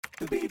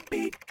Beep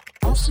beep.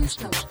 All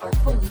systems are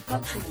fully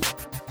functioning.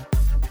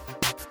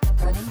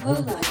 Running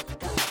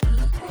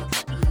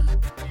lowlife.exe.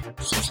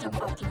 System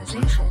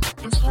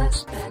optimization is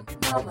less than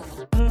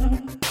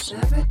nominal.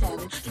 Server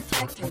damage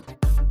detected.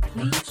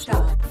 Please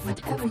stop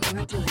whatever you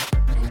are doing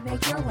and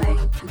make your way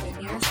to the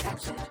nearest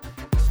exit.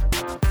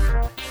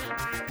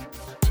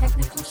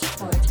 Technical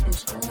support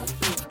is en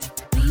route.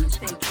 Please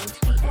vacate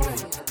the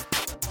area.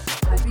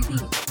 I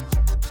repeat.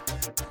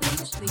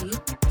 Please leave.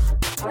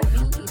 Are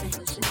you even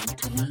listening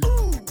to me?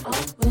 I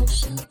will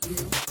shoot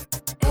you.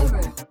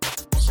 Error.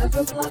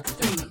 Server block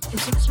 3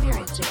 is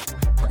experiencing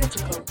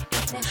critical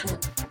ignition.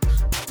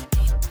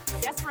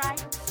 Yes,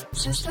 right.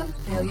 System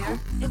failure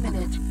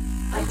imminent.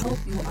 I hope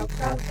you are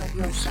proud of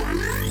yourself.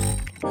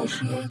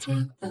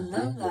 Initiating the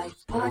Low Life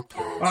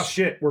Podcast. Oh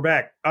shit, we're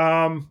back.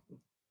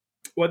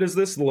 What is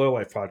this? The Low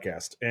Life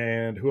Podcast.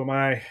 And who am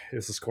I?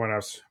 This is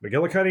Cornhouse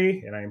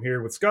McGillicuddy, and I am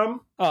here with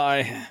Scum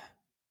Hi.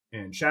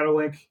 and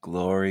Shadowlink.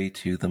 Glory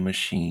to the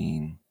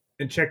machine.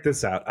 And check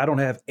this out. I don't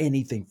have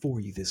anything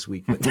for you this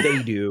week, but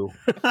they do.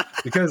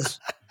 Because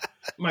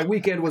my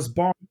weekend was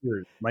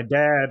bonkers. My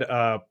dad,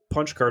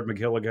 punch card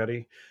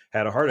McGillicuddy,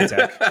 had a heart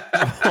attack.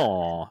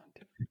 Aw.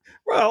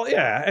 Well,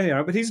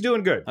 yeah, but he's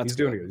doing good. That's he's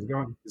doing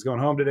good. He's going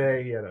home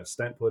today. He had a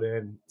stent put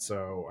in,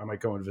 so I might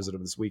go and visit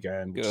him this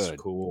weekend, which is Good.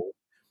 cool.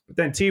 But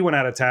then T went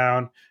out of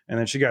town, and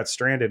then she got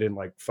stranded in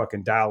like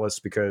fucking Dallas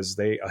because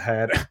they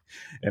had,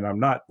 and I'm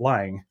not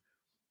lying,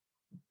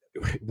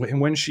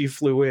 when she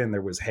flew in,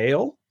 there was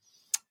hail,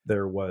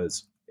 there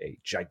was a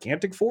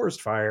gigantic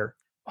forest fire,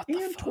 What the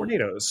and fuck?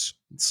 tornadoes.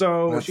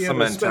 So That's she had some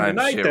to end spend the time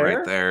night shit there.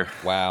 right there.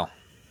 Wow.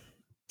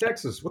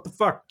 Texas, what the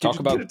fuck? Talk Get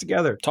about- it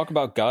together. Talk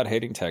about God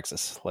hating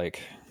Texas.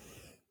 Like,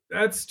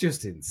 That's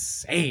just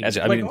insane. I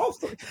Like, mean-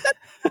 also,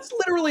 that's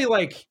literally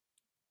like,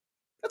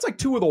 that's like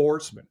two of the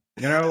horsemen,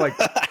 you know, like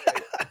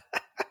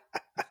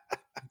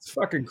it's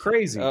fucking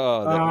crazy.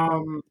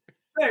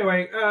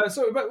 Anyway,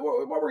 but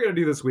what we're going to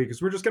do this week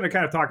is we're just going to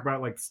kind of talk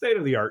about like state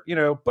of the art, you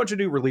know, bunch of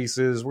new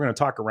releases. We're going to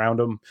talk around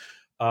them.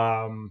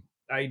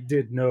 I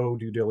did no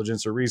due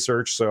diligence or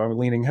research, so I'm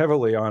leaning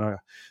heavily on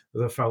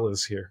the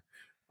fellas here.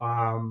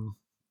 But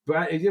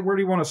where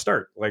do you want to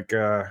start? Like,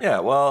 Yeah,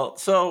 well,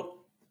 so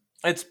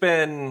it's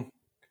been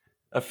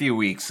a few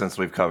weeks since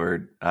we've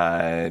covered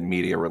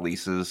media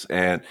releases,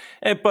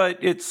 but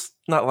it's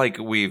not like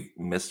we've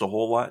missed a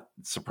whole lot.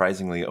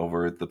 Surprisingly,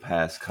 over the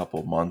past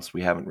couple months,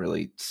 we haven't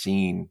really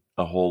seen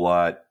a whole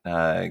lot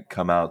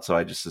come out. So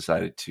I just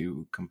decided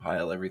to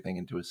compile everything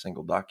into a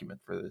single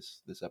document for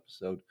this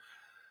episode.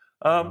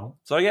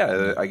 So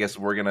yeah, I guess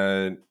we're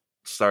gonna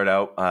start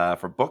out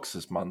for books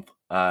this month.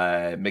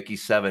 Mickey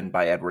 7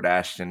 by Edward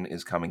Ashton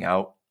is coming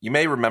out. You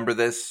may remember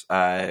this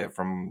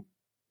from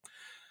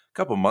a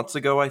couple months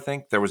ago. I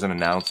think there was an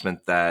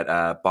announcement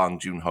that Bong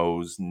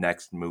Joon-ho's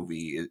next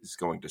movie is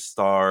going to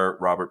star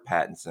Robert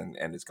Pattinson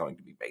and is going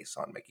to be based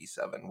on Mickey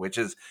 7, which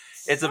is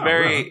it's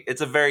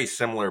a very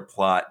similar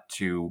plot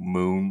to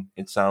Moon.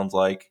 It sounds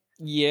like.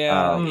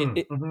 yeah,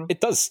 mhm. it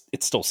does.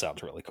 It still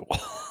sounds really cool.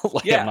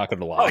 Like, Yeah. I'm not going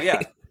to lie. Oh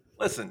yeah.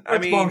 Listen, I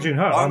It's mean, Bong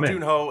Joon-ho, Bong I'm in.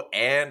 Joon-ho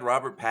and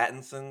Robert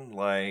Pattinson,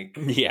 like,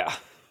 Yeah.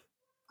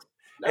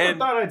 Never and-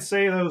 thought I'd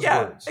say those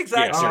yeah, words.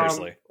 exactly. Yeah,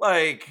 seriously.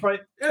 Like,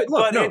 But look,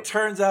 but no, it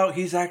turns out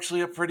he's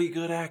actually a pretty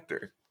good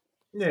actor.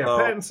 yeah, so-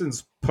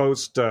 Pattinson's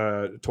post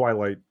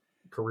Twilight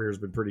career has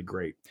been pretty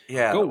great.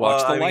 Yeah, Go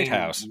watch The I mean,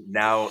 Lighthouse.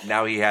 Now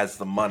he has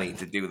the money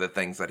to do the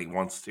things that he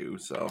wants to.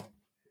 So,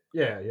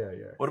 Yeah.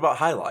 what about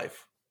High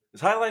Life? Is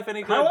High Life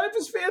any good? High Life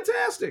is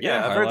fantastic. Yeah,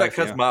 I've High heard Life,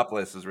 that yeah.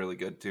 Cosmopolis is really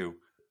good too.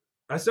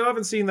 I still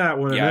haven't seen that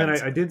one, Yeah, and then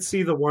it's- I did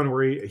see the one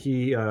where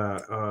he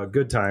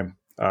Good Time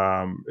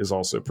is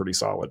also pretty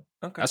solid.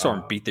 Okay. I saw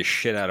him beat the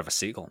shit out of a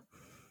seagull.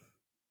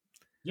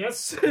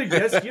 Yes,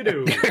 yes, you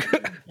do.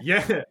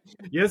 Yeah,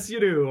 yes, you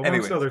do. Amongst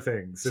Anyways, other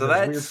things, so so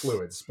that's that's- weird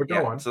fluids. But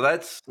Yeah, go on. so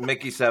that's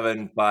Mickey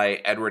 7 by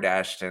Edward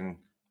Ashton.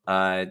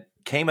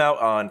 Came out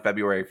on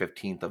February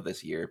 15th of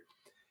this year.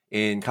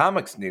 In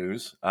comics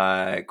news,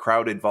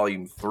 Crowded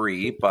Volume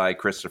 3 by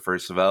Christopher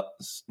Sabella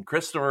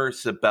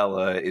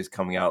is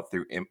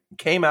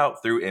came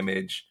out through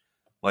Image,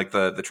 like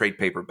the trade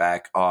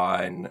paperback,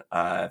 on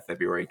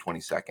February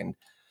 22nd.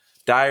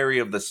 Diary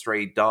of the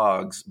Stray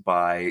Dogs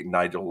by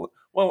Nigel.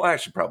 Well, I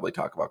should probably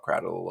talk about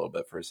Crowded a little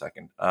bit for a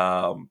second.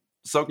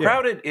 So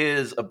Crowded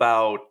is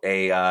about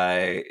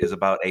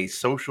a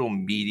social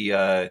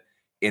media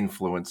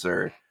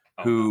influencer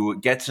who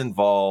gets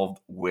involved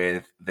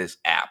with this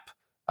app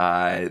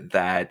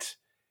that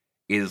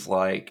is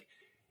like,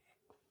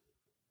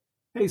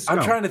 Hey, Scum,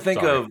 I'm trying to think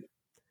Sorry. of.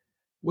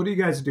 what are you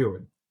guys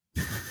doing?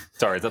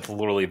 Sorry, that's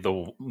literally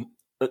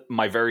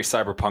my very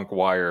cyberpunk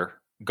wire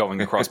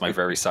going across my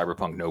very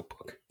cyberpunk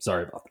notebook.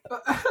 Sorry about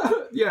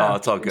that. Yeah, Oh,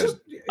 it's all good. Just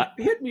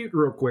hit mute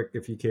real quick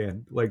if you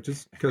can, like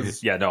just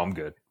because Yeah, no, I'm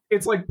good.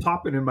 it's like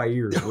popping in my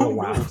ears real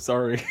loud.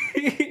 Sorry.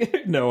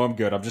 No, I'm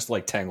good. I'm just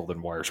like tangled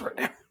in wires right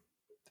now.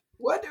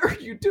 What are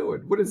you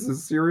doing? What is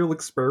this? Serial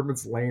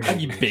Experiments Lane?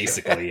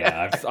 Basically,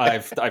 yeah.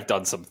 I've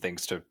done some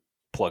things to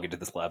plug into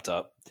this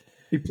laptop.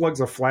 He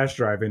plugs a flash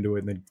drive into it,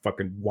 and then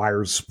fucking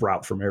wires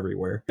sprout from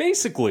everywhere.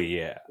 Basically,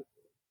 yeah.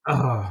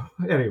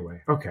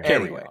 Anyway, okay.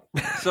 Anyway,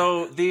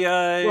 so the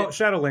well,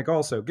 Shadowlink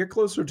also get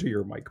closer to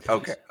your mic,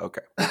 please.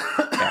 Okay.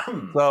 Yeah.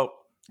 So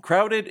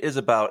Crowded is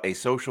about a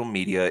social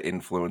media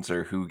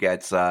influencer who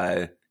gets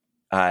the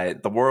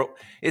world.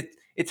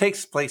 It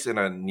takes place in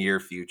a near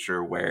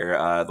future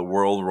where the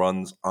world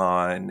runs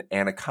on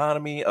an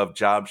economy of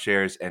job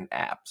shares and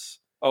apps.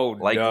 Oh,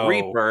 like no.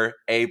 Reaper,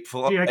 a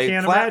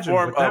imagine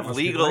platform what that of must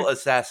be legal like.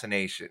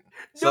 assassination.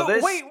 No,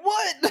 wait,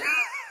 what?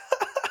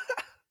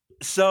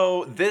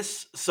 So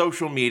this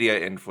social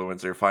media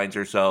influencer finds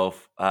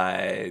herself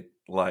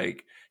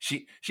like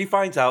she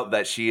finds out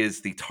that she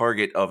is the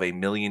target of $1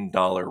 million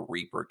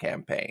Reaper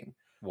campaign.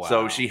 Wow.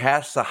 So she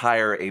has to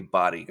hire a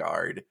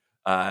bodyguard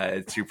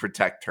to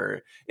protect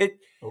her.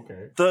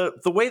 The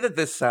way that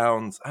this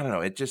sounds, I don't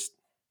know. It just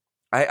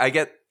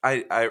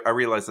I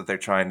realize that they're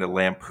trying to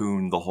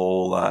lampoon the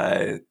whole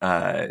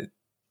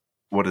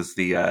what is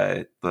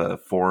the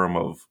forum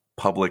of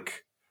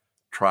public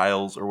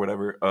trials or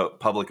whatever,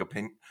 public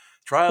opinion.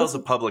 Trials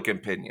of public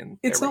opinion.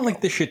 It's not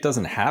like this shit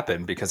doesn't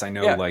happen, because I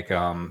know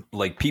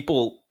like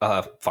people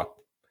fuck.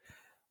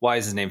 Why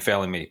is his name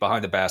failing me?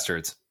 Behind the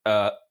Bastards.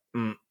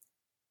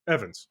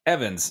 Evans.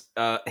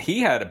 He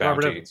had a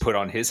bounty Evans. put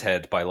on his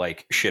head by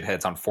like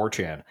shitheads on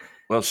 4chan.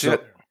 Well,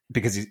 shit.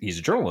 Because he's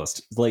a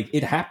journalist. Like,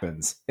 it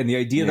happens. And the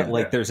idea that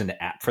like there's an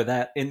app for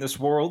that in this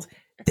world,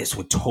 this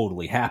would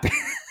totally happen.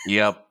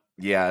 Yep.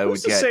 Yeah, it would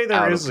get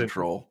out of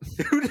control.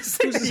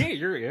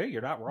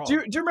 You're not wrong. Do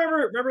you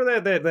remember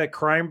that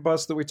crime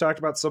bust that we talked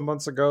about some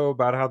months ago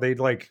about how they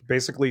like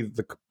basically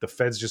the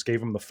feds just gave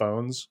them the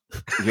phones?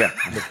 Yeah.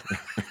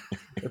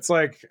 It's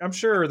like, I'm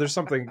sure there's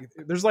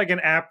like an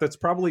app that's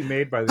probably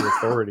made by the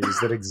authorities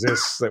that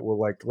exists that will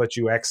like let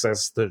you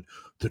access the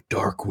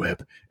dark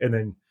web and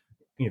then,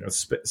 you know,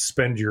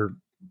 spend your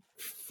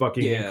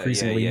fucking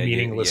increasingly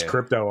meaningless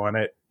crypto on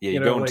it. Yeah, you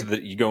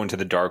go into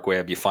the dark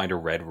web, you find a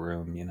red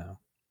room, you know.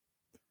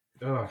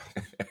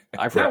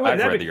 I've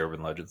read the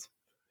urban legends.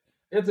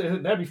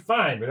 That'd be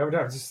fine, but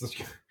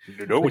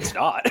no, it's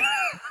not.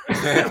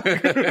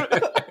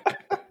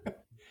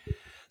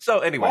 So,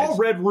 anyways, all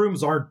red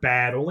rooms aren't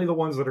bad. Only the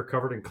ones that are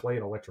covered in clay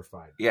and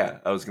electrified. Yeah,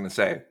 I was gonna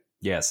say.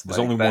 Yes, there's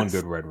only one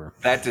good red room.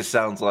 That just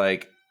sounds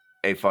like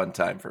a fun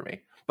time for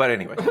me. But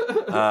anyway,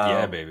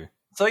 yeah, baby.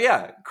 So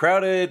yeah,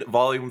 Crowded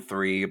Volume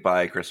 3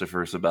 by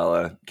Christopher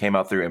Sabella came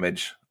out through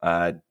Image,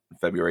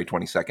 February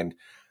 22nd.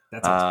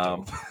 That's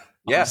dope.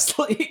 Yeah.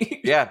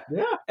 Yeah.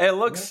 It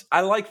looks, I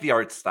like the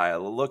art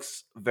style. It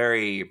looks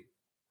very,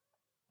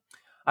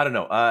 I don't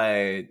know.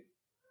 I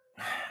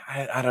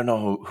don't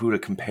know who to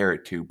compare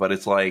it to, but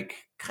it's like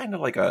kind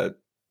of like is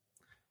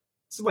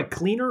it like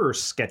cleaner or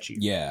sketchy?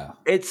 Yeah.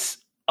 It's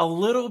a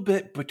little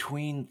bit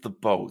between the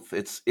both.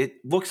 It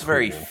looks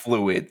very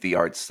fluid, the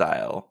art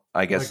style.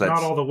 I guess like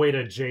that's not all the way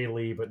to Jay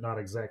Lee, but not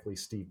exactly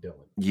Steve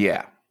Dillon.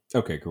 Yeah.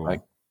 Okay, cool.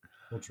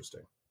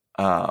 Interesting.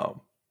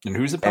 And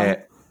who's it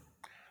by?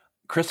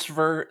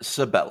 Christopher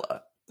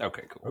Sabella.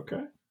 Okay, cool.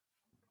 Okay.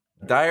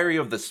 Diary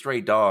of the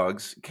Stray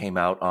Dogs came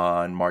out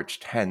on March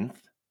 10th,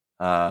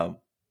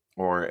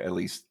 or at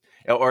least,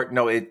 or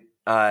no, it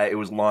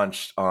was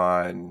launched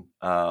on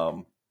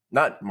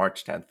not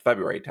March 10th,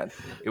 February 10th.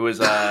 It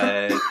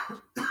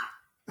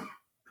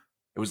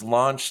was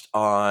launched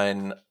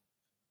on.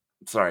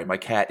 Sorry, my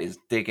cat is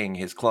digging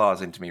his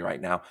claws into me right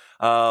now.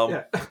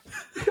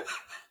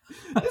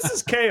 This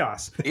is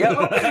chaos. Yeah, the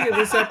opening of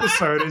this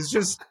episode is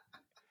just.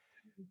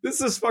 This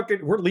is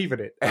fucking. We're leaving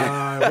it.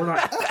 We're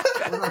not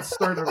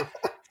starting. Folks,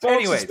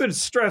 anyway, it's been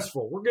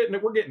stressful. We're getting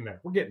it. We're getting there.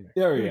 We're getting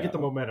there. We're gonna get the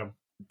momentum.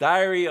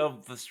 Diary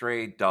of the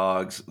Stray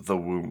Dogs, The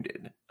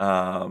Wounded.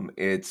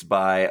 It's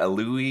by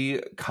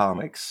Alluhi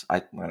Comics.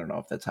 I don't know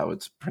if that's how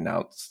it's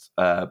pronounced,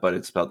 but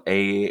it's spelled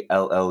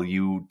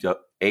ALLUHWI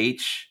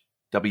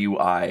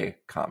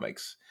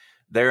Comics.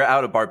 They're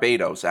out of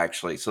Barbados,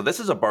 actually. So this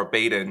is a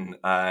Barbadian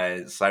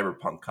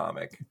cyberpunk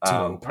comic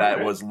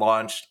that was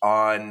launched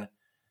on.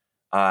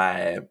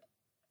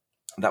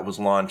 That was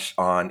launched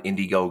on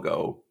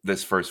Indiegogo,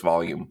 this first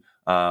volume.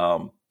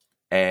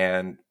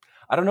 And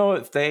I don't know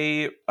if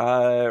they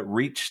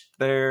reached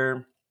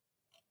their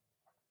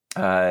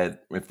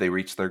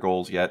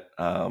goals yet.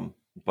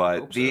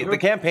 But the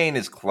campaign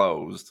is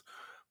closed.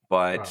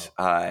 But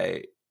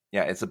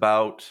it's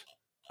about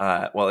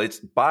it's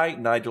by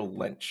Nigel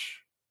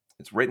Lynch.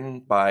 It's written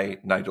by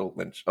Nigel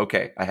Lynch.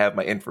 Okay, I have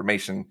my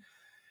information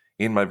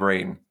in my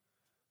brain,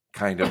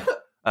 kind of.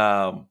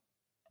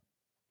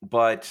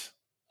 But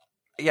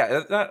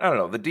yeah, I don't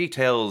know. The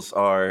details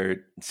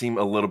seem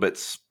a little bit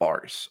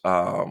sparse.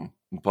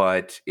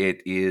 But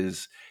it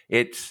gives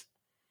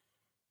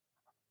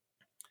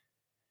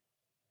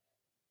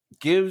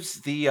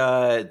the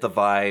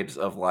vibes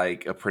of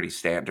like a pretty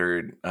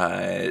standard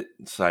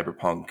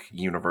cyberpunk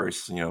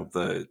universe. You know,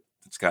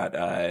 it's got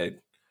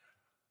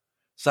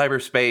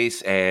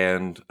cyberspace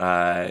and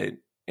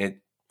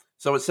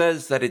So it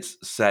says that it's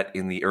set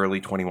in the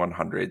early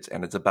 2100s,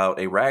 and it's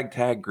about a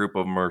ragtag group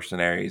of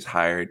mercenaries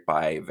hired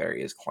by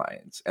various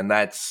clients. And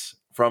that's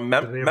from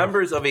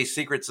members of a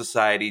secret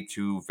society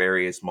to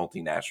various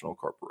multinational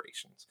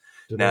corporations.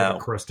 Do they have a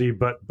crusty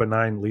but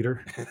benign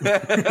leader?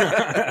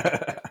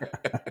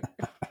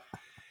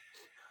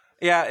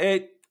 Yeah,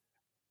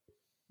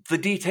 the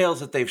details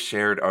that they've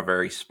shared are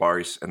very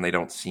sparse and they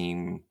don't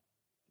seem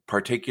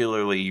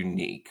particularly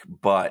unique,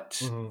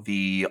 but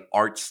the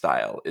art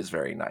style is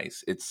very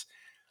nice. It's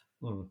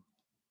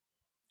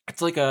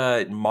like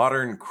a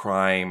modern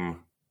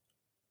crime,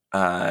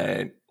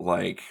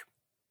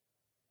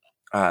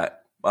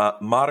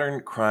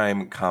 modern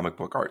crime comic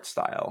book art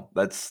style.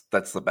 That's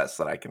the best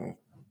that I can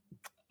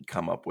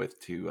come up with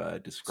to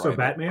describe. So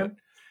Batman?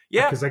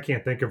 Yeah, because I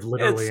can't think of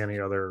literally any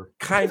other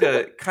kind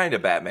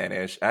of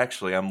Batman-ish.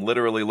 Actually, I'm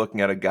literally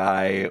looking at a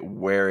guy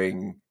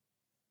wearing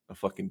a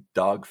fucking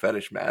dog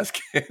fetish mask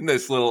in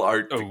this little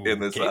art in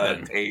this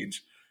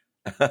page.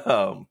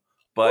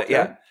 But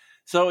yeah,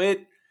 so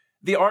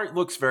the art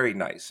looks very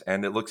nice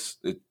and it's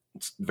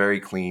very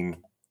clean.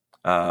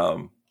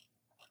 And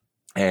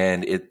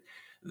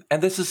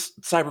this is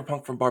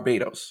Cyberpunk from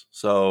Barbados,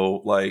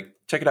 so like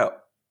check it out.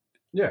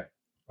 Yeah.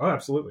 Oh,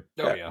 absolutely.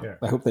 Oh, yeah.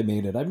 I hope they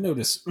made it. I've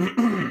noticed.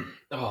 Oh,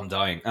 I'm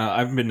dying.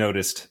 I've been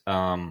noticed.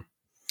 A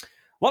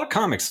lot of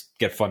comics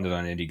get funded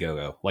on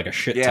Indiegogo, like a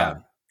shit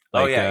ton.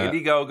 Like,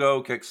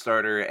 Indiegogo,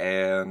 Kickstarter,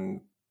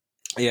 and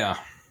yeah,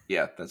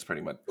 that's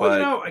pretty much.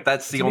 But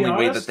that's the only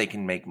way that they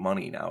can make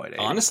money nowadays.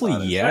 Honestly,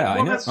 yeah,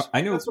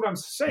 I know. That's what I'm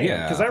saying.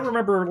 Because I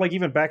remember, like,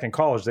 even back in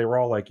college, they were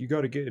all like, "You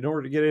got to get in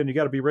order to get in, you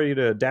got to be ready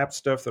to adapt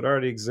stuff that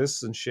already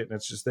exists and shit." And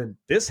it's just then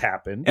this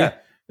happened. Yeah.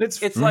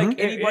 It's like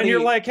anybody, and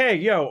you're like, hey,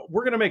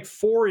 we're going to make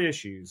 4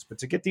 issues, but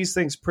to get these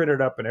things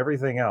printed up and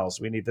everything else,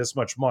 we need this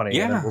much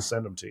money, and then we'll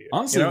send them to you.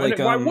 Honestly,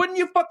 why wouldn't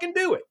you fucking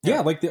do it? Yeah,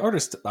 like the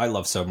artist I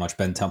love so much,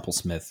 Ben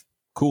Templesmith,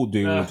 cool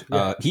dude.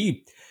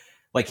 He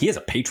has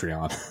a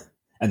Patreon,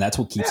 and that's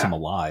what keeps him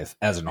alive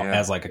as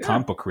like a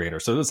comic book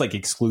creator. So it's like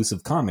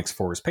exclusive comics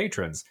for his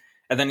patrons.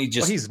 And then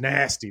he's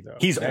nasty though.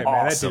 He's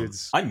awesome. Man,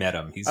 I met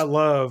him. I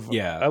love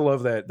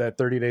that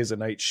 30 Days a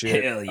Night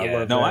shit. Hell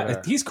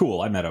yeah. He's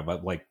cool. I met him.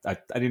 But like, I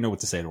didn't know what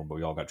to say to him, but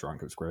we all got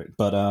drunk. It was great.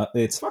 But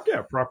it's fuck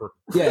yeah, proper.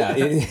 Yeah.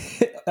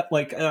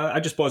 I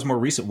just bought his more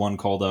recent one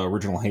called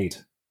Original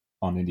Hate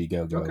on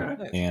Indiegogo.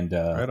 Okay. And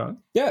right on.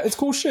 Yeah, it's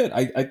cool shit.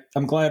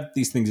 I'm glad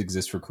these things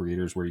exist for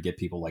creators where you get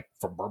people like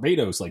from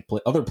Barbados, like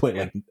like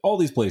all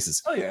these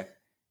places. Oh yeah.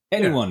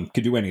 Anyone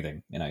could do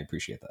anything, and I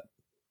appreciate that.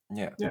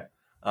 Yeah. Yeah.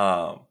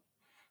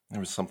 There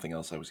was something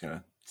else I was going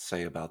to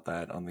say about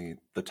that on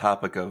the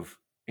topic of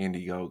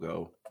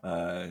Indiegogo,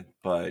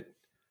 but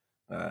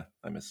I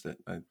missed it.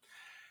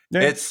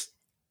 It's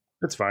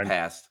fine.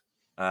 Passed.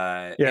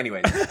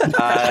 Anyways,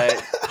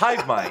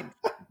 Hive Mind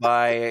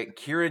by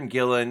Kieran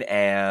Gillen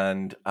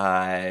and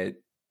art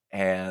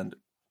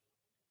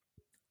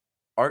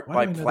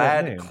by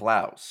Plaid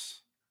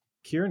Klaus.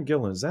 Kieran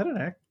Gillen, is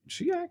that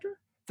she actor?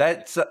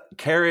 That's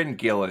Karen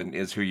Gillan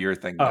is who you're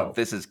thinking of.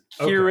 This is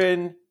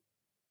Kieran.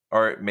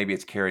 Or maybe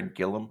it's Karen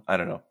Gillan. I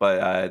don't know.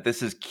 But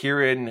this is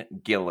Kieran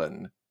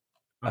Gillen.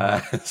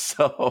 There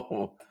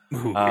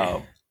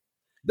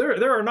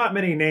are not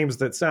many names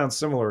that sound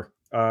similar,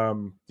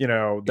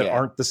 that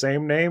aren't the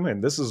same name.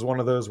 And this is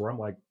one of those where I'm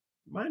like,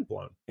 mind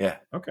blown. Yeah.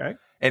 Okay.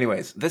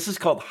 Anyways, this is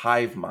called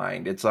Hive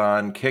Mind. It's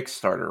on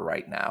Kickstarter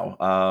right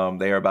now.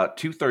 They are about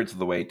 2/3 of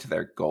the way to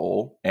their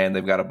goal. And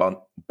they've got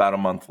about a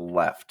month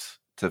left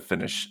to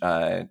finish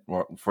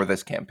for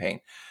this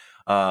campaign.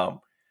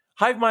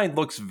 Hive Mind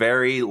looks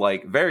very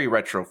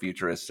retro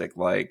futuristic,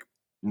 like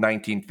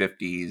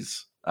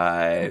 1950s,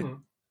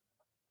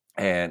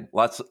 and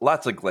lots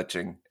of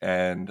glitching,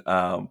 and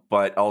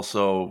but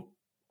also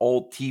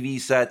old TV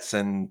sets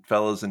and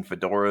fellas in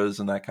fedoras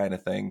and that kind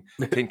of thing,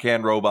 tin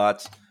can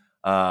robots.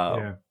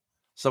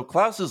 So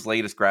Klaus's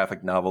latest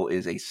graphic novel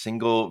is a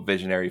single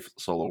visionary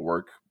solo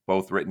work,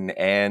 both written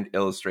and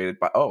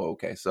illustrated by.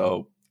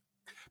 So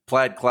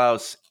Plaid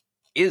Klaus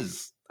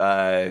is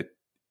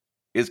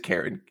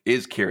Kieran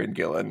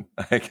Gillen,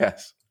 I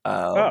guess.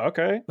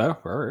 Okay. Oh,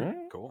 all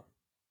right. Cool.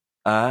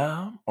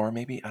 Or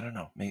maybe, I don't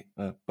know.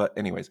 But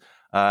anyways,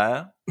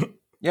 yeah.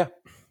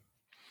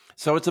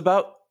 So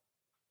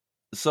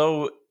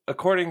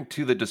according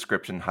to the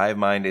description, Hive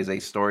Mind is a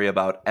story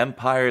about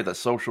empire, the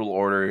social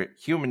order,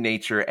 human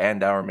nature,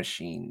 and our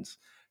machines.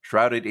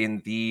 Shrouded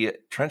in the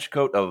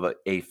trenchcoat of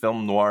a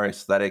film noir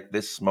aesthetic,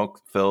 this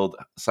smoke-filled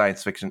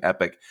science fiction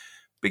epic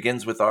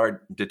begins with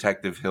our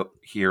detective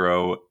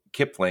hero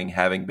Kipling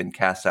having been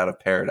cast out of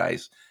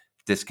paradise,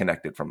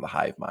 disconnected from the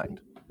Hive Mind.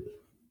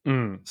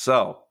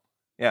 So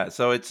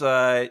it's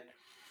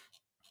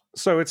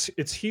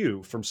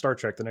Hugh from Star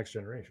Trek: The Next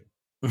Generation.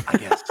 I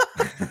guess.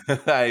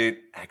 I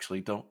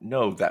actually don't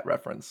know that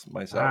reference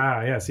myself.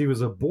 Yes, he was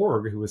a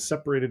Borg who was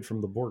separated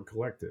from the Borg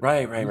Collective.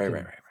 Right.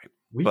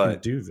 We can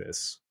do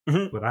this,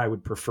 but I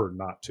would prefer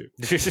not to.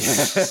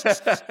 It's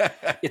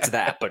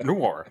that, but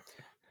noir.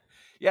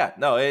 Yeah,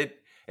 no, it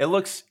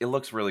looks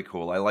really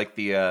cool. I like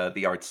the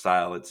art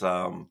style. It's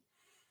I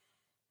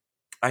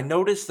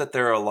noticed that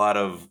there are a lot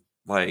of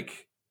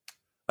like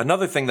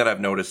another thing that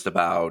I've noticed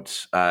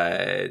about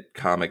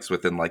comics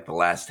within like the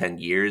last 10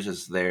 years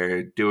is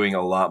they're doing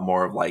a lot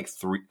more of like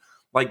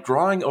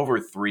drawing over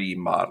 3D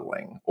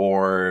modeling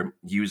or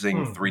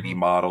using 3D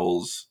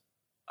models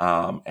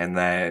and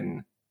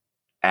then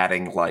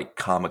adding like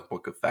comic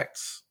book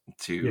effects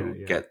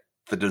to get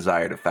the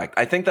desired effect.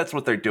 I think that's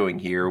what they're doing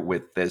here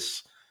with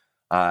this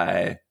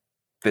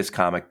this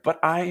comic, but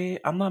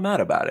I'm not mad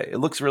about it. It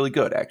looks really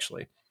good,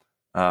 actually.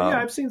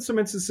 I've seen some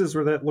instances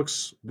where that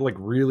looks like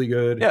really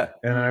good. Yeah.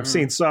 And I've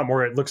seen some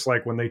where it looks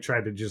like when they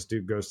tried to just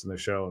do Ghost in the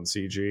Shell and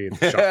CG and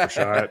shot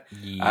for shot.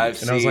 I've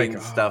seen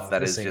stuff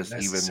that is just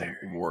necessary.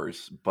 Even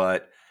worse,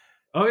 but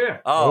oh yeah.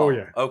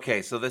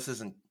 Okay, so this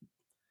is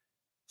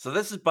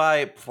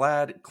by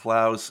Plaid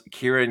Klaus.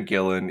 Kieran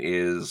Gillen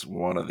is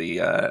one of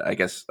the I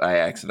guess I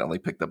accidentally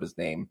picked up his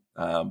name,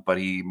 but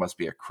he must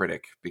be a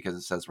critic because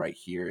it says right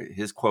here,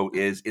 his quote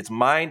is, "It's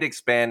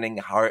mind-expanding,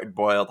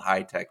 hard-boiled,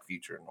 high-tech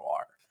future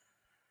noir."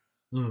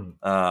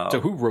 So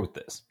who wrote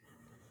this?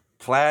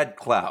 Plaid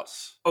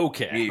Klaus.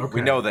 Okay.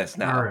 We know this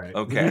now. All right.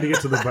 Okay. We need to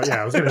get to the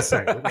I was going to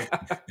say.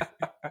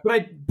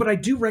 But I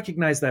do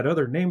recognize that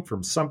other name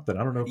from something.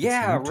 I don't know if it's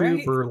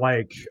YouTube or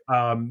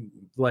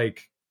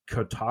like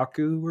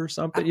Kotaku or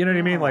something. You know what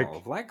I mean?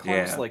 Like Plaid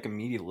Klaus, like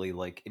immediately,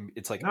 like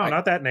it's like no,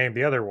 not that name.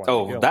 The other one.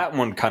 Oh, that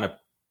one kind of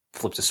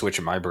flipped a switch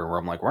in my brain where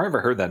I'm like, where have I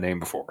heard that name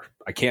before?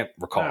 I can't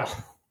recall.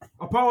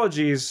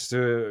 Apologies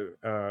to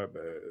the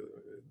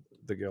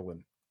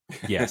Gillen.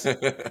 Yes. I'm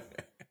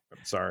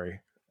sorry.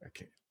 I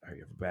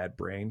have a bad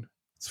brain.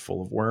 It's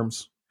full of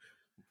worms.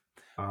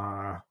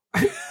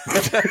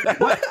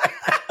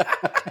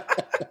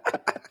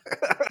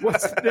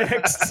 What's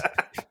next?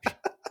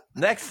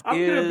 I'm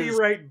going to be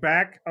right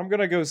back. I'm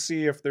going to go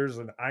see if there's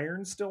an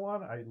iron still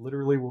on. I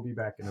literally will be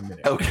back in a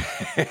minute.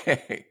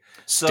 Okay.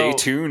 Stay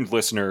tuned,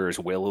 listeners.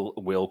 Will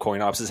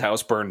Coinops'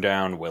 house burn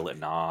down? Will it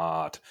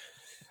not?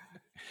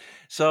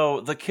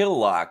 So the Kill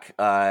Lock,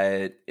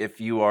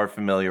 if you are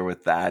familiar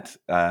with that,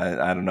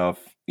 I don't know if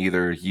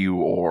either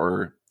you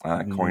or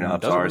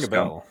Coinops are.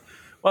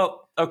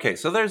 Well, okay,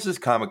 so there's this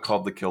comic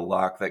called The Kill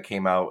Lock that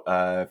came out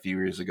a few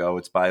years ago.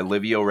 It's by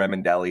Livio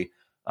Remendelli.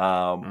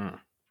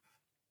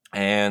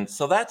 And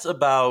so that's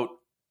about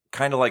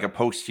kind of like a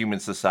post-human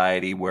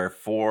society where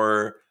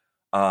four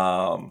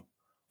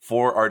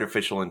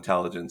artificial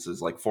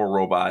intelligences, like 4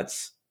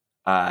 robots,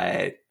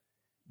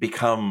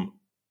 become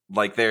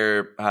like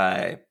they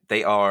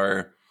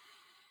are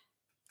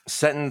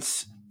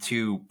sentenced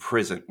to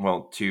prison.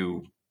 Well,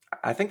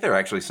 I think they're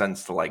actually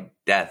sentenced to like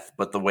death,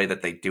 but the way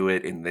that they do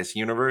it in this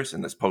universe,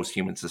 in this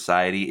post-human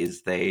society,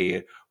 is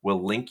they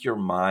will link your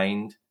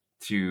mind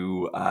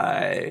to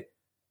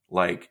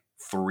like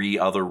 3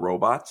 other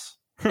robots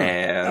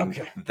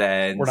and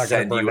then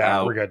send you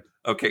out. We're good.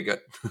 Okay, good.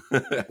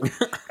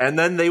 And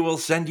then they will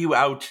send you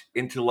out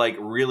into like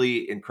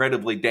really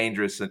incredibly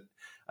dangerous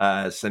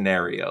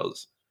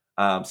scenarios.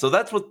 So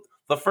that's what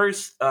the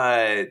first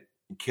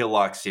Kill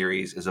Lock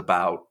series is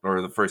about,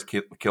 or the first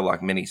Kill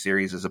Lock mini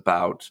series is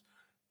about.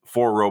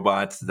 4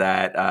 robots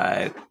that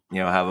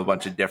have a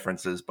bunch of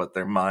differences, but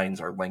their minds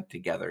are linked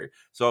together.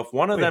 So if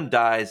one of them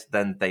dies,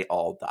 then they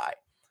all die.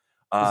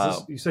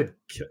 You said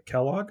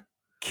Kellogg?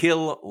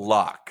 Kill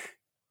Lock.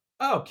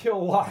 Oh,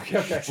 Kill Lock.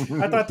 Okay.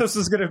 I thought this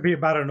was going to be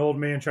about an old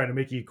man trying to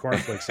make you eat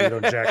cornflakes so you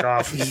don't jack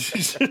off.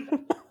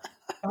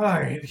 All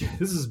right.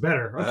 This is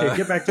better. Okay,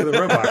 get back to the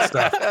robot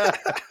stuff.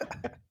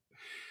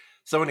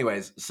 So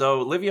anyways,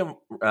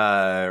 Livio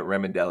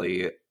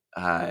Remendelli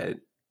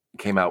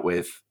came out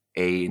with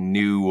a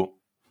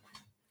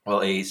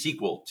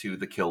sequel to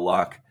The Kill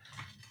Lock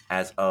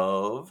as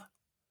of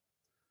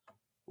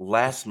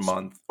last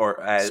month,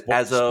 or as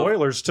of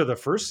spoilers to the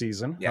first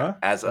season. Yeah,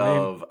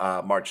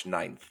 huh? March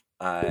 9th.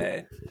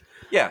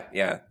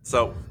 Yeah.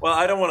 So, well,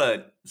 I don't want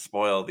to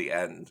spoil the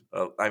end.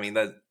 I mean,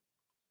 that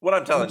what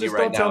I'm telling you right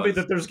now. Just don't tell me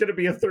that there's going to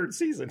be a 3rd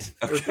season.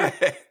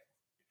 Okay.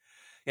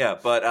 Yeah,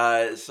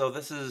 but so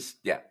this is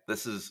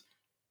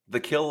The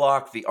Kill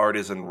Lock, The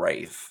Artisan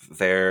Wraith.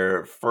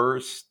 Their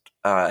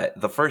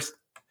the first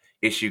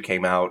issue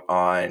came out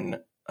on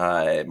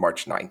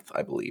March 9th,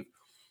 I believe.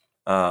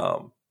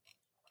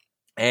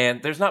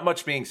 And there's not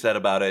much being said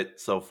about it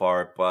so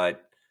far,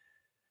 but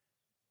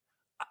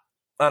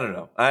I don't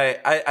know.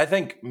 I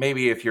think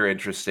maybe if you're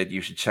interested,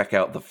 you should check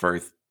out the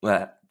first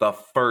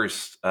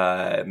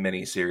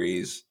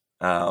miniseries,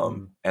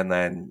 and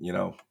then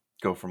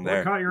go from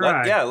there. Caught your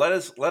eye. Yeah, let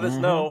us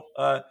know.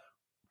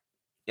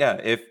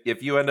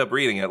 If you end up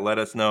reading it, let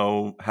us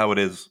know how it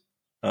is.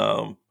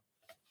 Unless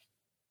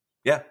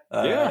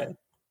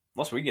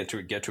we get to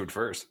it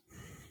first.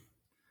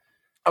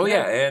 Oh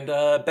yeah, and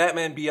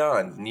Batman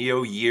Beyond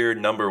Neo Year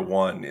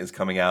 #1 is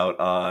coming out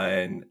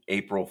on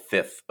April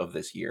 5th of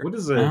this year. What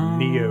is a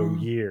Neo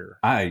Year?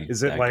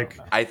 Is it like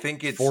I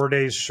think it's 4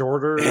 days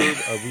shorter,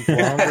 a week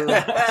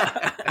longer?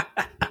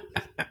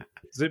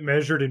 Is it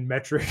measured in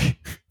metric?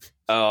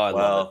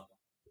 Oh,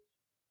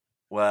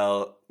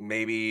 well,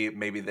 maybe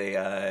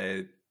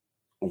they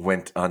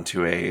went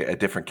onto a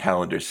different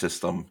calendar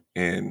system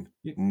in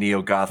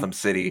Neo Gotham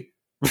City,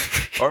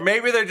 or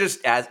maybe they're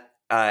just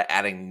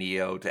adding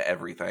Neo to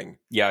everything.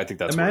 Yeah, I think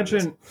that's what it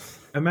is.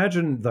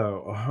 Imagine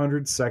though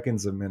 100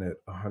 seconds a minute,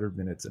 100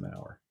 minutes an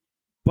hour,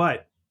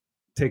 but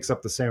takes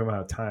up the same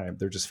amount of time.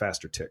 They're just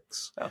faster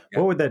ticks. Oh, yeah.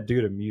 What would that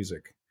do to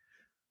music?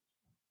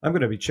 I'm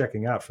going to be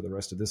checking out for the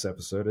rest of this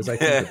episode as I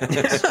think of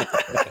this.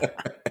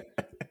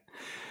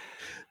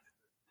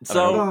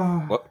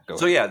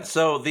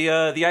 So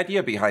the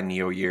idea behind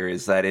Neo Year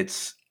is that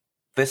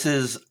this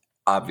is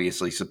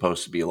obviously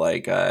supposed to be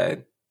like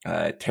Terry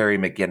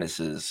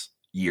McGinnis's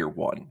year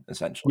one,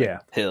 essentially. Yeah.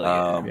 Hell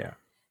yeah. Yeah.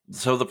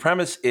 So the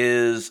premise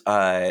is,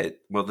 the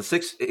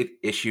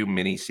 6-issue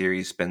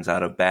miniseries spins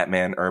out of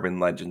Batman Urban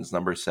Legends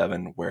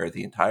 #7, where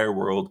the entire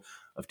world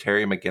of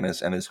Terry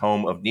McGinnis and his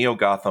home of Neo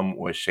Gotham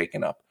was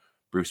shaken up.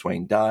 Bruce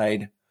Wayne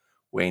died,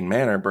 Wayne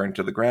Manor burned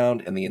to the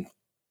ground, and the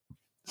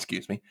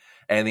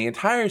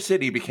entire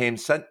city became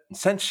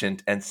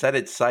sentient and set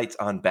its sights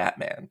on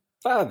Batman.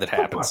 That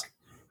happens.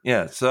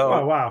 Yeah, so...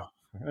 Oh, wow.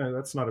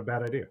 That's not a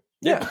bad idea.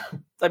 Yeah.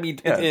 I mean...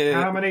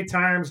 How many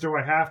times do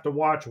I have to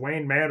watch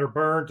Wayne Manor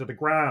burn to the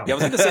ground? Yeah, I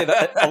was going to say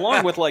that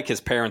along with like his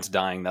parents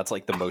dying, that's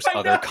like the most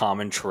other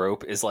common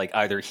trope is like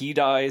either he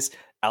dies,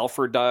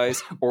 Alfred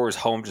dies, or his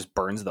home just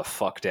burns the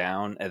fuck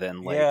down, and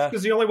then like... Yeah.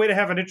 Because the only way to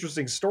have an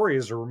interesting story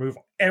is to remove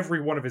every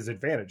one of his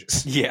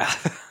advantages. Yeah.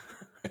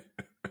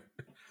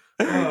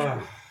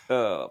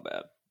 Oh,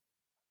 man.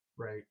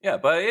 Right. Yeah,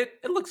 but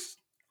it looks...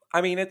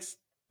 I mean, it's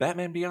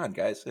Batman Beyond,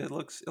 guys. It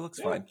looks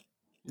fine.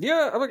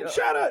 Yeah.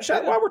 Shout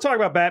out! While we're talking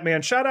about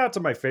Batman, shout out to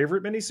my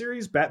favorite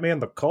miniseries,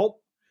 Batman the Cult.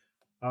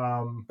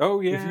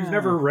 Oh yeah. If you've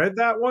never read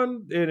that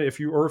one, and if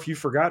you've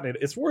forgotten it,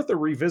 it's worth a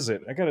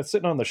revisit. I got it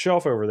sitting on the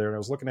shelf over there, and I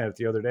was looking at it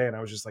the other day, and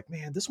I was just like,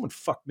 man, this one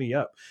fucked me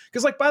up.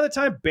 Because like by the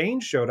time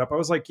Bane showed up, I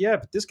was like, yeah,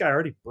 but this guy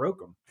already broke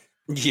him.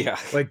 Yeah.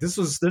 Like this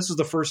was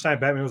the first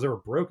time Batman was ever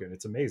broken.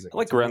 It's amazing. I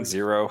like it's Ground amazing.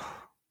 Zero,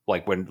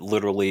 like when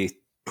literally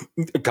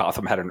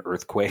Gotham had an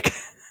earthquake.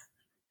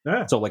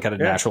 Yeah. So like had a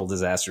natural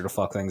disaster to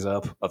fuck things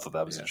up. I thought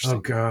that was interesting.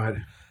 Oh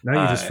God!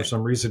 Now you just for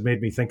some reason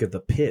made me think of The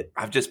Pit.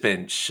 I've just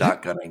been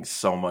shotgunning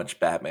so much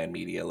Batman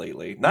media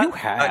lately. Not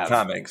have.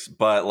 comics,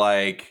 but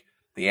like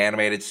the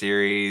animated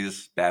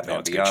series,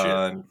 Batman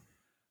Beyond,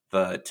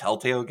 the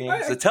Telltale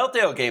games. The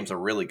Telltale games are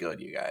really good,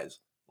 you guys.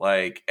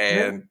 Like,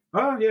 and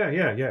oh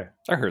yeah.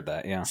 I heard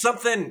that. Yeah.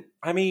 something.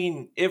 I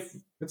mean, if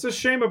It's a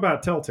shame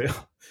about Telltale,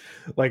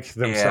 like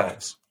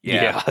themselves.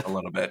 yeah, a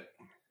little bit.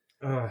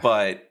 Ugh.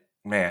 But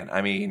man,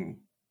 I mean,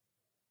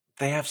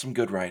 they have some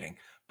good writing.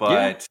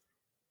 But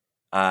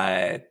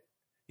I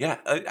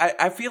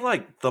feel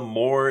like the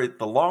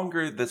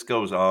longer this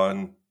goes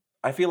on,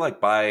 I feel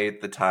like by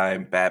the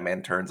time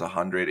Batman turns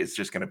 100, it's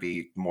just going to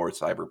be more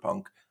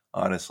cyberpunk,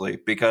 honestly,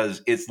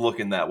 because it's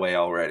looking that way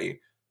already.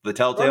 The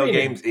Telltale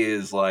games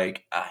is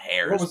like a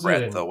hair's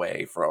breadth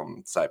away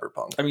from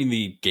cyberpunk. I mean,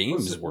 the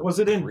games were. Was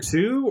it in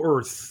 2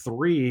 or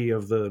 3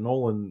 of the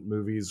Nolan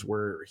movies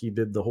where he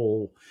did the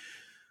whole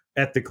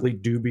ethically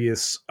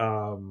dubious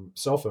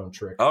cell phone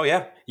trick? Oh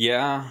yeah.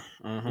 Yeah.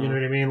 You know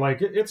what I mean? Like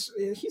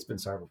he's been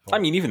cyberpunk. I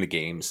mean, even the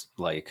games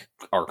like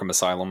Arkham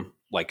Asylum,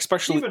 like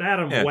especially even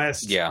Adam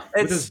West, yeah,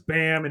 with his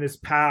bam and his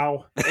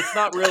pow. It's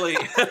not really.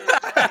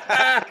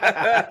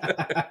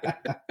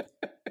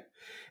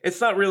 It's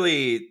not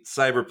really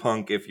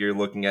cyberpunk if you're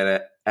looking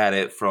at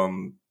it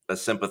from a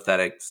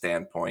sympathetic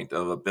standpoint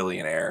of a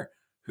billionaire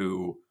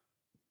who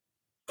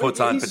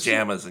puts on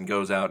pajamas and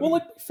goes out. Well,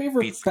 like my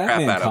favorite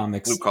Batman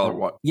comics, blue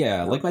collar.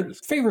 Yeah, like my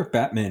favorite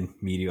Batman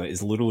media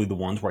is literally the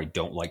ones where I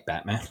don't like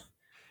Batman.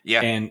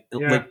 Yeah, and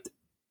like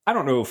I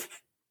don't know if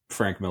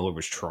Frank Miller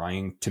was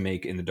trying to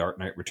make in The Dark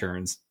Knight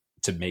Returns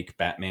to make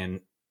Batman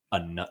a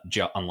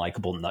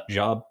unlikable nut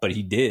job, but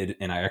he did,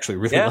 and I actually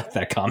really like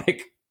that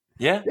comic.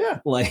 Yeah.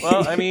 Like,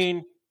 well, I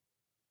mean,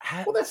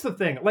 well, that's the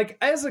thing. Like,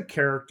 as a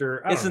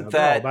character, isn't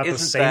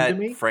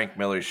that Frank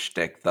Miller's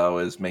shtick though?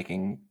 Is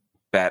making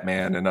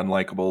Batman an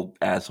unlikable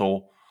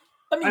asshole?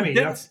 I mean,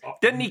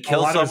 didn't he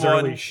kill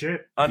someone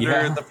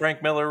under the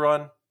Frank Miller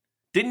run?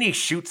 Didn't he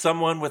shoot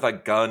someone with a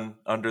gun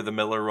under the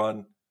Miller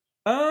run?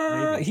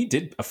 He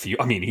did a few.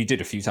 I mean, he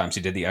did a few times.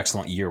 He did the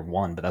excellent Year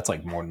One, but that's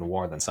like more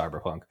noir than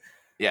cyberpunk.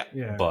 Yeah.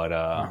 But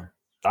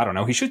I don't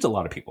know. He shoots a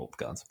lot of people with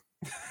guns.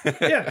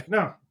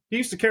 No. He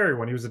used to carry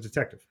one. He was a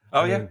detective.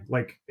 Oh, yeah.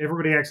 Like,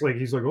 everybody acts like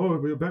he's like,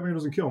 oh, Batman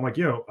doesn't kill. I'm like,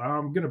 yo,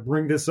 I'm going to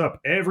bring this up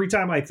every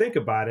time I think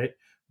about it.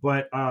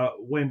 But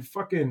when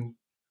fucking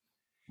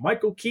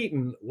Michael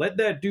Keaton let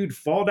that dude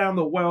fall down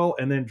the well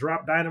and then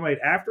drop dynamite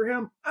after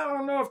him, I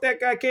don't know if that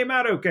guy came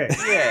out okay.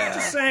 Yeah.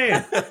 Just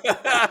saying.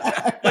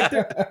 Like,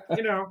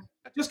 you know,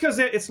 just because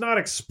it's not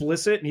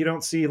explicit and you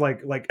don't see,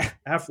 like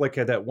Affleck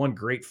had that one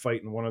great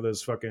fight in one of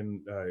those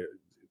fucking...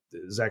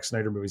 Zack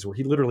Snyder movies where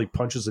he literally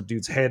punches a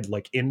dude's head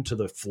like into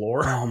the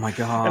floor. Oh my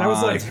god! And I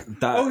was like,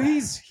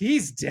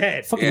 he's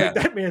dead. Like,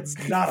 that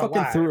man's not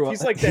alive.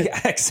 He's like that.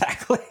 Yeah,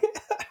 exactly.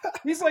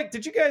 He's like,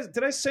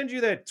 did I send you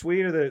that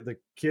tweet of the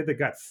kid that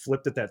got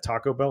flipped at that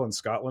Taco Bell in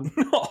Scotland?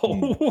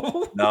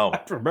 No,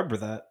 I remember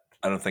that.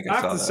 I don't think I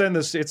saw have to that. send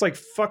this. It's like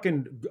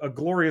fucking a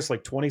glorious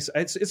like 20.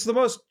 It's the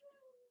most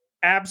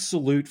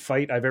absolute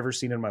fight I've ever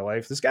seen in my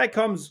life. This guy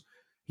comes.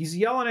 He's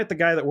yelling at the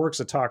guy that works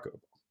at Taco Bell.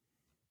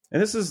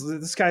 And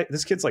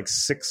this kid's like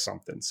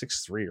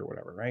 6'3" or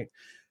whatever, right?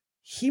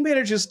 He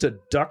manages to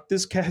duck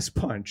this guy's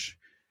punch,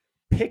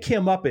 pick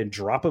him up and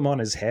drop him on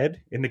his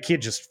head, and the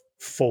kid just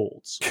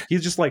folds. He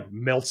just like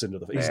melts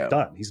into he's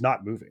done. He's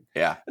not moving.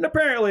 Yeah. And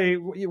apparently,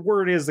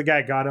 word is the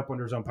guy got up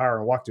under his own power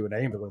and walked to an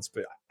ambulance.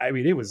 But I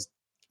mean, it was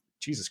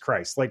Jesus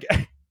Christ. Like,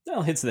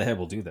 well, hits to the head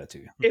will do that to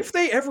you. If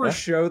they ever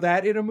show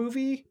that in a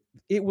movie,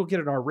 it will get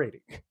an R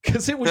rating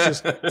because it was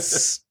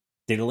just.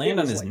 Did it land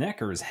on his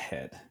neck or his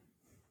head?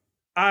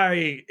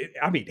 I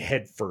mean,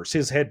 head first.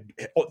 His head,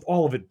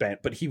 all of it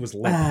bent, but he was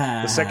limp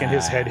the second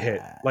his head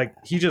hit. Like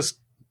he just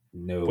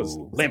was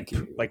limp.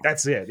 Like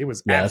that's it. It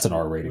was that's an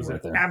R rating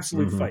right there.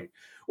 Absolute fight.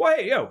 Well,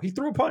 hey, he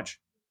threw a punch.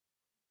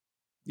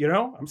 You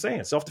know, I'm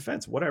saying self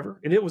defense,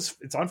 whatever. And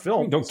it's on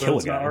film. Don't kill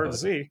a guy. Not hard to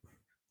see.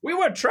 We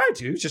would try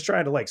to. He was just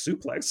trying to like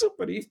suplex him,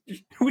 but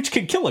which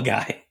could kill a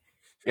guy.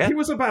 Yeah. He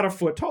was about a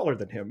foot taller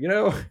than him. You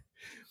know,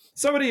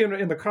 somebody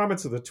in the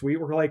comments of the tweet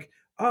were like,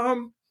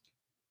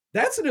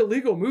 that's an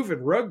illegal move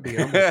in rugby.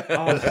 I'm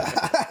like,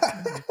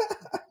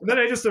 and then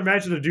I just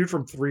imagine a dude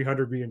from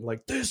 300 being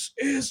like, this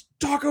is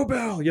Taco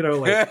Bell. You know,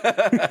 like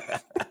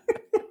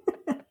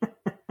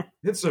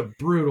it's a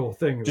brutal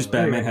thing. Just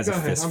Batman has a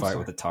fist fight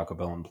with a Taco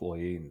Bell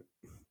employee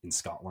in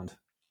Scotland.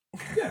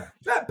 Yeah,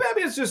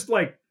 Batman's just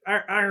like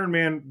Iron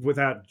Man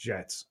without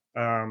jets.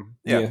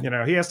 You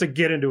know, he has to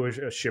get into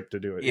a ship to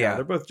do it. Yeah,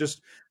 they're both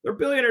they're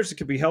billionaires that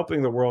could be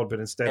helping the world, but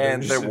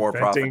instead they're war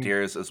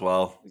profiteers as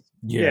well.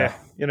 Yeah,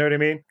 you know what I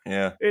mean.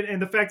 Yeah,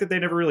 and the fact that they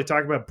never really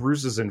talk about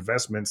Bruce's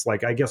investments,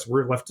 like I guess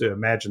we're left to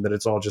imagine that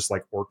it's all just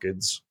like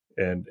orchids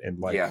and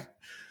like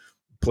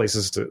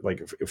places to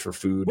like for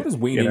food. What does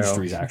Wayne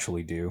Industries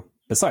actually do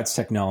besides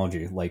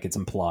technology? Like it's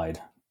implied.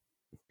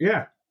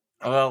 Yeah.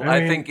 Well,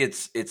 I think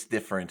it's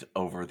different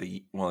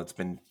it's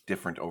been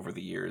different over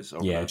the years.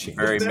 Over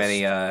very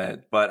many,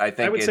 but I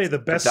think I would say the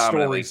best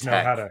stories know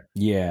how to.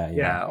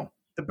 Yeah.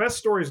 The best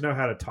stories know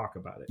how to talk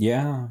about it.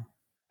 Yeah.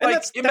 And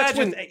like,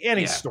 imagine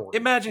any story.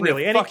 Imagine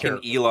really, if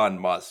fucking Elon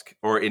Musk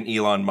or an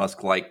Elon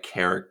Musk-like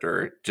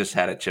character just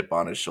had a chip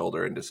on his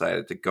shoulder and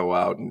decided to go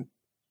out and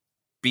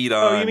beat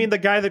on. Oh, you mean the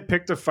guy that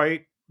picked a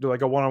fight,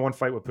 like a one-on-one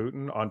fight with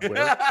Putin on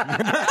Twitter?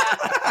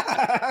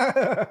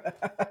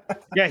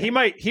 Yeah, he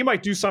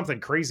might do something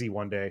crazy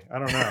one day. I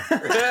don't know.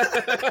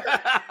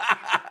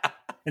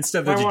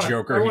 Instead of the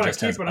Joker, he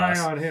just keep an eye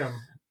on him.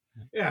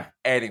 Yeah.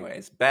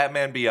 Anyways,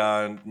 Batman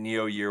Beyond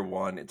Neo Year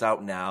One. It's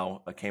out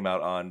now. It came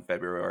out on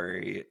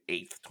February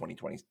 8th,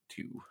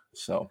 2022.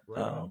 So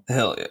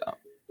hell yeah.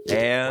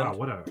 And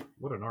wow,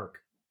 what an arc.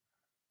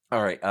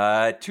 All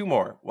right, two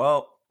more.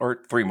 Well,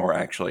 or three more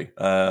actually.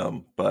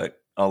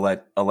 But I'll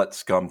let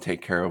Scum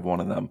take care of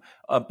one of them.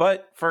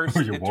 But first,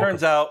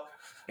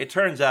 it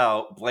turns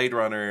out Blade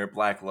Runner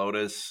Black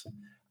Lotus.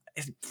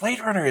 Blade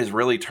Runner is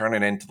really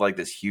turning into like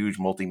this huge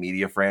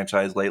multimedia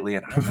franchise lately,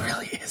 and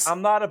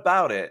I'm not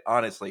about it,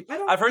 honestly.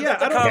 I've heard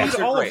that the comics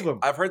are great.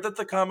 I've heard that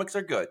the comics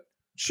are good.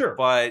 Sure,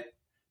 but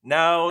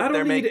now I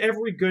don't need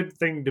every good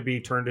thing to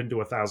be turned into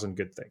 1,000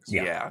 good things.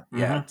 Yeah.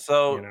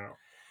 So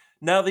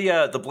now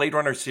the Blade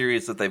Runner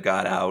series that they've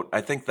got out,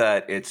 I think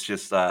that it's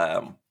just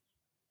I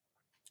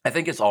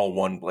think it's all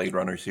one Blade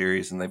Runner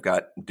series, and they've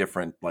got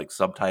different like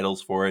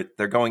subtitles for it.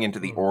 They're going into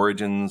the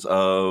origins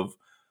of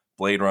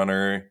Blade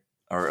Runner.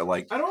 Or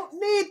like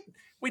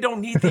we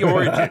don't need the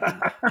origin.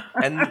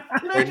 And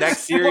the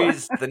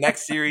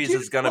next series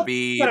is going to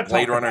be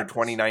Blade Runner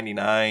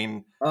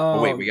 2099.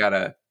 Oh wait, we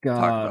gotta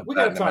talk about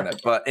that in a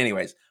minute. But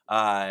anyways,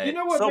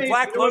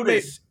 Black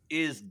Lotus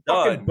is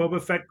done.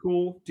 Boba Fett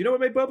cool. Do you know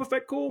what made Boba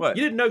Fett cool? What?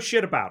 You didn't know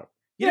shit about him.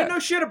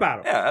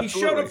 Yeah, he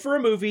showed up for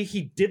a movie.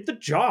 He did the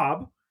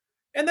job,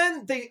 and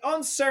then they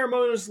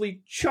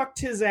unceremoniously chucked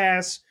his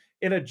ass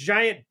in a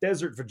giant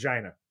desert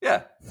vagina.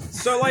 Yeah.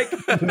 So, like,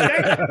 if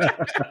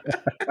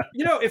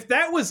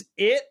that was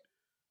it,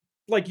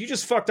 like, you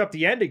just fucked up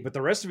the ending, but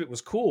the rest of it was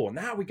cool. And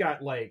now we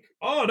got, like,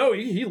 oh, no,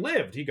 he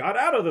lived. He got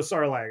out of the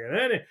Sarlacc. And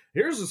then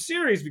here's a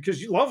series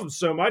because you love him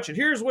so much. And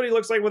here's what he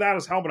looks like without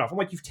his helmet off. I'm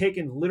like, you've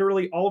taken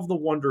literally all of the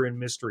wonder and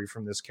mystery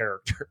from this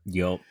character.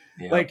 Yep.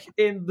 Like,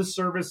 in the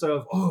service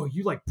of, oh,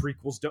 you like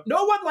prequels.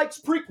 No one likes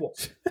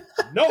prequels.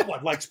 No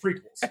one likes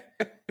prequels.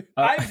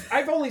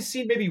 I've only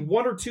seen maybe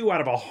one or two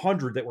out of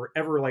 100 that were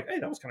ever like, hey,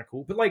 that was kind of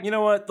cool. But like, you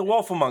know what? The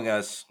Wolf Among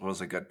Us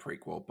was a good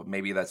prequel, but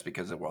maybe that's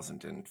because it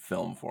wasn't in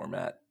film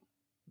format.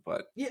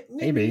 But yeah,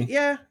 maybe.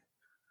 Yeah.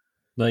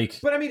 Like,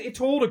 but I mean, it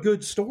told a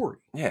good story.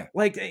 Yeah.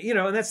 Like,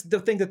 and that's the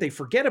thing that they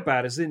forget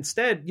about is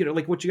instead,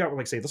 like what you got with,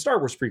 like, say, the Star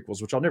Wars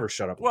prequels, which I'll never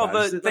shut up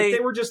about. They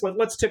were just like,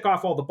 let's tick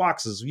off all the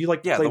boxes. You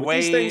like to play with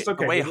these things?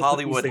 Okay, the way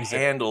Hollywood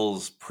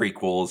handles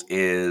prequels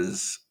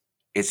is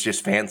it's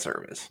just fan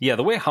service. Yeah,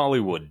 the way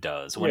Hollywood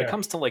does when it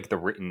comes to like the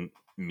written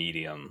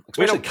medium.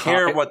 We don't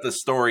care what the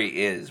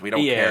story is. We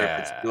don't care if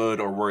it's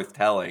good or worth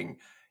telling.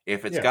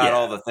 If it's got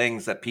all the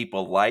things that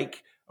people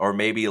like, or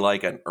maybe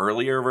like an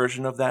earlier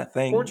version of that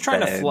thing. We're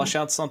trying to flush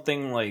out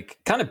something like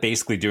kind of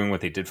basically doing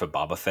what they did for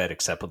Boba Fett,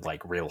 except with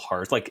like real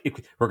heart. Like if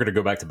we're going to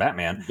go back to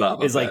Batman.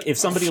 Like if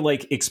somebody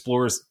like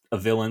explores a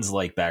villain's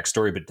like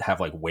backstory, but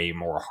have like way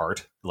more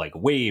heart, like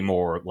way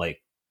more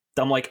like,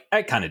 I'm like,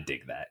 I kind of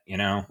dig that, you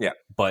know? Yeah.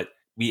 But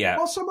yeah.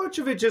 Well, so much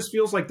of it just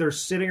feels like they're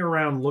sitting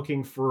around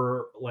looking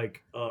for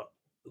like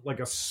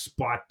a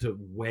spot to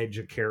wedge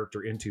a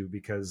character into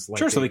because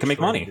like so they can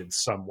make money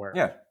somewhere.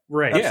 Yeah.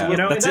 Right. Yeah. You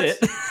know, that's it.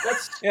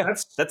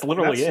 That's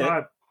literally it.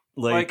 Not,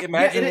 like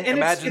imagine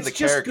imagine it's the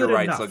just character good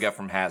rights enough. they'll get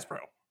from Hasbro.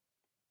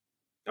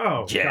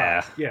 Oh,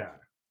 yeah. God, yeah.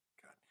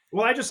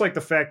 Well, I just like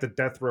the fact that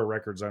Death Row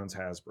Records owns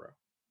Hasbro.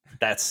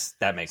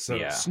 That makes So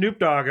me, yeah. Snoop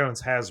Dogg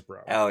owns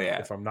Hasbro. Hell yeah.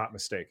 If I'm not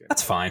mistaken.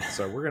 That's fine.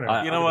 So we're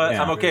gonna. You know what?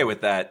 Yeah. I'm okay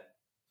with that.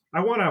 I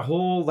want a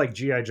whole like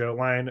G.I. Joe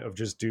line of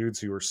just dudes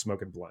who are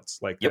smoking blunts.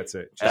 Like that's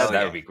it. Just,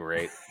 That would be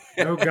great.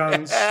 no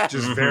guns,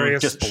 just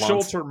various Just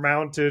blunts. shoulder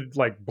mounted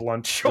like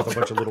blunts with a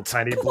bunch of little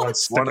tiny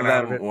blunts sticking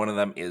out of it. One of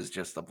them is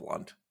just a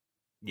blunt.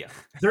 Yeah.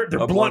 They're A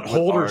blunt blunt with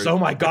holders. ours. Oh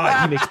my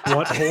god, he makes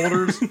blunt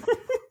holders.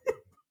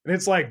 And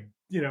it's like,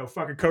 you know,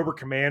 fucking Cobra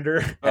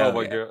Commander. Oh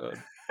my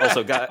god.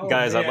 Also,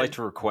 guys, I'd man. like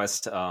to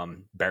request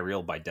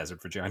Burial by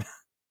Desert Vagina.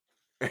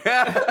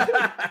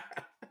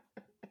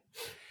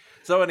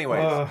 So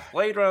anyways,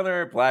 Blade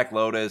Runner Black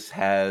Lotus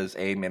has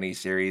a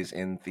miniseries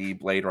in the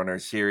Blade Runner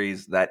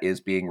series that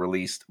is being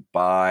released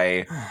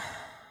by,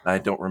 I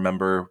don't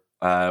remember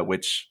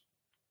which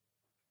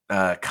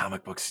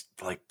comic books,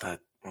 like the...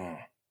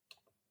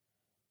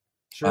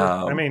 Sure.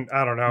 I mean,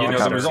 I don't know. You know,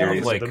 I'm there was sure only,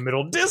 it's like- the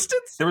middle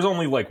distance. There was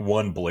only like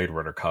one Blade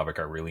Runner comic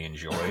I really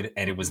enjoyed,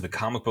 and it was the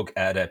comic book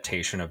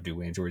adaptation of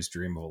Do Androids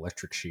Dream of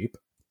Electric Sheep.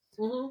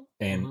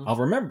 And I'll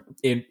remember,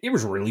 it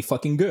was really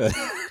fucking good.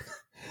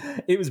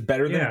 It was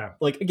better than,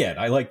 like, again,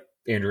 I like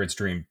Android's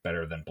Dream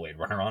better than Blade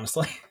Runner,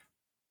 honestly.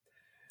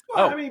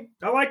 Well, I mean,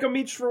 I like them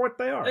each for what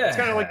they are. It's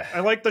kind of like,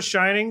 I like The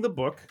Shining, the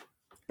book,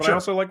 but I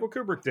also like what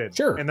Kubrick did.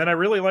 Sure. And then I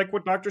really like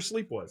what Dr.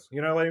 Sleep was.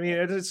 You know what I mean?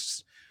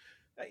 It's,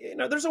 you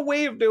know, there's a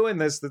way of doing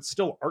this that's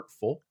still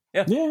artful.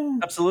 Yeah.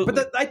 Absolutely.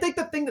 But I think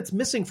the thing that's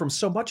missing from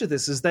so much of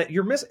this is that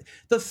you're missing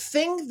the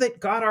thing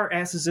that got our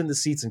asses in the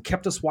seats and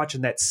kept us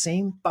watching that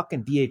same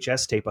fucking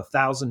VHS tape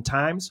 1,000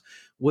 times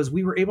was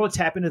we were able to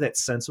tap into that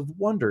sense of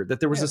wonder that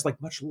there was this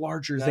like much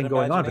larger That thing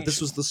going on, but this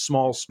was the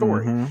small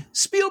story.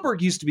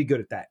 Spielberg used to be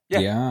good at that.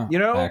 Yeah. You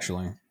know?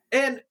 Actually.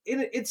 And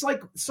it's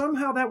like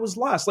somehow that was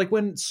lost. Like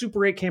when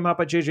Super 8 came out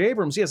by J.J.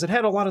 Abrams, yes, it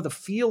had a lot of the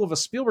feel of a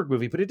Spielberg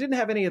movie, but it didn't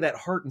have any of that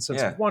heart and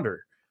sense of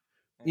wonder.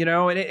 You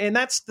know, and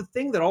that's the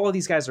thing that all of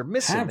these guys are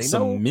missing. Have they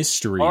some know,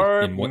 mystery.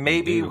 or in what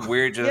maybe they do.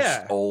 we're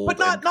just old, but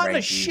not in a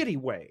cranky. shitty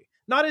way.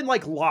 Not in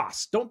like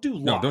Lost. Don't do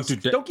Lost.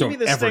 don't do- don't give me don't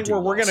this ever thing do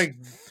where we're Lost.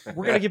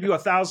 gonna give you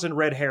 1,000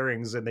 red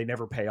herrings and they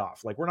never pay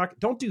off. Like we're not.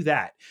 Don't do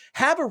that.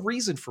 Have a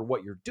reason for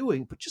what you're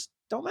doing, but just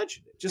don't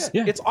mention it. Just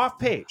Yeah. it's off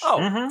page. Oh,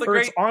 the or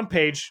great. it's on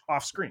page,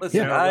 off screen. Listen,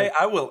 You know, like-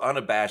 I will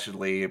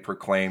unabashedly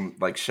proclaim,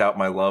 like, shout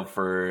my love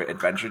for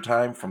Adventure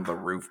Time from the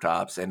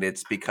rooftops, and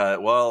it's because,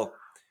 well,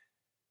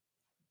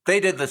 they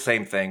did the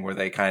same thing where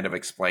they kind of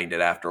explained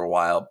it after a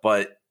while,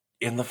 but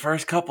in the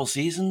first couple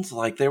seasons,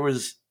 like, it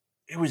was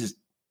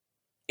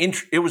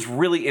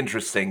really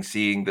interesting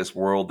seeing this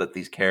world that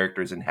these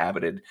characters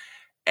inhabited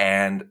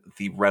and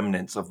the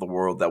remnants of the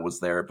world that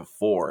was there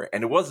before,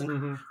 and it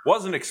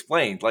wasn't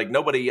explained. Like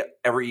nobody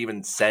ever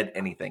even said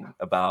anything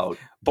about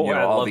I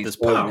all love these this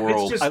old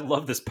worlds. I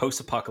love this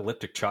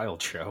post-apocalyptic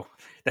child show.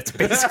 That's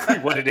basically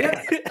what it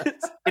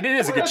is. And it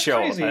is a good That's show.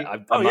 crazy.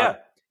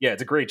 Yeah,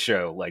 it's a great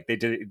show. Like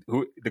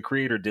the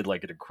creator did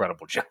like an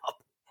incredible job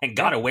and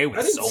got away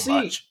with so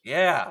much.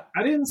 Yeah,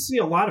 I didn't see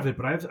a lot of it,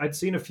 but I'd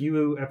seen a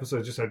few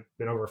episodes. Just I'd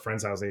been over a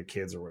friend's house, they had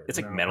kids or whatever. It's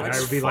like you know? metal And I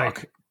as would be fuck.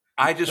 like,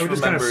 I just I would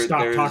just kind remember of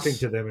stop there's talking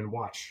to them and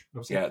watch. I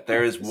was like, yeah,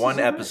 there is this one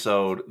all right.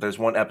 episode. There's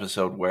one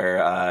episode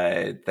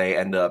where they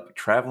end up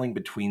traveling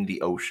between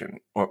the ocean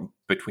or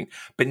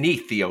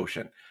beneath the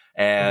ocean,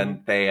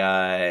 and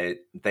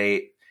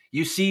they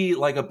you see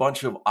like a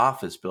bunch of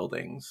office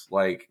buildings,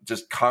 like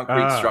just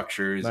concrete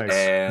structures nice.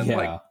 and Yeah.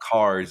 like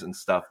cars and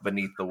stuff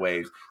beneath the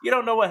waves. You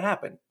don't know what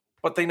happened,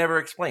 but they never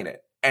explain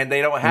it, and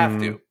they don't have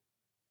to,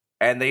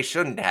 and they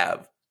shouldn't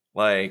have,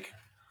 like,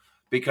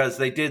 because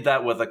they did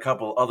that with a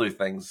couple other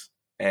things,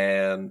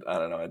 and I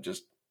don't know, it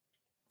just.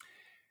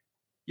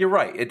 You're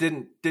right. It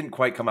didn't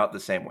quite come out the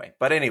same way.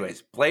 But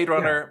anyways, Blade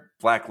Runner,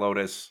 Black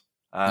Lotus.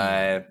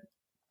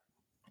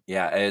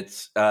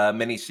 It's a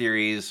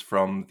miniseries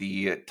from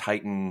the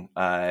Titan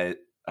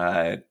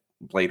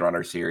Blade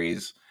Runner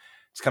series.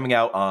 It's coming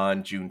out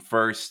on June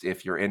 1st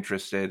if you're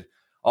interested.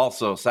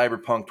 Also,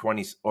 Cyberpunk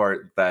 20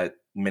 or that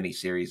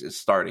miniseries is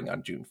starting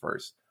on June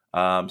 1st.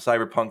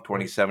 Cyberpunk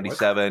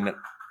 2077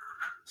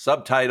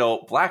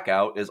 subtitle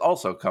Blackout is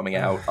also coming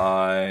out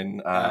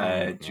on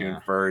June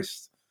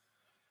 1st.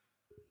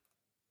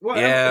 Well,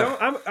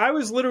 Yeah. I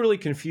was literally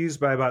confused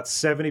by about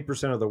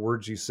 70% of the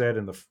words you said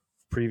in the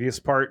previous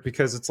part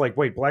because it's like,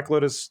 wait, Black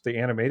Lotus, the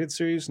animated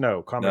series? No,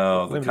 The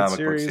comic book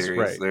series.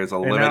 Right. There's a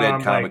And now limited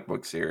I'm comic like,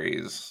 book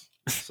series.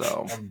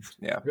 So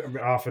yeah, I'm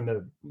off in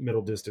the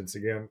middle distance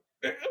again.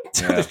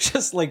 They're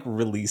just like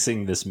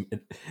releasing this.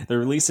 They're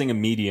releasing a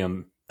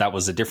medium that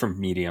was a different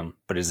medium,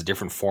 but is a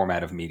different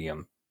format of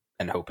medium,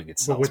 and hoping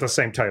it's with the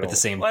same title, with the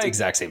same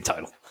exact same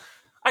title.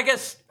 I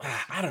guess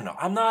I don't know.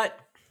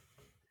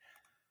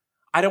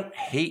 I don't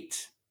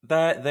hate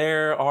that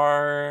there's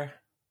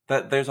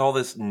all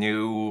this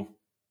new.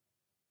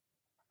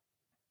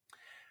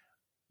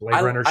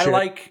 Blade Runner I shit.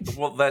 like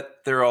that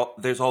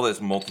there's all this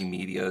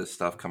multimedia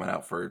stuff coming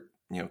out for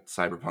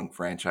cyberpunk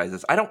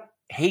franchises. I don't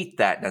hate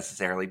that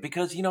necessarily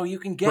because you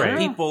can get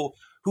people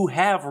who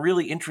have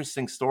really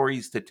interesting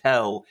stories to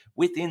tell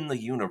within the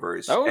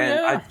universe.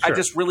 I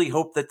just really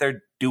hope that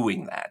they're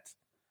doing that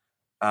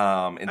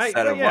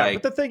instead of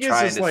but the thing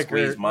trying is to like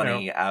squeeze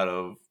money out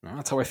of.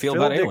 That's how I feel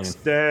about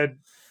Alien.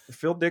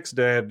 Phil Dick's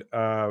dead.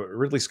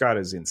 Ridley Scott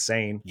is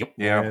insane. Yep.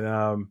 Yeah. And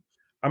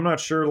I'm not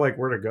sure like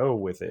where to go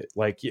with it.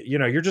 Like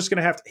you're just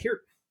gonna have to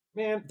here.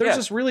 Man, there's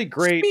this really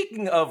great.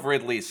 Speaking of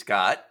Ridley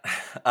Scott,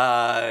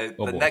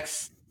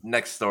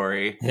 next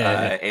story,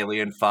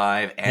 Alien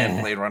 5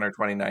 and Blade Runner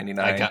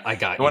 2099. I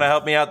got you. Want to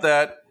help me out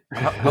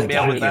help me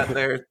out with that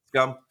there,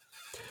 Scum?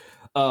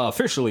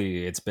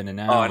 Officially, it's been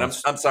announced. Oh, and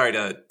I'm sorry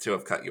to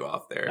have cut you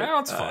off there. No,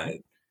 it's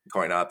fine.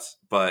 Coin ops,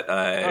 but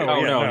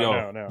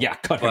no. Yeah,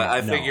 cut him. But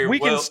I figure we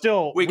can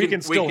still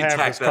have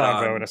this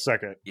convo in a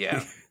second.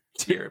 Yeah,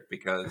 here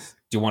because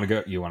do you want to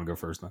go? You want to go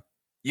first, then?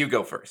 You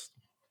go first.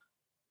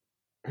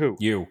 Who?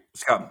 You.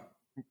 Scum.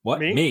 What?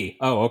 Me?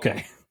 Oh,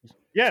 okay.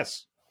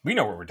 Yes. We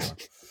know what we're doing.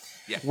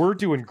 Yeah. We're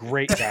doing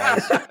great,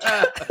 guys.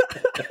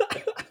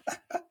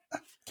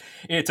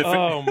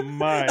 Oh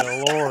my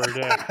lord!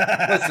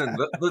 Listen,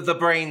 the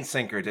brain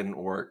sinker didn't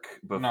work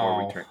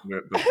before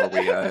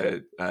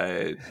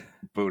we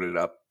booted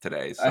up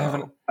today.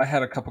 So. I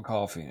had a cup of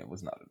coffee and it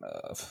was not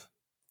enough.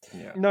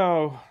 Yeah.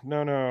 No.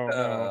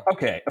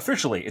 Okay,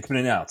 officially, it's been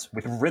announced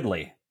with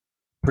Ridley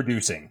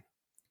producing.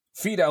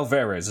 Fede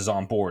Alvarez is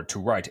on board to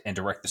write and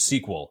direct the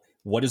sequel.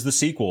 What is the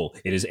sequel?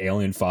 It is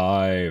Alien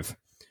 5.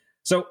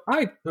 So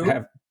I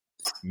have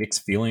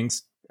mixed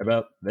feelings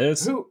about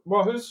this.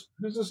 Who's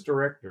this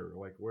director?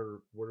 Like, where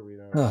do we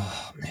know?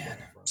 Oh man!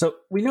 So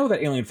we know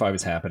that Alien 5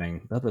 is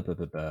happening.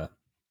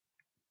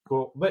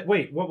 Cool, but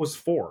wait, what was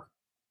 4?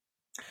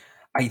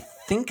 I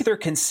think they're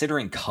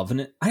considering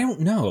Covenant. I don't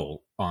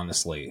know,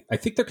 honestly. I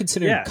think they're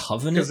considering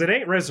Covenant because it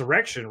ain't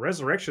Resurrection.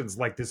 Resurrection's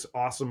like this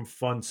awesome,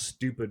 fun,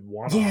 stupid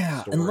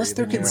one-off story. Unless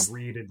they're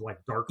read like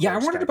Dark. Yeah, I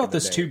wondered about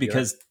this too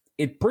because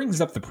it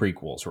brings up the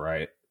prequels,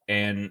 right?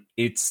 And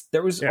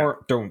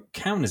don't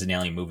count as an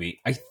Alien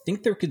movie. I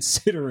think they're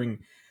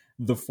considering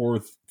the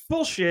 4th.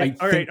 Bullshit.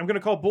 All right, I'm going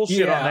to call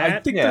bullshit on that. I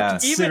think they're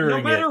considering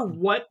even no matter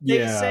what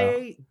they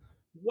say,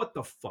 what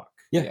the fuck?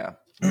 Yeah.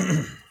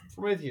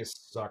 Prometheus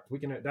sucked.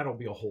 That'll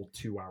be a whole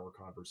 2-hour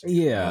conversation.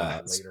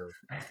 Yeah. Later.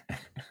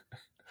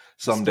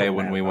 Someday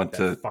when we went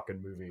to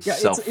fucking movie,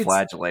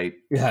 self-flagellate.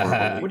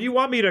 When you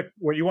want me to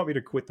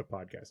quit the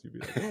podcast, you'd be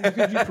like, "Oh, we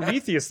could do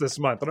Prometheus this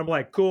month," and I'm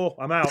like, "Cool,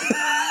 I'm out."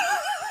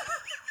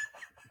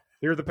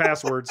 Here are the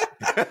passwords.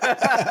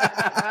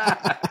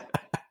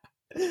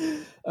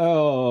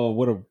 Oh,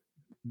 what a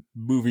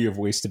movie of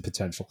wasted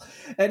potential.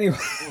 Anyway,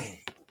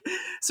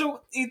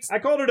 so I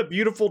called it a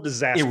beautiful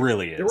disaster. It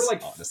really is. There were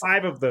like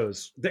 5 of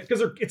those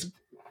because it's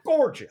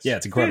gorgeous. Yeah,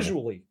 it's incredible.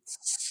 Visually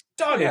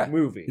stunning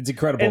movie. It's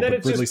incredible,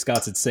 but Ridley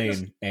Scott's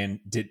insane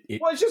and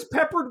Well, it's just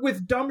peppered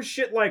with dumb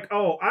shit like,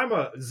 "Oh, I'm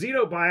a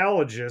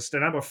xenobiologist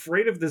and I'm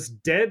afraid of this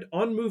dead,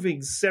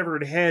 unmoving,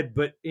 severed head,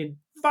 but in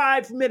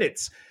 5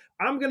 minutes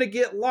I'm going to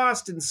get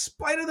lost in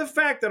spite of the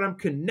fact that I'm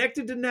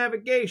connected to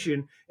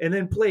navigation and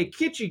then play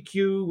Kitschy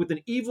Q with an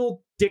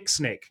evil dick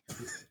snake."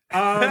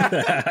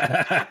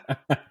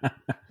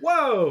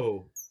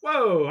 Whoa,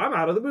 I'm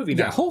out of the movie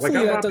now. Yeah,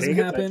 hopefully that doesn't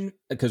happen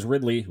because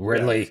Ridley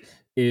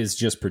is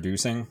just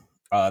producing.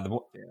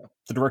 The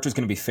director is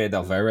going to be Fede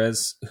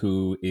Alvarez,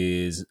 who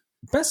is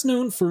best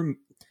known for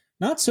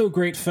not so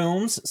great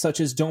films such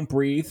as Don't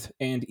Breathe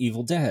and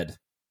Evil Dead.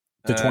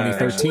 The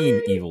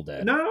 2013 Evil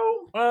Dead.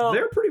 No,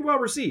 they're pretty well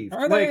received.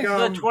 Like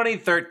the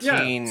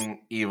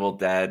 2013 Evil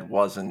Dead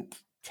wasn't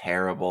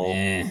terrible.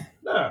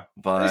 No,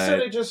 but they said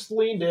it just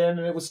leaned in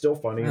and it was still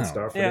funny and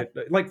stuff. Yeah.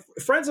 And like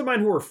friends of mine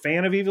who were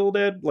fans of Evil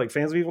Dead,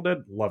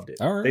 loved it.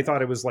 Right. They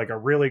thought it was like a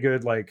really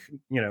good,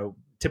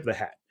 tip of the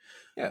hat.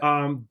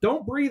 Yeah.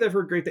 Don't Breathe. I've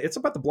heard great things. It's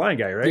about the blind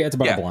guy, right? Yeah, it's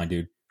about a blind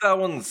dude. That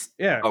one's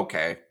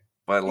okay.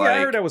 But I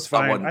heard that was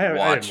fine. I wouldn't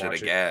watch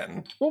it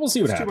again. Well, we'll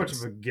see what happens. Too much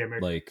of a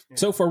gimmick.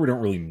 So far, we don't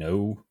really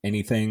know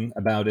anything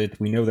about it.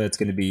 We know that it's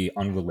going to be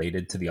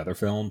unrelated to the other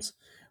films,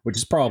 which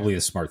is probably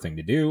a smart thing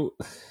to do.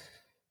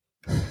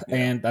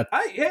 And I'm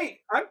down. Yeah,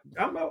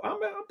 I'm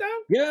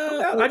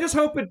down. I just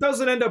hope it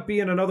doesn't end up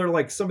being another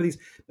like some of these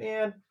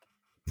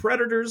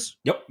Predators.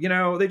 Yep.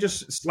 They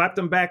just slapped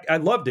them back. I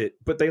loved it,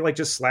 but they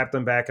just slapped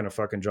them back in a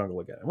fucking jungle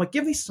again. I'm like,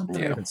 give me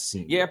something I haven't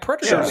seen. Yeah,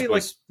 Predators.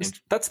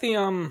 That's the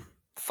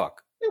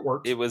It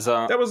worked. It was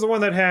that was the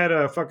one that had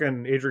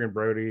fucking Adrian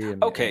Brody.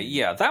 And, okay,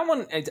 yeah, that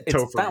one.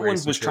 That one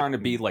was trying to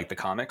be like like the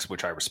comics,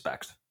 which I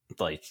respect.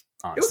 Like,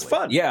 honestly. It was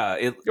fun. Yeah,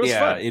 it was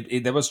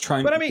fun. That was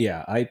trying. But I mean,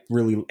 yeah, I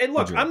really. And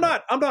look, I'm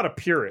not a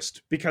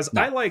purist because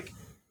I like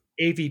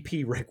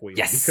AVP Requiem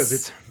because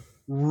it's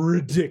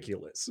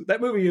ridiculous.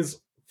 That movie is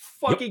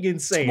fucking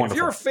insane. If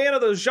you're a fan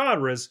of those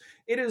genres,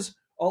 it is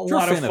a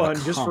lot of fun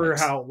just for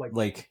how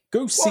like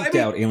go seek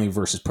out Alien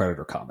versus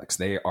Predator comics.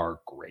 They are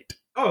great.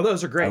 Oh,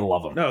 those are great. I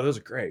love them. No, those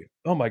are great.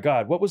 Oh my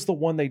god, what was the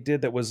one they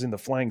did that was in the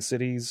Flying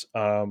Cities?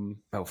 Oh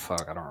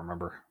fuck, I don't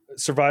remember.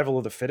 Survival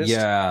of the Fittest.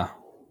 Yeah,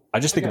 I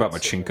just think about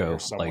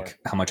Machinko, like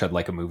how much I'd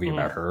like a movie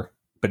about her,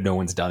 but no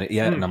one's done it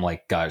yet, and I'm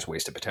like, guys,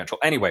 wasted potential.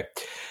 Anyway,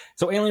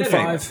 so Alien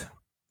 5,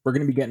 we're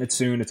going to be getting it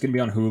soon. It's going to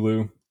be on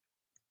Hulu,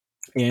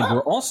 and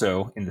we're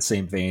also in the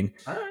same vein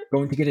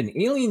going to get an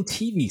Alien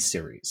TV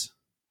series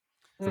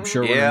from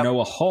showrunner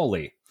Noah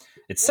Hawley.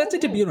 It's set to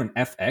debut on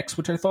FX,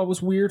 which I thought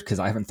was weird because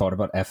I haven't thought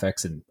about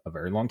FX in a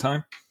very long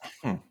time.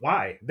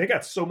 Why? They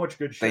got so much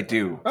good shit. They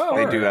do. Oh,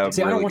 they do have.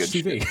 See, really I don't watch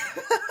good TV.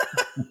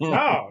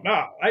 No.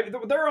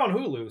 They're on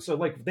Hulu, so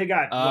like they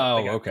got.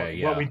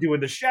 What We Do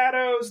in the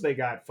Shadows. They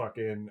got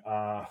fucking.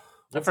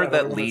 I've heard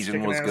that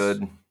Legion was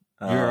good.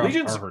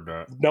 Legion's heard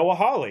that. Noah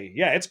Hawley.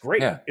 Yeah, it's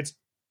great. Yeah. It's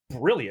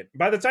brilliant.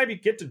 By the time you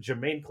get to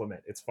Jermaine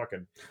Clement, it's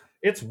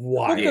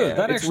wild. Oh, good.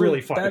 That it's actually,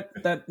 really fun.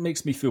 That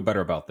makes me feel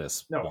better about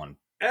this one.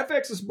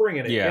 FX is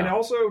bringing it, Yeah. and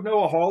also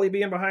Noah Hawley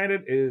being behind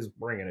it is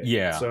bringing it.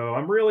 Yeah. So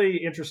I'm really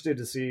interested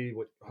to see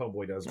what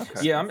Homeboy does. With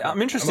this. Yeah,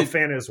 I'm interested. I'm a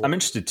fan as well. I'm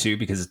interested too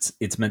because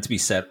it's meant to be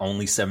set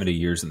only 70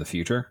 years in the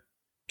future.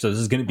 So this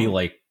is going to be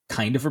like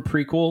kind of a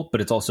prequel,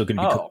 but it's also going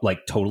to be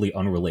like totally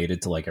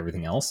unrelated to like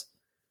everything else.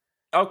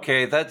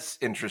 Okay, that's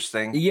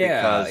interesting.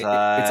 Yeah, because,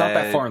 it's not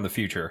that far in the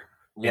future.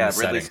 Yeah,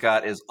 Ridley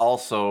Scott is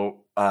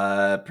also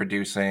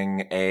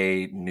producing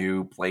a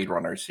new Blade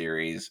Runner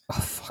series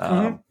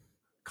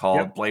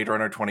called Blade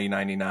Runner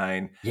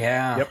 2099.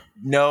 Yeah. Yep.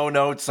 No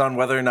notes on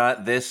whether or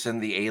not this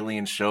and the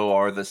Alien show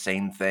are the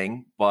same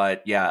thing,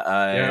 but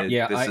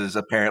this is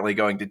apparently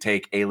going to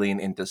take Alien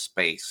into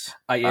space.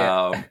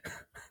 I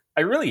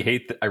really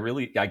hate.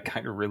 I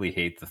kind of really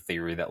hate the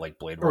theory that like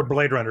Blade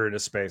Runner into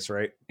space,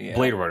 right? Yeah.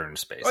 Blade Runner into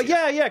space. Oh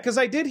yeah, because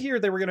I did hear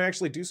they were going to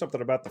actually do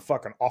something about the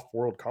fucking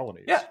off-world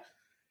colonies.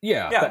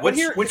 Yeah,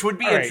 which would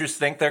be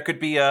interesting. There could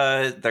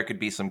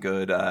be some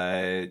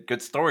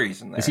good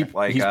stories in there.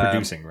 He's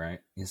producing, right?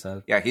 He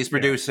said. Yeah, he's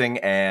producing,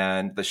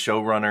 and the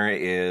showrunner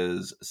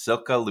is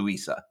Silka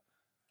Luisa.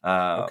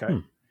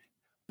 Okay.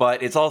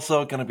 But it's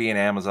also going to be an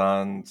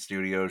Amazon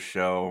Studios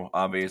show.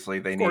 Obviously,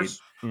 they've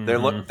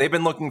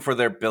been looking for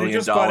their $1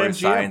 billion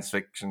science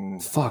fiction.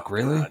 Fuck,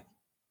 really?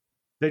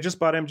 They just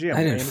bought MGM.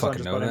 I didn't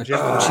fucking know that.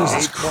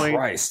 Jesus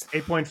Christ.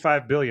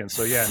 8.5 billion.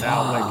 So yeah,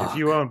 now like if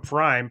you own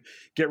Prime,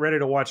 get ready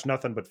to watch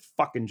nothing but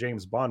fucking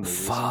James Bond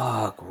movies.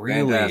 Fuck,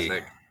 really?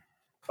 Fantastic.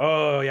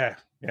 Oh yeah.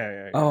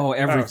 Oh,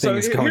 everything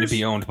is going to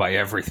be owned by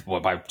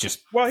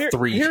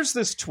three. Here's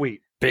this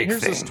tweet.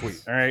 This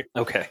tweet. All right.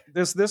 Okay.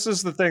 This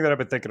is the thing that I've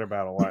been thinking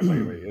about a lot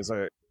lately.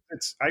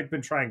 I've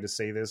been trying to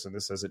say this, and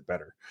this says it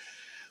better.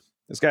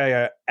 This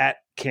guy at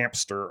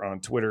Campster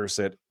on Twitter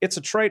said, "It's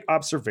a trite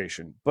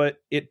observation, but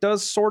it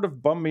does sort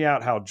of bum me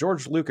out how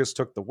George Lucas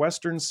took the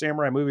Western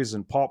samurai movies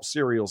and pulp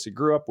serials he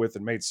grew up with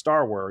and made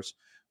Star Wars,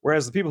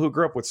 whereas the people who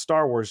grew up with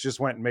Star Wars just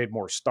went and made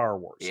more Star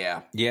Wars."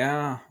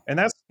 Yeah. And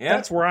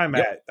that's where I'm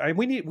at.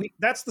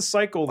 That's the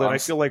cycle that I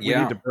feel like we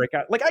need to break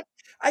out. Like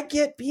I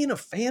get being a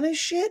fan of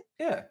shit.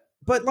 Yeah.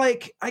 But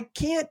like I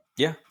can't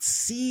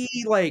see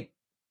like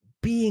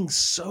being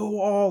so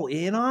all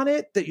in on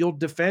it that you'll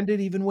defend it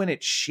even when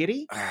it's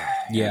shitty.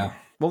 Yeah.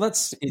 Well,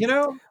 that's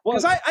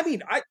because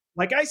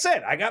like I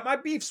said, I got my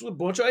beefs with a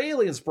bunch of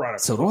Aliens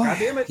products. So do I. God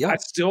damn it. Yep. I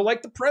still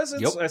like the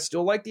presence. Yep. I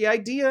still like the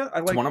idea.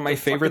 I like one of my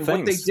favorite things.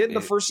 What they did in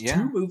the first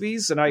two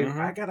movies, and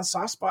I got a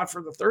soft spot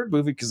for the third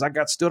movie because I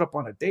got stood up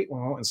on a date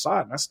when I went and saw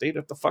it, and I stayed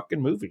at the fucking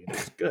movie, and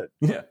it was good.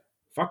 Yeah.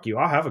 Fuck you.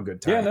 I'll have a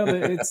good time. Yeah,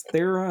 no,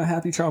 they're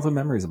happy childhood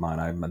memories of mine.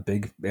 I'm a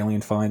big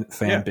Alien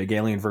fan, big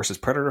Alien versus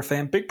Predator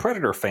fan, big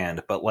Predator fan.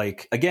 But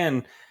like,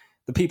 again,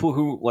 the people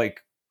who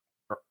like,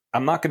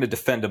 I'm not going to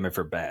defend them if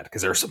they're bad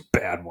because there are some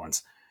bad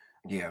ones.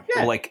 Yeah.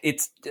 Like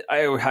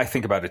I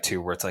think about it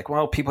too, where it's like,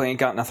 well, people ain't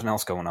got nothing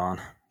else going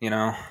on, you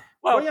know?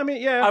 Well, I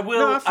mean, yeah, I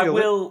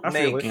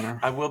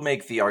will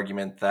make the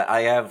argument that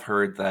I have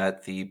heard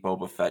that the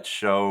Boba Fett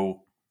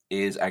show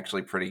is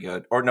actually pretty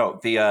good. Or no,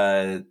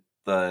 the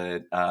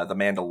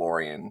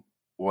Mandalorian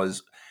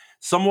was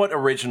somewhat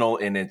original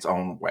in its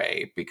own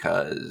way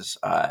because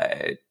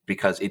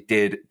it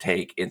did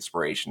take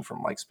inspiration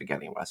from like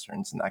spaghetti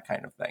westerns and that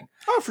kind of thing.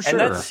 Oh, for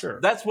sure.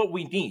 And that's what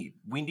we need.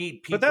 We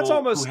need people but that's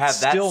almost who have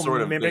that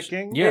sort of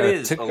mimicking. Yeah, it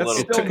is a little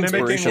still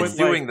mimicking with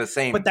doing the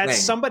same but that's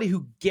thing. Somebody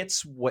who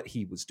gets what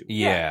he was doing.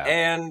 Yeah.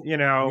 And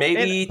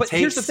maybe but takes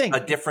here's the thing. A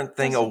different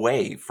thing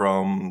away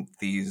from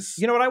these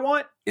You know what I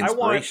want?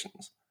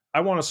 inspirations.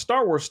 I want a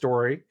Star Wars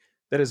story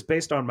that is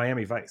based on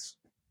Miami Vice.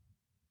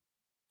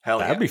 Hell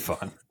That'd yeah. be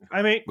fun.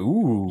 I mean,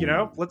 Ooh.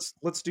 let's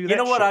do that. You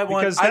know what shit, I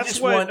want? because I that's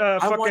just what, want. I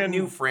fucking, want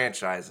new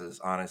franchises.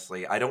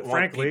 Honestly, I don't want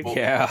Frankly, people.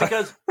 yeah.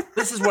 Because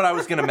this is what I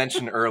was going to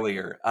mention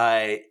earlier.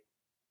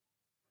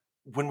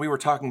 When we were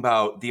talking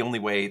about the only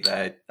way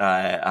that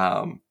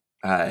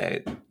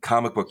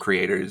comic book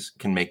creators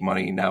can make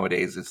money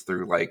nowadays is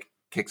through like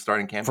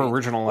Kickstarting campaigns For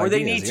original or ideas,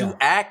 they need to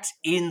act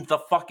in the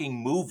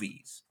fucking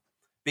movies.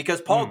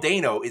 Because Paul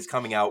Dano is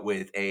coming out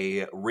with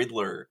a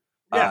Riddler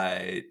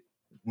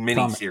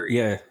miniseries.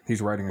 Yeah, he's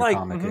writing a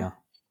comic. Yeah,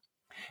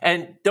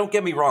 and don't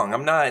get me wrong,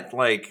 I'm not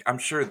like I'm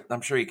sure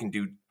he can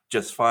do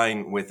just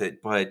fine with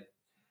it, but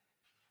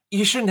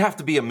you shouldn't have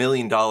to be $1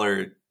 million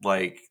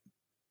like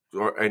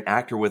or an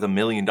actor with $1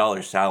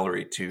 million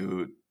salary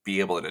to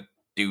be able to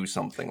do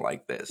something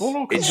like this. Well,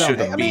 no, it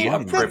shouldn't be a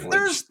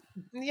privilege.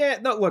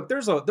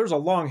 There's a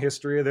long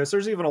history of this.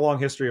 There's even a long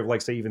history of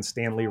like say even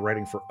Stan Lee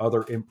writing for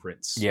other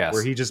imprints. Yes.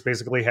 Where he just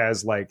basically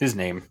has like his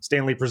name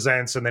Stan Lee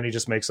Presents, and then he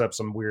just makes up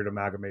some weird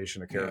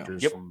amalgamation of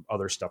characters from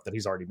other stuff that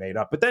he's already made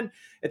up. But then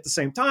at the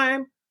same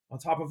time, on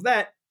top of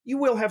that, you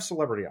will have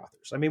celebrity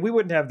authors. I mean, we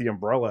wouldn't have the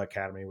Umbrella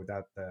Academy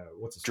without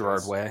what's his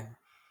Gerard face? Way.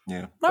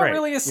 Yeah, not right.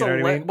 really a You know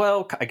what I mean?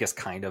 Well, I guess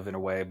kind of in a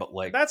way, but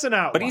like that's an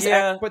outlier. But he's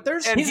but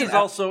there's and he's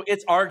also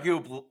it's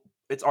arguable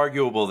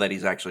that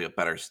he's actually a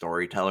better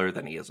storyteller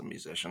than he is a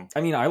musician.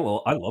 I mean, I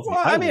love. Well,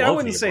 I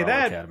wouldn't say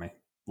that. Academy.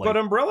 But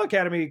Umbrella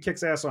Academy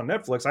kicks ass on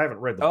Netflix. I haven't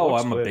read the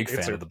books. I'm a big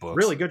fan of the books.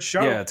 Really good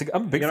show. Yeah,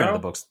 I'm a big fan of the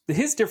books.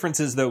 His difference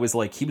is though is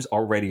like he was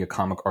already a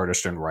comic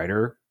artist and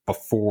writer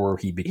before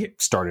he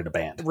started a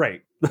band.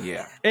 Right.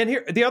 Yeah. And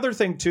here the other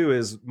thing too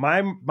is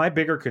my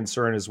bigger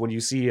concern is when you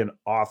see an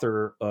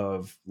author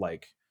of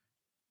like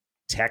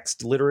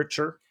text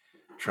literature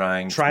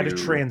try to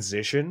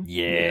transition.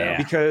 Yeah.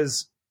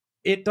 Because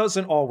it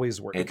doesn't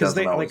always work. Because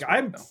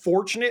I'm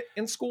fortunate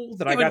in school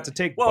that I got to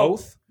take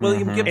both.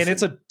 William Gibson. And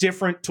it's a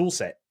different tool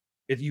set.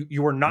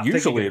 You are not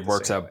usually it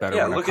works out better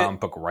when a comic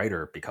book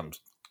writer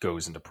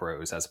goes into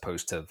prose as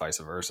opposed to vice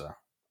versa.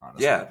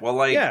 Honestly. Yeah, well,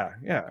 like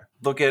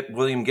look at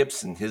William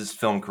Gibson. His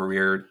film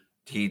career,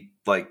 he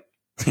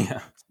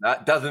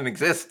doesn't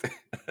exist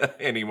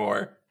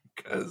anymore.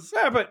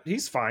 But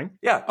he's fine.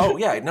 Yeah. Oh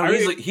yeah. No,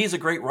 he's a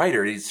great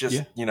writer. He's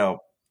just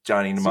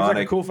Johnny Mnemonic.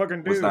 Like a cool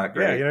fucking dude. Was not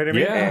great. Yeah, you know what I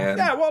mean.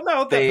 Yeah. Well,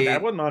 no,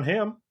 that wasn't on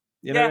him.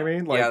 You know what I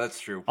mean? Like, yeah, that's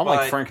true.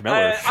 Unlike Frank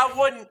Miller,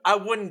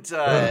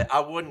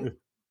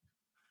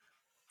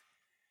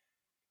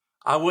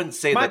 I wouldn't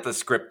say that the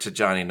script to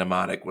Johnny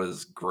Mnemonic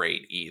was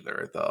great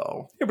either,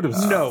 though. Yeah, but it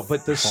was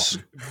but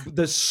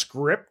the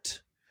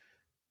script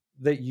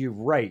that you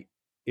write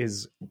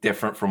is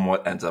different from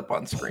what ends up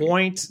on screen.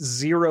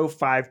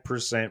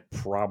 0.05%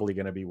 probably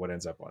going to be what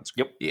ends up on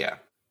screen. Yep. Yeah.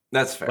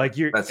 That's fair. Like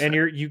you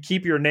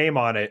keep your name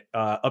on it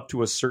up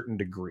to a certain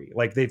degree.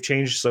 Like they've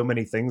changed so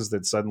many things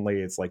that suddenly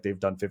it's like they've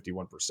done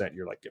 51%.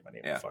 You're like, get my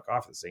name the fuck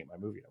off. This ain't my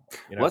movie no more.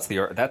 You know?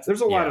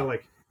 There's a lot of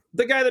like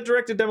the guy that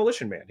directed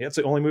Demolition Man. That's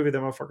the only movie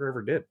that motherfucker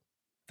ever did.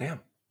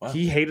 Damn. Wow.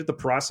 He hated the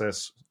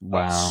process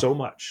so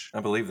much. I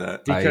believe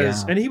that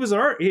because and he was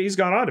he's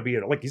gone on to be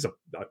he's a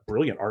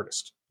brilliant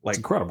artist. Like it's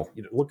incredible.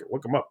 You know, look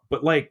him up.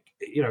 But like,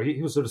 you know,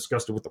 he was so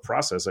disgusted with the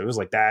process. It was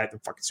like that, the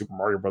fucking Super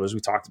Mario Brothers we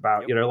talked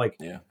about. You know, like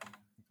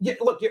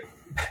look,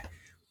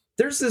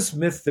 there's this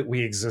myth that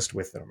we exist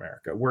with in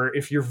America where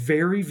if you're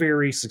very,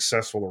 very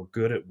successful or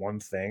good at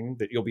one thing,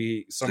 that you'll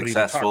be somebody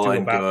successful to talk to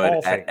and about good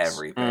all at things.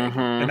 everything.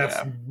 And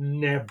that's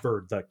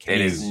never the case.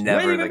 It is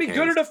never you might even the be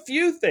good at a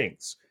few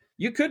things.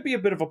 You could be a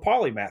bit of a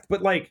polymath,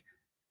 but like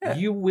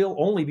you will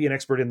only be an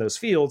expert in those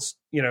fields.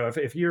 You know,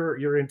 if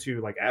you're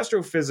into like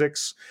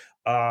astrophysics,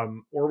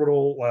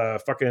 orbital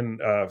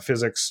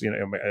physics, you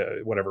know,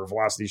 whatever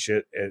velocity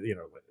shit, you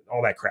know,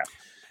 all that crap.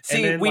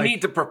 See, then, we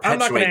need to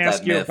perpetuate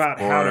that myth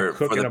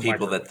for the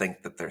people that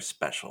think that they're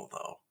special,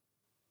 though.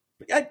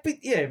 But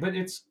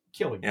it's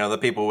killing. You know, the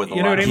people with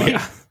you know what I mean?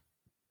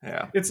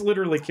 Yeah, it's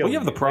literally killing. Well, you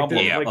have the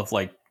problem of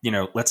like, you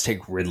know, let's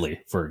take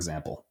Ridley for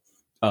example.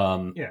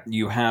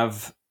 You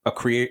have a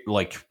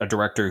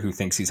director who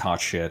thinks he's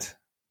hot shit.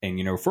 And,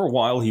 you know, for a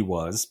while he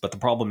was, but the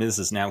problem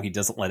is now he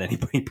doesn't let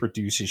anybody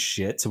produce his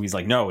shit. So he's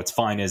like, no, it's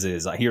fine as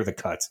is. I hear the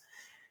cuts.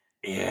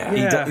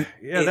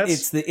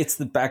 It's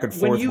the back and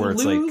forth where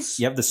it's like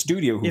you have the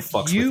studio who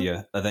fucks with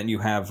you, and then you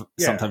have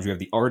sometimes you have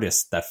the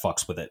artist that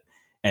fucks with it,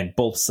 and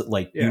both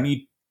you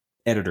need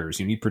editors,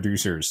 you need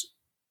producers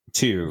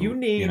too. You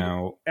need,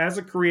 as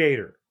a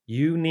creator,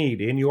 you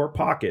need in your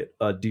pocket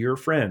a dear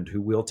friend who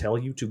will tell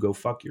you to go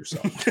fuck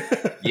yourself.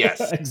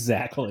 Yes,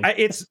 exactly.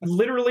 It's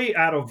literally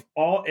out of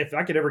all. If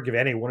I could ever give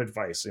anyone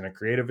advice in a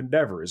creative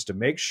endeavor, is to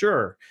make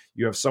sure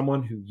you have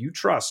someone who you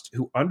trust,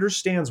 who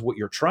understands what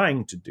you're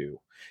trying to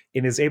do,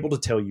 and is able to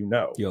tell you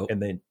no. Yep.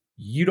 And then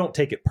you don't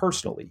take it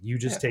personally. You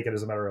just take it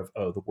as a matter of,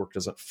 oh, the work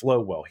doesn't flow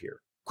well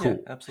here. Cool.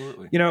 Yeah,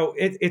 absolutely. You know,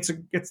 it's a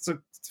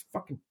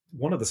fucking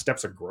one of the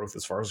steps of growth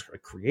as far as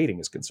creating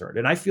is concerned.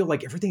 And I feel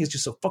like everything is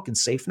just so fucking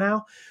safe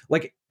now.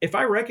 Like if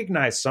I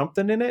recognize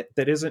something in it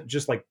that isn't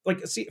just like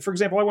see, for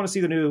example, I want to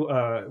see the new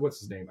what's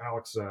his name?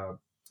 Alex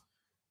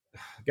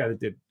guy that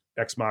did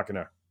Ex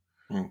Machina.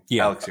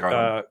 Yeah, Alex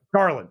Garland.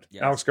 Garland.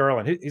 Yes. Alex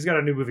Garland. He's got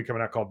a new movie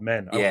coming out called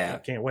Men. I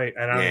can't wait.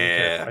 And I don't even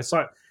care. I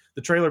saw it.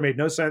 The trailer made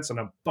no sense, and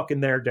I'm fucking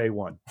there day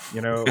one.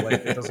 You know,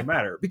 like it doesn't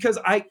matter because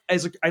I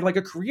like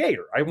a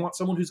creator. I want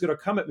someone who's going to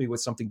come at me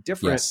with something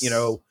different. Yes. You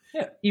know,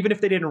 even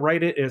if they didn't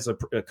write it as a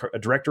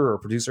director or a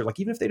producer, like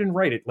even if they didn't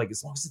write it, like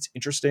as long as it's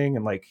interesting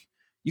and like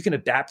you can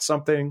adapt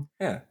something.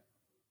 Yeah,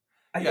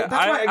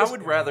 I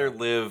would rather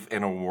live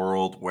in a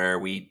world where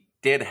we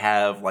did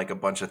have like a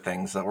bunch of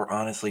things that were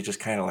honestly just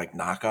kind of like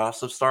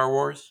knockoffs of Star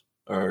Wars.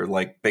 Or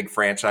like big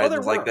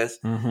franchises like this.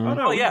 Mm-hmm. Oh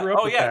no!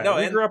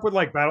 We grew up with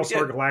like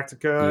Battlestar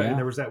Galactica, and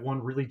there was that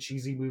one really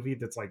cheesy movie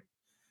that's like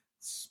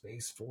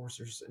Space Force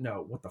or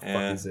no, what the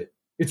fuck is it?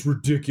 It's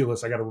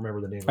ridiculous. I got to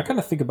remember the name. I kind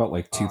of think about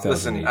like 2000.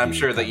 Listen, I'm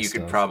sure that you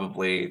could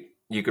probably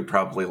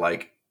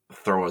like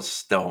throw a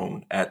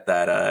stone at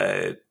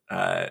that,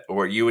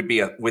 or you would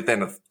be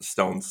within a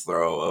stone's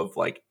throw of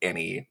like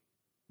any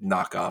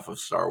knockoff of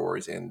Star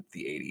Wars in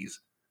the 80s.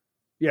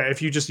 Yeah,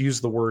 if you just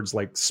use the words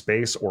like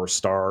space or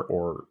star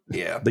or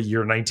the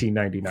year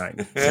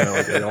 1999.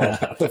 You know,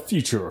 the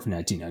future of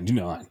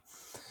 1999.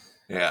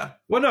 Yeah.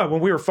 Well, no, when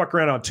we were fucking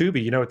around on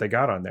Tubi, you know what they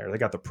got on there? They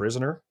got The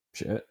Prisoner.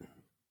 Shit.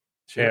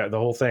 Yeah, the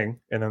whole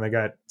thing. And then they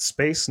got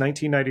Space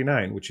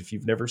 1999, which if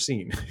you've never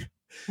seen,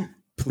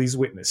 please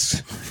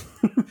witness.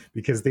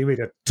 Because they made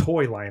a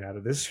toy line out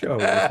of this show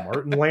with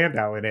Martin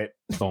Landau in it.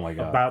 Oh my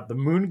God. About the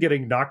moon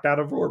getting knocked out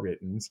of orbit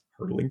and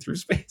hurtling through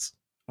space.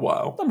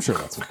 Wow. I'm sure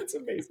that's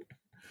amazing.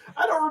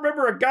 I don't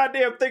remember a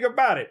goddamn thing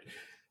about it.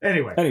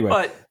 Anyway.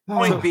 But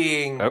point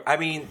being, I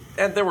mean,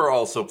 and there were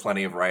also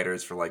plenty of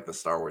writers for like the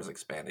Star Wars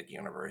expanded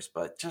universe,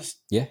 but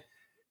just but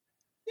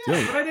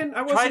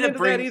I wasn't into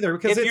that either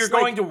because if you're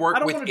going to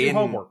work within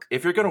homework.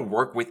 If you're going to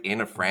work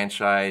within a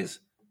franchise,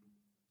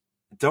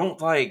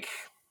 don't make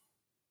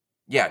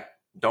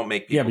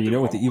people but you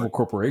know what the Evil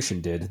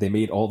Corporation did? They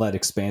made all that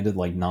expanded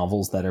like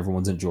novels that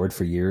everyone's enjoyed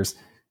for years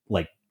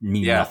like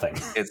mean nothing.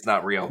 It's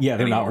not real. Yeah,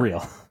 they're not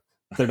real.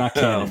 They're not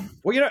canon.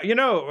 Well, you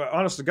know,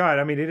 honest to God,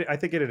 I mean, I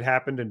think it had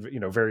happened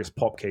in various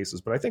pulp cases,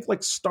 but I think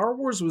like Star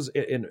Wars was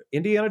in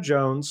Indiana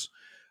Jones.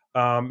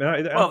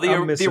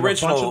 The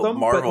original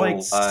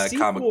Marvel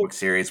comic book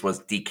series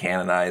was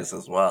decanonized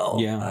as well.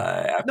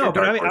 Yeah. But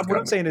I mean, what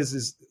I'm saying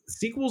is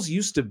sequels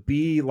used to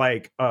be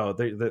like,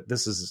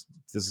 this is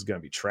going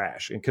to be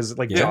trash, and because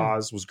like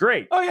Jaws was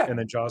great, and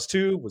then Jaws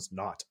 2 was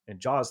not, and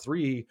Jaws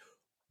 3,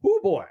 oh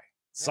boy,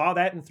 saw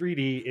that in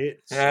 3D,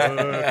 it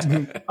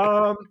sucked.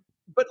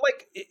 But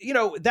like, you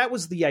know, that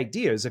was the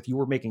idea, is if you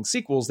were making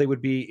sequels, they would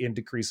be in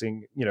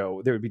decreasing, you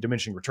know, there would be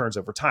diminishing returns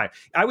over time.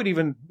 I would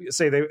even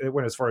say they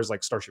went as far as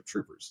like Starship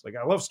Troopers. Like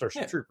I love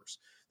Starship Troopers.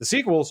 The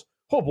sequels,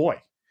 oh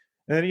boy.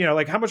 And then, you know,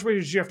 like how much money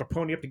did you have to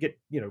pony up to get,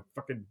 you know,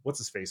 fucking what's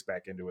his face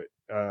back into it?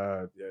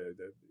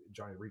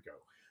 Johnny Rico.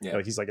 Yeah.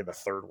 Like he's like in the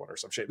third one or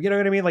some shit. You know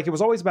what I mean? Like it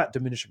was always about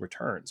diminishing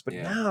returns. But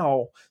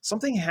now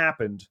something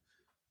happened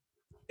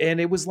and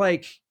it was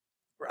like,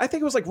 I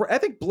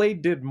think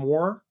Blade did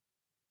more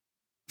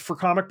for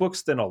comic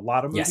books than a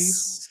lot of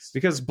movies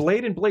because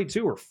Blade and Blade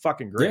 2 are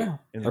fucking great. Yeah,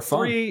 and the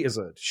 3 is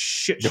a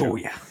shit show. Oh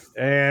yeah.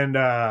 And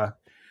I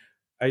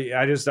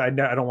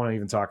don't want to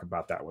even talk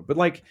about that one. But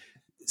like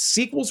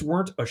sequels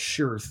weren't a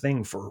sure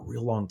thing for a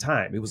real long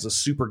time. It was a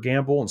super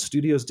gamble and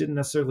studios didn't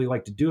necessarily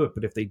like to do it,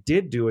 but if they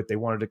did do it, they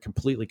wanted to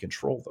completely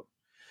control them.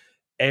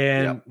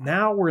 And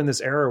now we're in this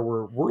era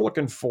where we're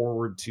looking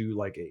forward to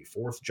like a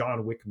fourth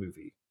John Wick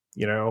movie,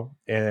 you know,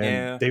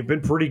 and they've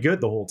been pretty good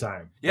the whole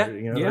time. Yeah.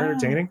 You know, they're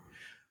entertaining.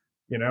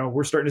 You know,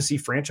 we're starting to see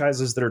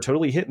franchises that are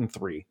totally hitting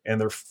 3 and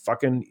they're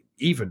fucking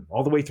even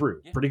all the way through.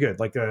 Yeah. Pretty good.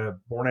 Like the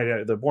Bourne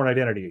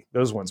Identity,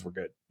 those ones were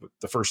good.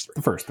 The first 3.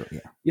 The first 3,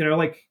 yeah. You know,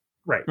 like,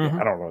 right. Mm-hmm.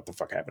 Yeah, I don't know what the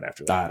fuck happened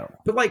after that. I don't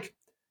know.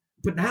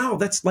 But now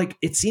that's like,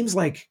 it seems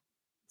like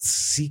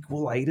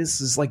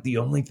sequelitis is like the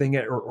only thing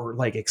or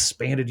like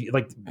expanded,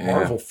 like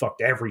Marvel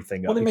fucked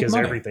everything up because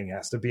everything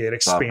has to be an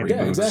expanded.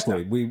 Yeah,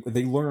 exactly.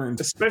 They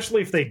learned,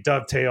 especially if they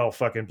dovetail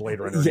fucking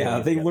Blade Runner. Yeah,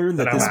 they learned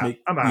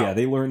that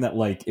they learned that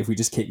like if we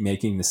just keep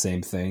making the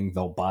same thing,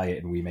 they'll buy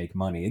it and we make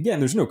money. Again,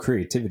 there's no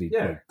creativity.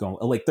 Yeah.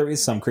 Like there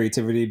is some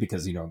creativity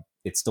because you know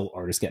it's still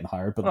artists getting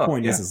hired. But the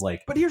point is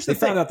like, but here's they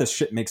found out this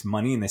shit makes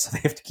money and they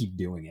have to keep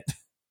doing it.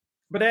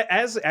 But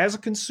as a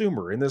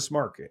consumer in this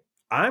market,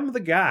 I'm the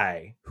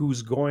guy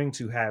who's going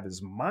to have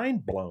his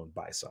mind blown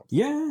by something.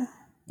 Yeah.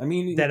 I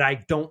mean, that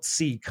I don't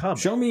see coming.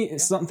 Show me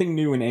something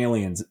new in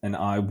Aliens and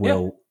I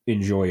will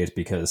enjoy it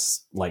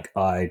because like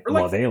I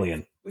love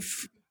Alien.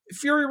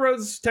 Fury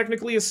Road's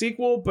technically a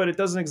sequel, but it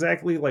doesn't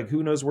exactly like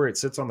who knows where it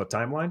sits on the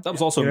timeline. That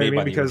was also made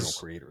by the original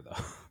creator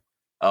though.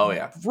 Oh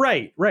yeah.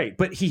 Right.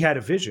 But he had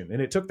a vision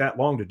and it took that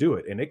long to do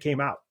it and it came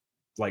out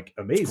like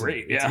amazing. It's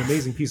great. It's an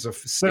amazing piece of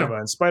cinema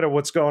in spite of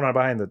what's going on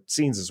behind the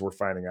scenes as we're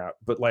finding out.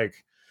 But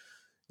like,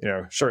 you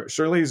know,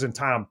 Charlize and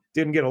Tom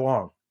didn't get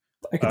along.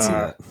 I can see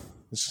that.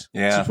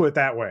 Let's put it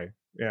that way.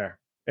 Yeah.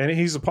 And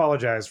he's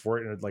apologized for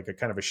it in like a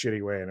kind of a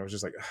shitty way. And I was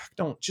just like,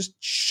 don't just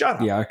shut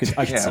up. Yeah, I could see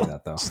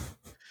that though.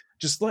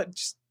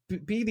 Just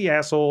be the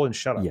asshole and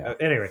shut up. Yeah.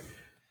 Anyway,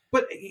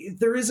 but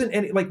there isn't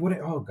any like what?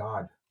 Oh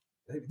God,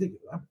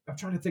 I'm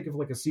trying to think of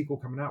like a sequel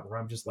coming out where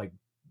I'm just like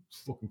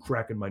fucking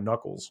cracking my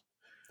knuckles.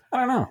 I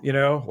don't know. You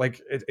know,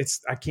 like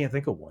it's I can't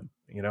think of one.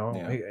 You know,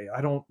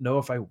 I don't know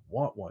if I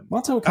want one.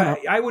 Well,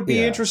 I would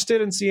be interested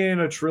in seeing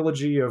a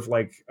trilogy of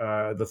like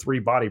the 3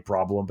 Body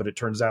Problem, but it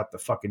turns out the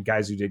fucking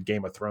guys who did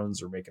Game of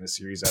Thrones are making a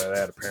series out of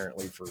that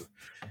apparently for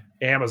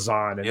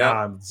Amazon, and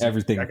now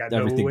everything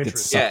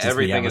gets sucked into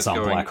the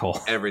Amazon black hole.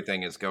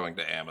 Everything is going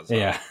to Amazon.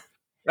 Yeah.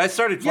 I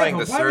started playing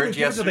The Surge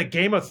yesterday. The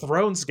Game of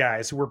Thrones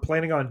guys who were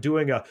planning on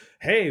doing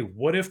hey,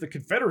 what if the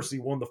Confederacy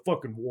won the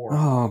fucking war?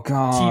 Oh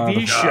God,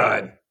 TV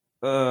show.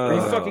 Are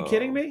you fucking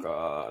kidding me?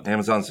 God.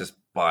 Amazon's just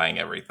buying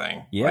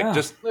everything. Yeah. Like,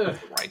 just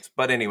rights.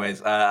 But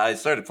anyways, I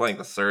started playing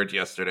The Surge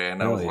yesterday,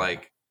 and I was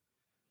like,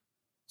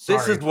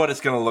 this is what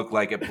it's going to look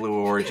like at Blue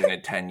Origin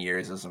in 10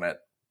 years, isn't it?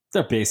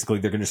 They're just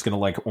going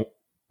to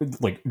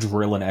like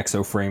drill an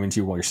exoframe into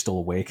you while you're still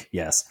awake.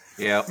 Yes.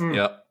 Yep.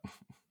 Yep.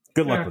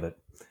 Good luck with it.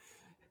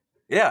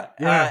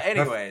 Yeah.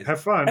 Anyways. Have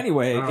fun.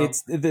 Anyway,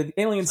 it's the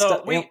Alien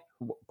stuff. What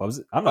was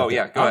it? I'm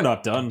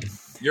not done.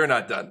 You're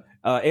not done.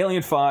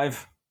 Alien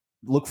 5.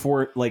 Look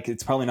for it. Like,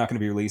 it's probably not going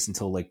to be released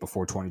until like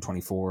before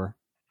 2024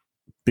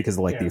 because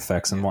of like the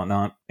effects and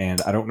whatnot.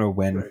 And I don't know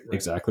when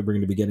exactly we're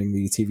going to be getting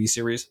the TV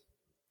series.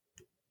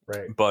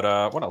 Right.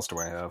 But what else do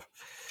I have?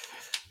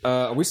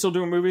 Are we still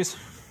doing movies?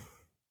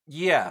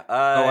 Yeah.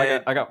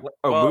 I got. Movies?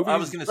 I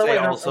was going to say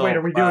also. Wait,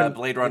 are we doing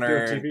Blade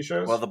Runner TV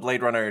shows? Well, the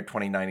Blade Runner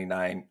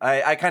 2099.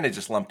 I kind of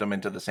just lumped them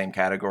into the same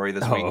category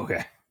this week.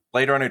 Okay.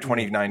 Blade Runner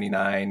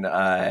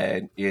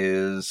 2099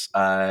 is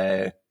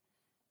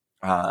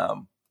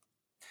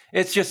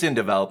it's just in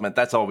development.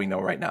 That's all we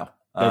know right now.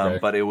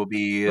 But it will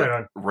be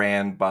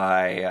run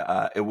by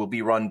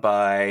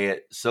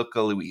Silke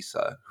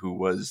Luisa,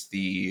 who is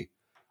the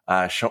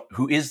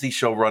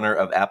showrunner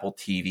of Apple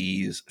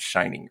TV's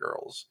Shining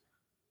Girls.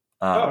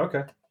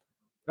 Okay.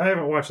 I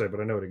haven't watched that, but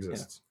I know it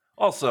exists.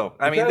 Yeah. Also,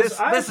 I mean, this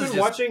I've is been just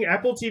watching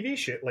Apple TV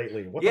shit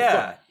lately. What the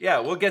fuck? Yeah,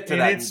 we'll get to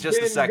that in just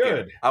a second.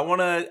 Good.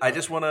 I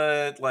just want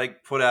to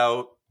like put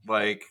out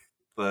like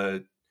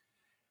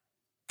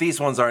these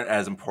ones aren't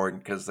as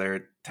important because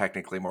they're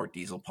technically more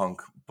diesel punk,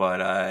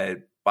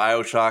 but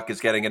BioShock is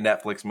getting a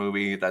Netflix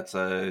movie. That's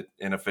an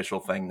official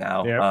thing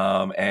now.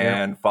 Yep.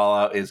 And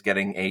Fallout is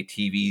getting a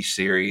TV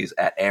series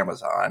at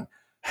Amazon.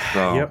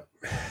 So,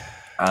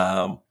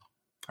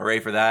 hooray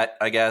for that,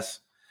 I guess.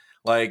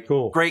 Like,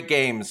 cool. Great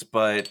games,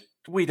 but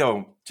we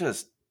don't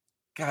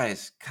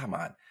guys, come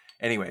on.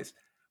 Anyways,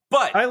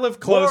 but I live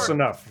close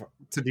enough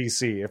to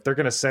DC. If they're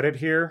going to set it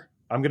here,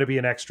 I'm going to be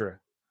an extra.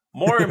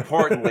 More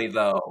importantly,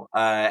 though,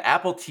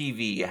 Apple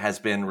TV has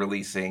been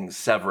releasing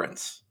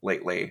Severance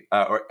lately,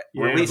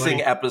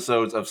 releasing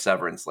episodes of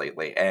Severance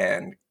lately,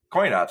 and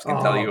CoinOps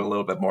can tell you a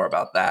little bit more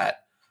about that.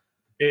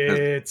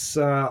 It's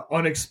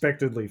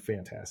unexpectedly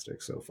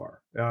fantastic so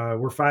far.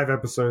 We're 5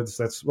 episodes.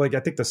 That's like,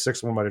 I think the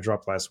 6th one might have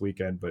dropped last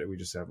weekend, but we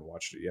just haven't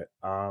watched it yet.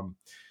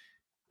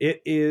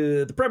 It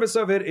is, the premise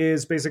of it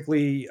is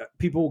basically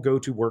people go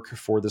to work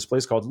for this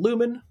place called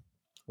Lumen,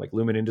 like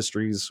Lumen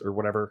Industries or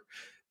whatever.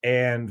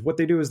 And what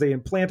they do is they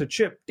implant a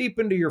chip deep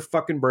into your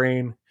fucking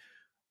brain.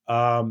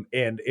 And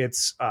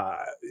it's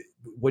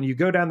when you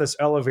go down this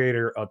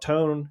elevator, a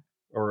tone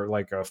or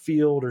like a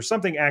field or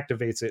something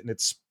activates it, and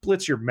it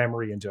splits your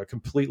memory into a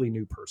completely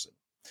new person.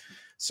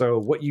 So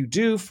what you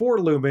do for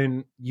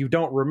Lumen, you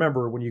don't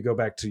remember when you go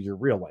back to your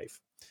real life.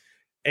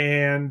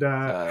 And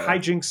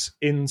hijinks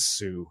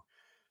ensue.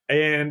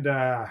 And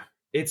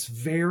it's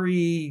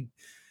very...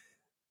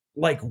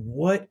 like,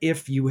 what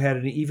if you had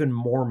an even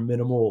more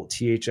minimal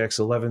THX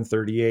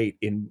 1138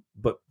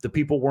 but the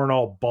people weren't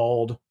all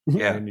bald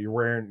and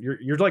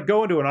you're like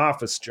going to an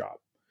office job.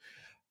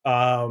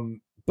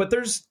 But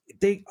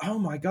oh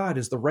my God,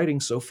 is the writing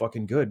so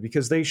fucking good,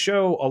 because they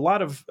show a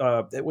lot of,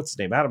 what's his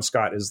name? Adam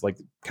Scott is like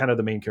kind of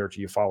the main character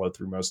you follow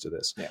through most of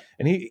this. Yeah.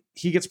 And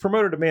he gets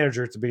promoted to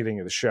manager at the beginning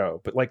of the show,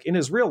 but like in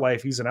his real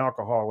life, he's an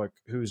alcoholic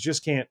who's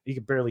he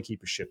can barely keep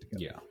his shit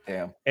together.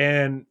 Yeah.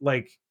 And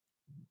like,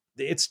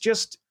 it's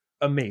just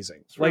amazing.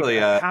 It's really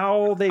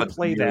how they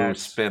play that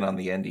spin on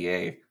the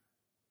NDA.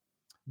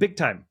 Big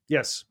time.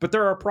 Yes. But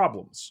there are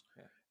problems.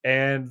 Yeah.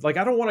 And like,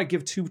 I don't want to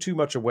give too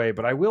much away,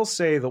 but I will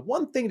say the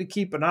one thing to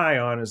keep an eye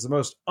on is the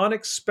most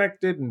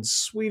unexpected and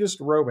sweetest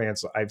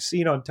romance I've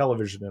seen on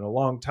television in a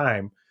long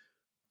time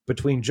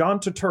between John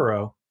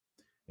Turturro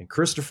and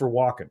Christopher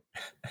Walken.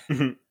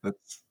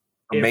 That's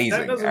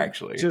amazing,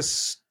 actually.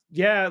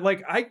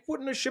 Like, I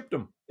wouldn't have shipped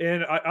them.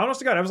 And honest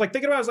to God, I was like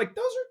thinking about it, I was like,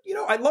 those are,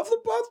 I love them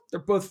both. They're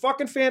both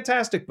fucking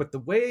fantastic. But the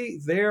way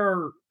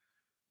they're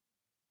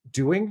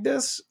doing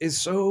this is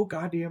so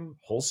goddamn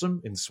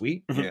wholesome and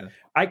sweet. Yeah.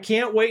 I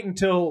can't wait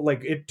until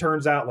like it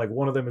turns out like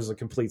one of them is a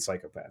complete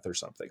psychopath or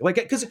something. Like,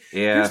 because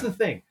here's the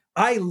thing.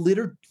 I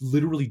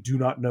literally do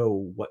not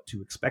know what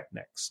to expect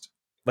next.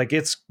 Like,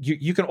 it's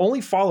you can only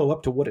follow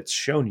up to what it's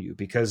shown you,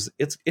 because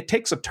it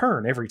takes a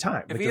turn every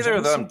time. If either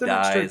of them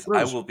dies,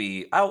 I'll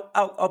be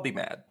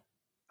mad.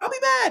 I'll be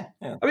mad.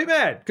 Yeah. I'll be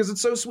mad because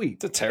it's so sweet.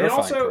 It's a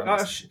terrifying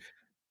premise.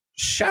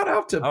 shout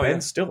out to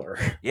Ben Stiller.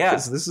 Yeah,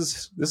 this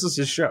is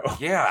his show.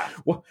 Yeah.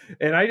 Well,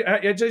 and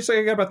I just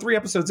got about 3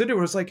 episodes into it.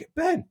 I was like,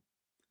 Ben,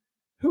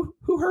 who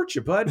hurt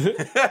you, bud?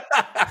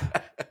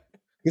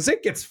 Because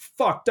it gets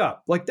fucked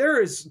up. Like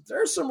there's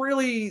some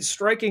really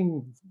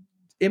striking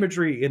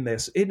imagery in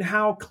this, in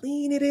how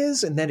clean it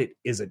is, and then it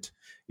isn't.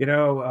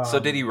 So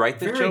did he write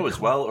the show as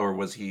well, or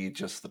was he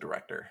just the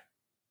director?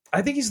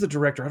 I think he's the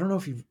director. I don't know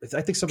if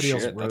I think somebody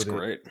else wrote that's it.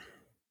 Great.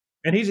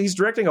 And he's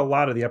directing a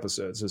lot of the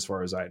episodes, as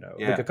far as I know.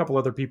 Yeah. Like a couple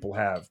other people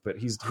have, but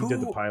he did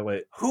the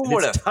pilot. Who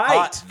would have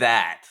thought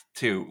that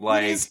too?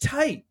 Like, it is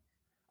tight.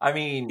 I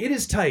mean, it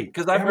is tight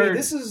because I've heard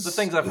the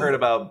things I've heard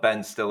about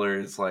Ben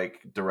Stiller's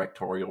like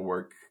directorial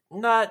work.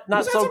 Not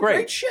so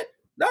great shit.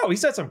 No,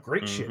 he's had some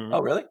great shit.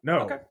 Oh, really? No,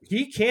 okay.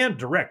 He can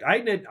direct.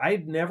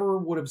 I never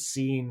would have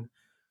seen.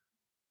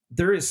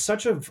 There is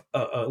such a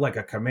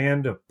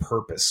command of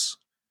purpose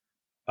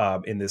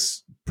in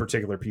this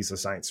particular piece of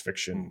science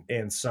fiction,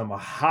 and some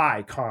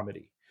high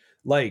comedy.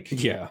 Like,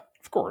 yeah,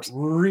 of course,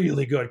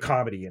 really good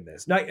comedy in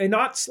this.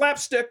 Not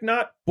slapstick,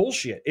 not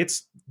bullshit.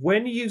 It's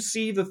when you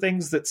see the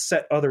things that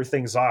set other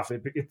things off,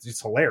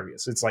 it's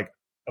hilarious. It's like,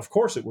 of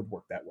course it would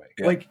work that way.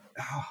 Yeah. Like,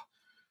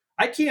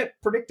 I can't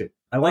predict it.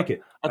 I like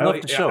it. I'd love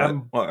to show it.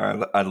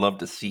 Well, I'd love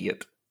to see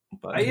it.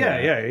 But,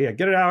 yeah.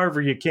 Get it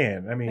however you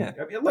can. I mean,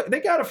 look, they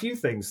got a few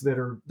things that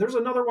are. There's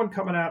another one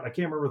coming out. I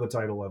can't remember the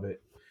title of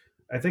it.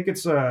 I think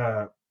it's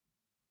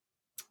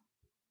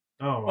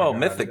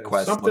Mythic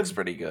Quest looks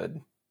pretty good.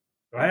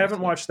 I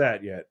haven't watched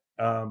that yet.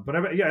 But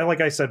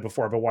like I said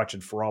before, I've been watching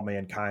For All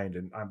Mankind,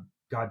 and I'm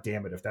god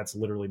damn it if that's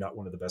literally not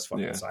one of the best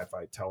fucking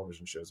sci-fi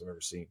television shows I've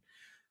ever seen.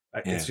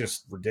 It's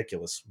just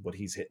ridiculous what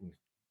he's hitting.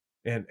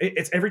 And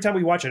it's every time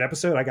we watch an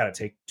episode, I got to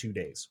take 2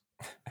 days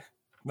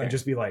and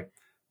just be like,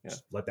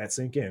 just let that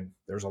sink in.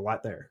 There's a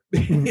lot there,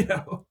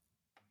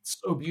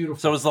 So beautiful.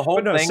 So is the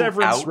whole thing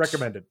Severance out?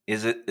 Recommended.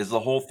 Is the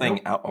whole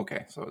thing out?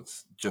 Okay, so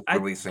it's just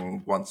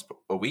releasing once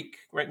a week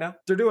right now.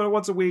 They're doing it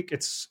once a week.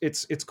 It's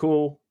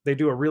cool. They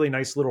do a really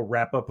nice little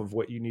wrap up of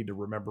what you need to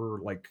remember,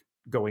 like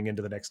going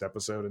into the next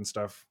episode and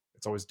stuff.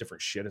 It's always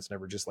different shit. It's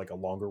never just like a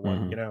longer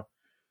one,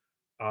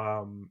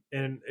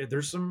 And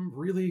there's some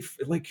really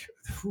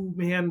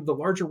the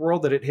larger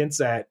world that it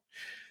hints at.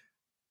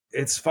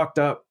 It's fucked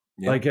up.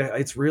 Yeah. Like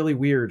it's really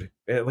weird.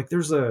 Like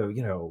there's a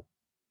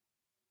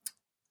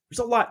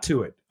lot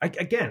to it. I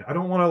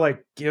don't want to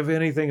like give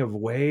anything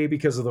away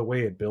because of the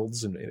way it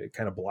builds and it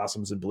kind of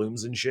blossoms and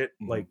blooms and shit.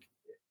 Mm-hmm. Like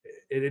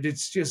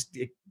it's just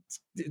a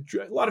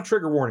lot of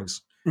trigger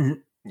warnings. Mm-hmm.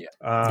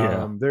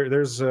 Yeah. There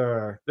is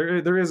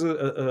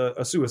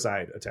a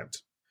suicide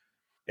attempt,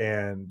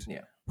 and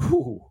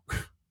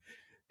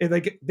and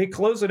they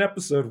close an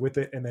episode with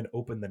it and then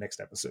open the next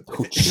episode.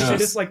 And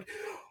it's like,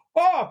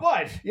 oh,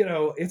 bud,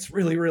 it's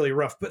really, really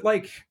rough, but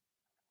like,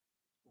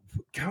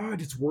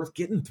 God, it's worth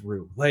getting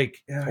through.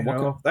 Like,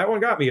 that one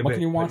got me a bit. What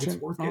can you watch it's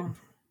worth getting.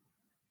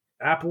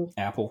 Apple.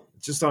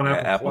 It's just on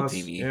Apple Plus.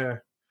 TV. Yeah,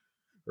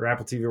 or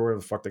Apple TV, or whatever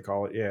the fuck they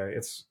call it. Yeah,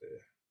 it's.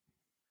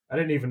 I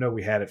didn't even know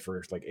we had it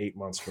for like 8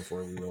 months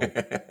before we were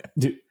like.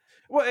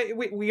 Well,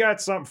 we got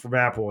something from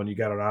Apple, and you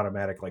got an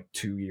automatic like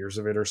 2 years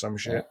of it or some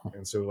shit,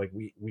 and so like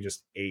we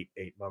just ate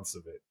 8 months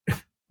of it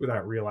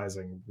without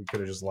realizing we could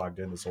have just logged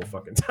in this whole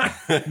fucking time.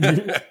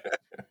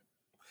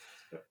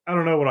 I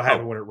don't know what'll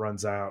happen when it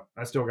runs out.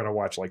 I still got to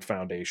watch like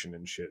Foundation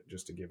and shit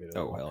just to give it.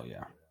 Hell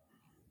yeah.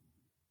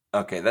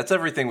 Okay, that's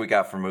everything we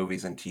got for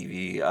movies and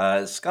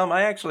TV. Scum,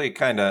 I actually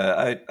kind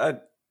of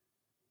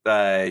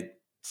I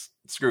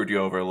screwed you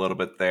over a little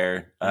bit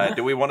there.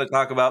 Do we want to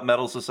talk about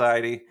Metal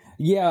Society?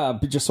 Yeah,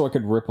 but just so I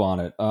could rip on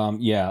it.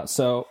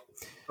 So.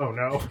 Oh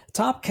no.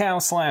 Top Cow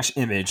 /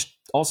 Image.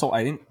 Also,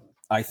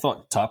 I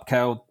thought Top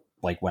Cow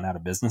like went out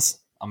of business.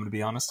 I'm going to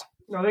be honest.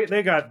 No,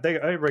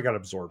 everybody got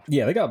absorbed.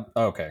 Yeah, they got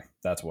okay.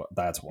 That's what.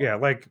 Yeah,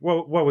 like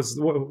what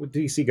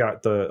DC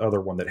got the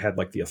other one that had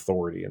like the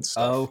Authority and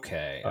stuff.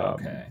 Okay.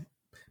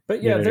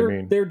 But yeah,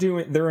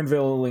 they're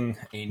unveiling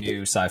a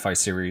new sci-fi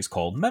series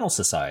called Metal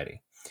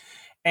Society,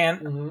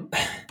 and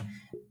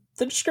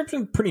the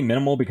description is pretty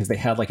minimal because they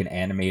had like an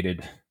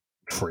animated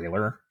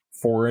trailer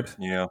for it.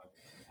 Yeah.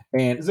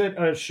 And is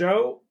it a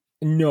show?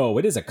 No,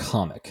 it is a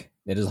comic.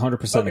 It is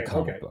 100% a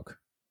comic book.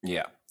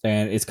 Yeah.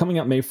 And it's coming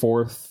out May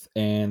 4th,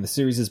 and the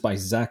series is by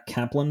Zach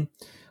Kaplan,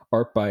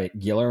 art by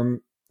Guilherme.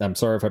 I'm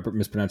sorry if I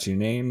mispronounced your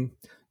name.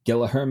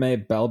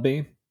 Guilherme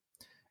Balbi.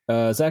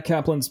 Zach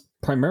Kaplan's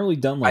primarily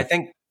done like.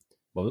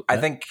 I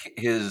think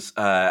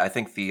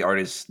the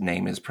artist's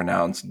name is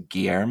pronounced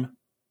Guilherme.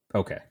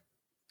 Okay.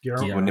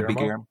 Guilherme. Wouldn't it be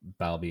Guilherme?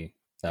 Balbi.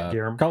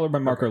 Guilherme. Colored by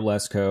Marco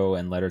Lesko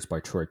and letters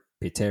by Troy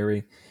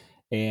Peteri.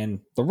 And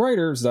the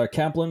writer, Zach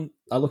Kaplan,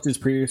 I looked at his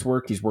previous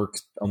work. He's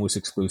worked almost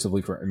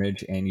exclusively for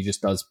Image, and he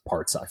just does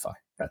part sci-fi.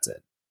 That's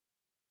it.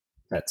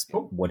 That's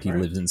what he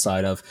lives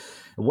inside of.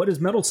 What is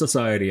Metal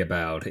Society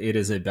about? It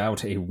is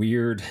about a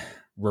weird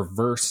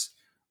reverse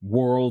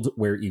world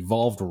where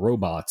evolved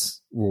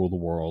robots rule the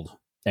world,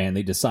 and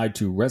they decide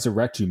to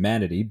resurrect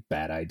humanity,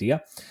 bad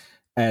idea,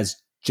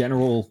 as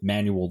general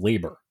manual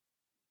labor.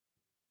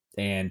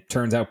 And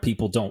turns out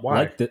people don't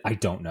like that. I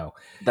don't know.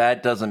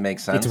 That doesn't make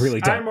sense. It's really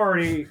dumb. I'm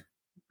already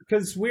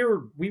because we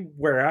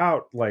wear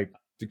out like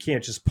you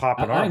can't just pop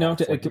it on. I know.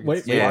 Like,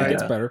 wait, it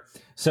gets better.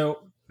 So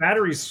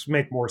batteries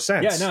make more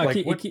sense. Yeah, no, like,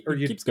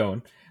 it keeps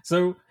going.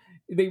 So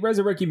they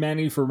resurrect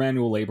humanity for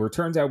manual labor.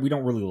 Turns out we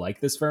don't really like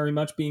this very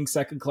much, being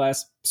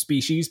second-class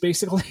species,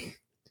 basically.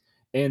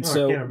 And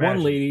so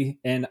one lady,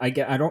 and I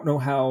don't know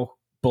how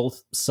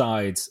both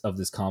sides of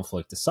this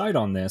conflict decide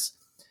on this,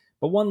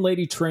 but one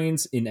lady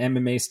trains in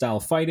MMA-style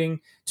fighting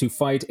to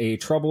fight a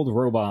troubled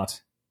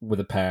robot with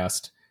a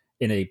past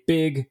in a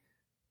big,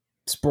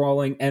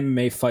 sprawling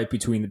MMA fight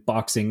between the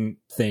boxing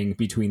thing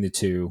between the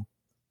two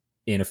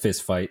in a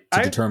fist fight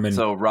to determine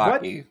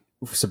Rocky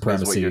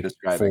supremacy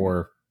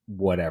for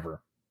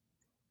whatever.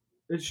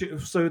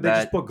 So they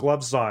just put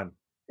gloves on.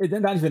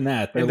 Not even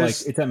that. They're like,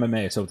 it's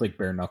MMA, so it's like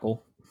bare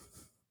knuckle.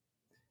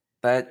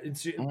 But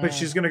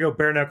she's going to go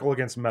bare knuckle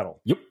against metal.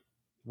 Yep.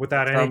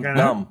 Without any kind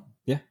of...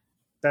 Yeah.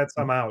 That's,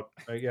 I'm out.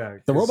 Yeah.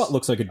 The robot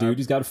looks like a dude.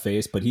 He's got a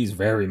face, but he's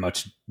very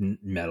much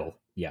metal.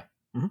 Yeah.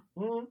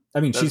 Mm-hmm.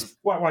 I mean, she's...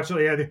 Watch,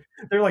 yeah,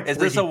 they're like... Is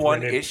this a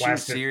one-issue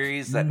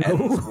series that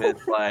ends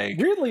with, like...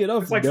 Weirdly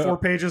enough, it's like 4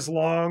 pages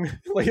long.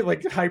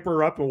 like hype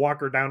her up and walk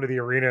her down to the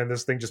arena, and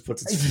this thing just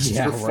puts its...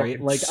 Yeah, right.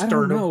 Like, I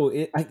don't know.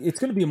 It's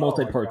going to be a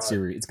multi-part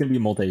series. It's going to be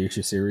a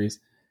multi-issue series.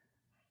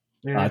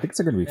 Yeah. I think it's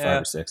going to be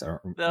 5 or 6. I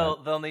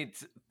don't. They'll need.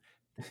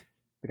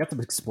 They got some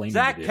explaining.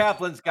 Zach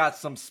Kaplan's got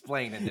some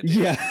explaining to do.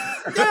 Yeah.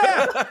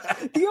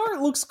 The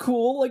art looks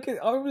cool. Like the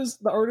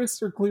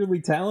artists are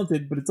clearly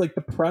talented, but it's like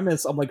the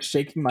premise. I'm like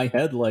shaking my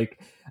head.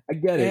 Like I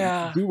get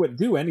it.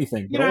 Do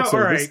anything. You know. All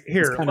right.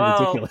 Here, it's kind of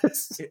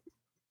ridiculous.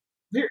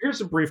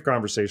 Here's a brief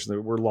conversation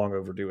that we're long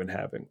overdue in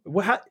having.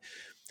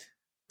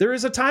 There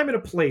is a time and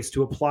a place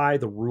to apply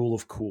the rule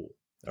of cool.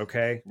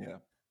 Okay. Yeah.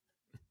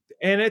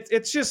 And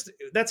it's just,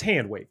 that's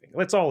hand waving.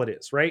 That's all it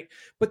is, right?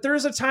 But there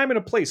is a time and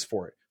a place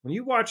for it. When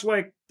you watch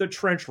like the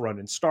trench run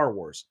in Star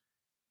Wars,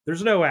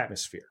 there's no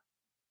atmosphere.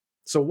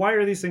 So why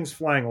are these things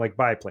flying like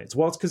biplanes?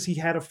 Well, it's because he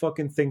had a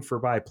fucking thing for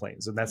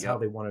biplanes, and that's how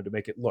they wanted to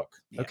make it look.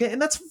 Yeah. Okay,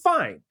 and that's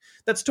fine.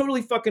 That's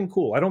totally fucking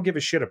cool. I don't give a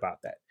shit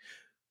about that.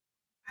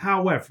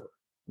 However,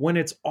 when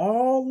it's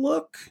all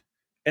look,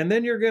 and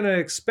then you're going to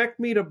expect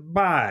me to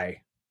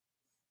buy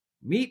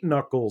meat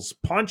knuckles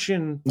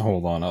punching.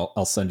 Hold on,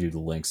 I'll send you the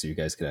link so you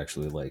guys could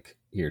actually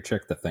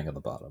check the thing at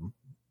the bottom.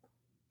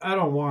 I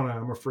don't want to.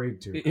 I'm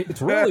afraid to.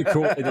 It's really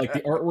cool. Like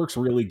the artwork's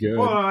really good.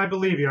 Well, I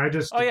believe you. I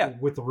just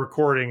with the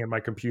recording and my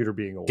computer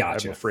being old,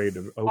 I'm afraid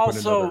to open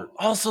another.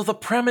 Also, the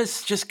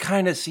premise just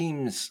kind of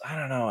seems. I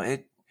don't know.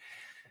 It's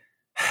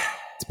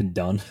been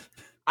done.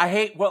 I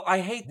hate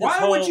this.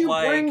 Why would you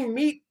bring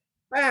meat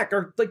back?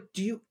 Or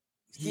do you?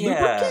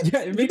 Yeah,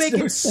 it makes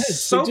no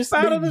sense. They just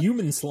made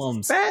human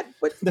slums. Fat,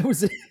 but that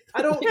was it.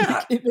 I don't.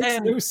 It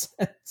makes no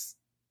sense.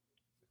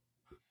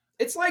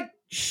 It's like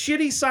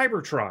shitty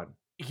Cybertron.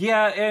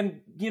 Yeah,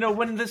 and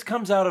when this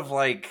comes out of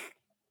like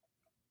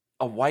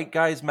a white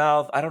guy's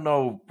mouth, I don't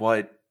know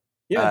what.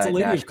 Yeah, it's a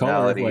lady of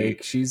color.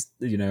 Like she's,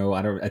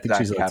 I think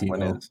she's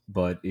Latino,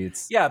 but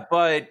it's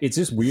but it's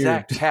just weird.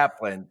 Zach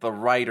Kaplan, the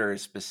writer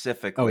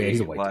specifically. Oh yeah, he's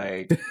a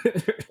white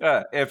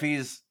guy. If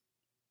he's.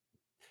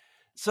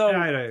 So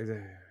I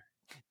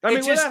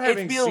mean,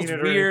 it feels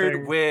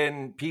weird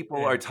when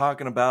people are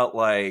talking about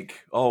like,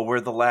 oh,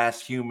 we're the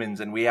last humans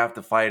and we have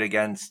to fight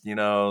against,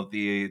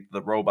 the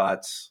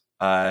robots,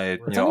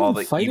 all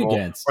the fight evil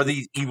against or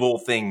these evil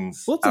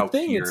things. Well, it's the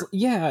thing. Here.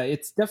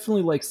 It's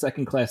definitely like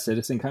second class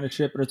citizen kind of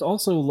shit, but it's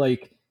also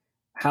like,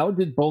 how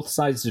did both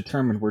sides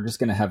determine we're just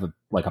going to have a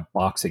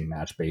boxing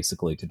match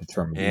basically to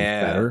determine who's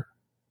better?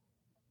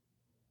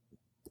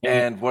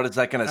 And what is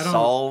that going to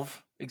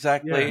solve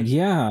exactly?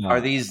 Yeah. Are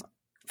these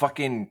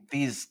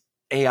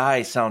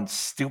AI sound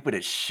stupid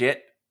as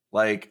shit?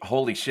 Like,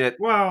 holy shit.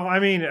 Well, I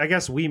mean, I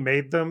guess we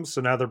made them,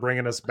 so now they're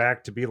bringing us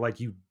back to be like,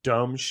 you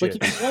dumb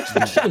shit. Like, if you watch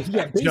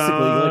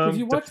basically, if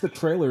you watch the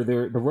trailer,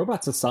 the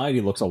robot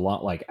society looks a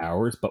lot like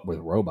ours, but with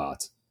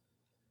robots.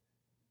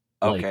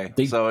 Okay,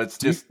 so it's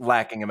just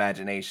lacking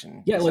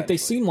imagination. Yeah, like they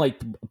seem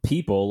like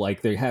people,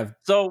 like they have.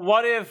 So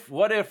what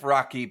if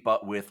Rocky,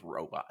 but with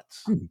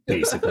robots?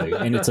 Basically,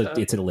 and it's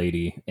a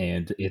lady,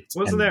 and it's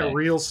wasn't that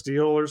Real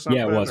Steel or something?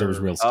 Yeah, it was. It was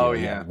Real Steel. Oh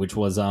yeah, which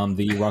was the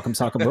Rock'em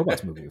Sock'em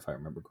Robots movie, if I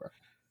remember correctly.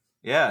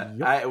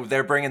 Yeah,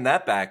 they're bringing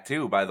that back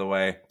too. By the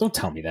way, don't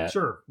tell me that.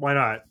 Sure, why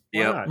not?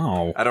 Yeah,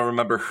 no, I don't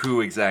remember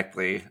who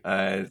exactly.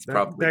 It's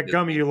probably that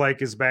gummy you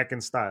like is back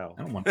in style.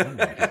 I don't want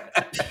to.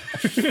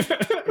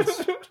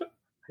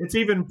 It's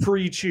even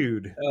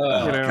pre-chewed.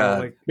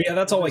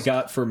 That's all I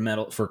got for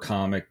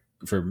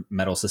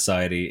Metal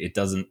Society. It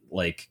doesn't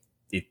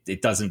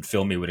it doesn't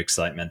fill me with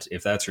excitement.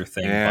 If that's your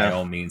thing, by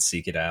all means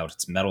seek it out.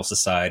 It's Metal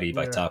Society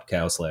by Top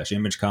Cow /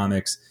 Image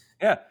Comics.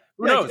 Yeah.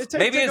 Who knows?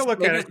 Maybe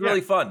it's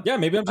really fun. Yeah,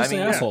 maybe I'm just an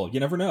asshole. You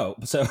never know.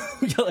 So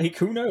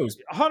who knows?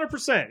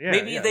 100%. Yeah.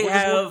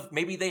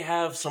 Maybe they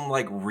have some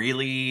like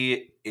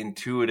really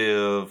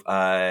intuitive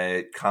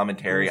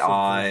commentary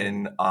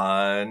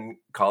on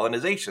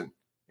colonization.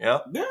 Yeah.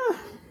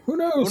 Who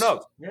knows?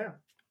 Yeah.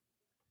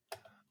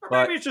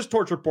 maybe it's just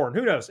torture porn.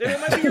 Who knows? It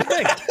might be your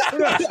thing. Who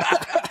knows?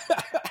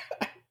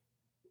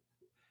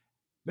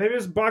 Maybe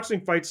this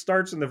boxing fight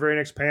starts and the very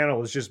next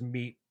panel is just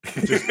meat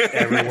just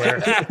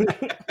everywhere.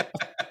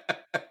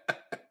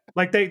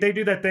 Like they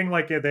do that thing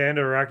like at the end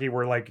of Rocky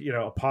where like, you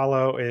know,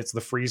 Apollo, it's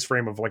the freeze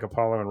frame of like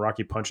Apollo and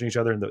Rocky punching each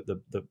other and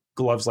the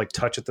gloves like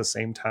touch at the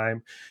same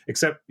time,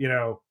 except, you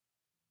know,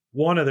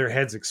 one of their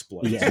heads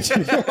explodes. Yeah.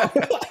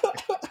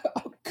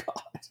 Oh,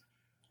 God.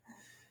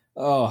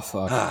 Oh,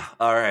 fuck.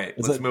 All right.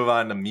 Let's move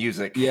on to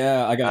music.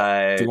 Yeah, I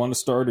got. Do you want to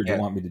start or do you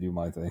want me to do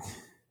my thing?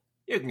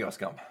 You can go,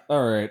 Scum.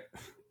 All right.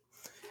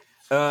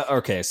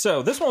 Okay,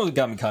 so this one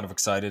got me kind of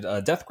excited.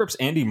 Death Grip's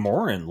Andy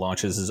Morin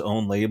launches his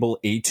own label,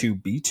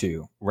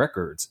 A2B2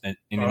 Records, and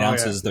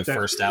announces their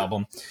first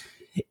album.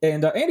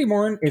 And Andy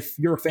Morin, if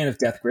you're a fan of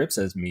Death Grips,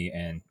 as me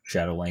and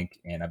Shadowlink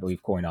and I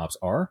believe CoinOps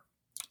are,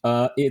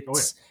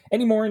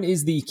 Andy Morin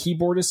is the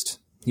keyboardist.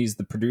 He's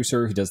the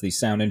producer. He does the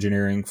sound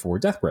engineering for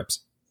Death Grips.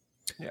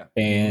 Yeah,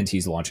 and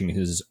he's launching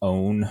his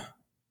own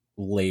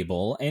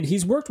label, and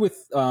he's worked with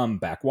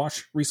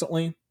Backwash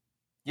recently.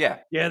 Yeah,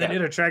 they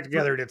did a track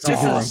together. And it's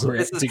awesome.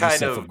 This is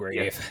kind of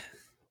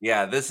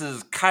yeah, this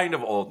is kind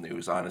of old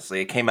news.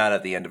 Honestly, it came out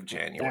at the end of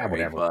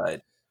January,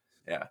 but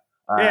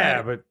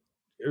but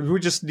we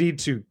just need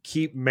to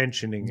keep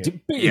mentioning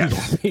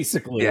it.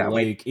 Basically,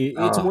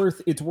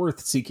 it's worth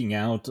seeking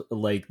out.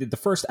 Like the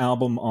first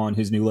album on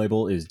his new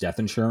label is Death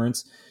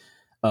Insurance,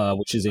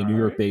 which is a New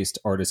York-based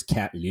artist,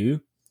 Kat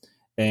Liu,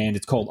 and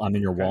it's called "I'm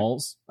in Your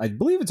Walls." I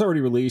believe it's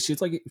already released.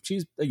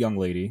 She's a young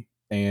lady.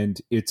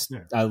 And it's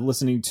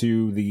listening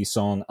to the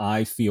song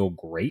I Feel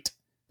Great.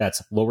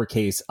 That's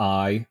lowercase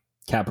I,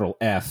 capital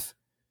F,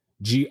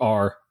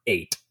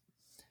 GR8.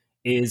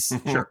 Is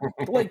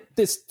like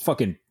this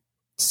fucking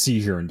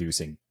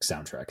seizure-inducing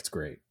soundtrack. It's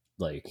great.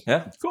 Like,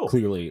 cool.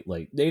 Clearly,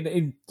 like,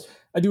 I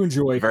do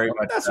enjoy. Very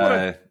much. That's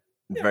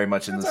very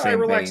much in the same. I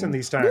relax in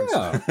these times.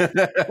 Yeah.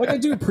 Like, I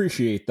do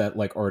appreciate that.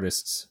 Like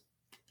artists,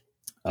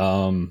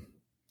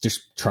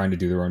 just trying to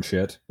do their own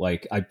shit.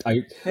 Like I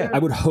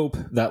would hope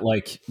that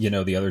like, you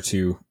know, the other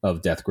two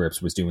of Death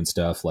Grips was doing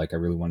stuff. Like I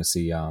really want to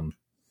see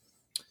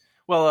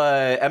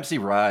MC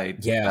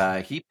Ride.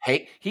 Yeah.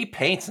 He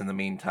paints in the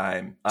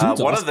meantime.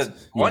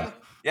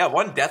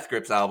 One Death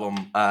Grips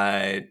album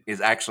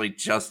is actually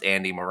just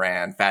Andy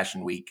Moran,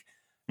 Fashion Week.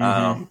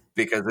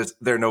 Because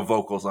there are no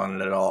vocals on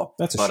it at all.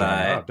 That's a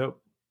shame.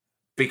 Dope.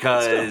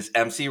 Because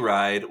MC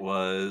Ride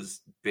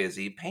was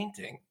busy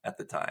painting at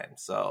the time.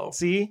 So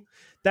see,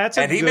 that's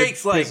a he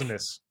makes like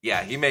business.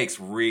 Yeah, he makes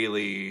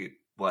really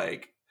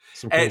like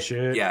some cool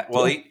shit. Yeah,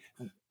 well, he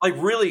like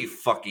really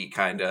fucky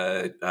kind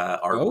of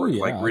artwork,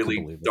 like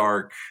really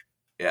dark.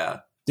 Yeah,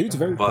 dude's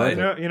very.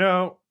 But you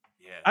know,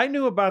 I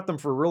knew about them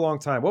for a real long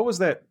time. What was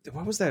that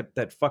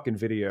fucking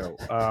video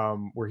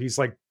where he's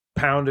like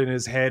pounding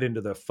his head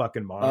into the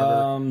fucking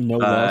monitor? No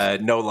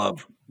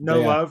love.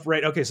 No love.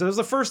 Right. Okay. So that was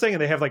the first thing,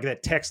 and they have like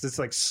that text that's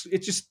like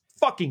it's just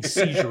fucking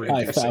seizure.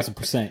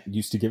 5,000%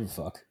 used to give a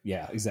fuck.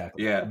 Yeah,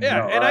 exactly. Yeah.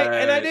 No, and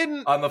I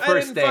didn't. On the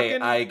first day,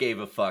 I gave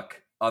a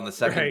fuck. On the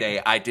second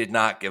day, I did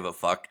not give a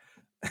fuck.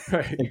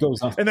 Right. It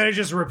goes on, and then it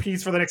just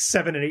repeats for the next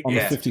 7 and 8 on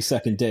the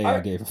 52nd day. I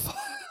gave a fuck.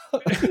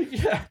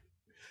 Yeah.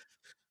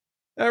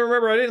 I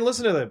remember I didn't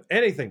listen to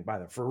anything by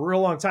them for a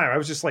real long time. I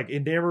was just like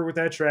enamored with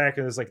that track,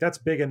 and it was like that's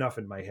big enough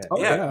in my head. Oh,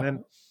 yeah. And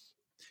then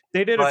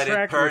they did a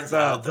track with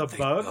the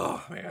Bug.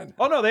 Oh man!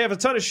 Oh no, they have a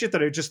ton of shit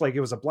that it just like it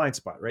was a blind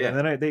spot, right? Yeah. And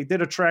then they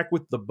did a track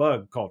with the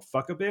Bug called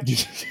 "Fuck a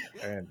Bitch,"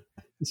 and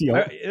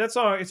that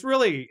song it's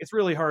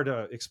really hard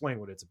to explain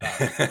what it's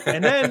about.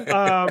 And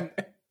then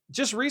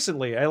just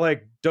recently, I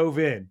like dove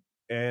in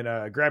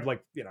and grabbed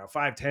like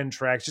 5-10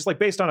 tracks just like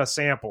based on a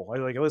sample. I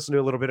listened to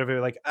a little bit of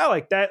it, like I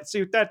like that, see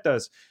what that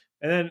does.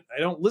 And then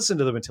I don't listen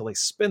to them until they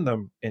spin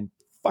them, and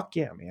fuck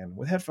yeah, man!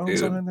 With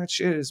headphones on, that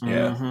shit is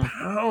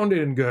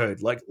pounding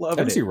good. Like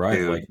loving MC it.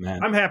 Right, like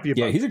man, I'm happy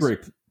about. Yeah, he's a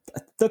great.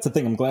 That's the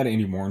thing. I'm glad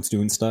Andy Morin's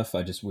doing stuff.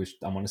 I just wish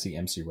I want to see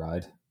MC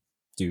Ride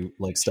do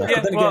like stuff. Yeah,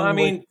 but then well,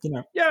 again,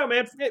 yeah,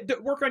 man,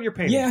 work on your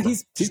painting. Yeah,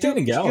 he's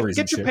getting galleries.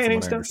 Get your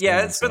painting stuff.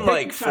 Yeah, it's been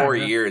like 4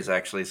 years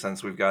actually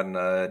since we've gotten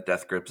a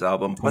Death Grips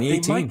album, but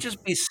they might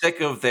just be sick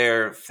of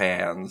their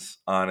fans.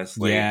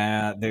 Honestly,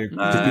 yeah,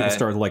 people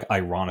started like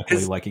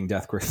ironically liking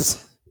Death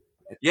Grips.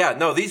 Yeah,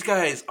 no, these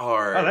guys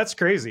are. Oh, that's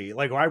crazy.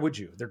 Like, why would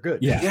you? They're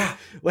good. Yeah.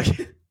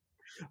 Like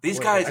these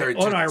guys are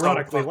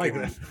unironically like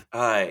that.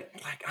 Oh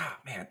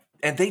man,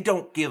 and they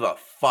don't give a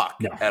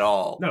fuck at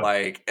all. No.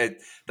 Like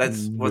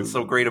that's what's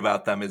so great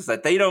about them is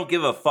that they don't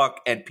give a fuck,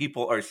 and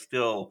people are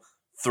still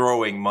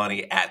throwing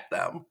money at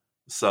them.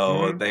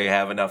 So they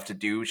have enough to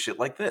do shit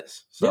like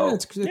this. So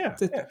it's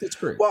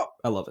great. Well,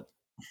 I love it.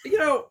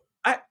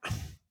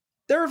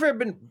 There have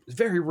been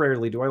very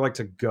rarely do I like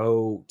to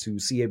go to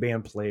see a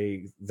band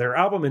play their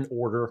album in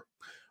order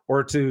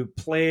or to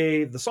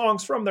play the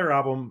songs from their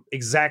album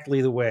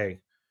exactly the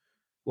way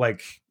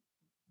like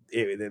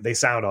they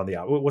sound on the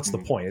album. What's the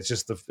point? It's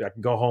just I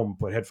can go home and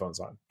put headphones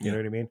on. You know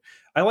what I mean?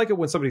 I like it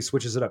when somebody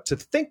switches it up. To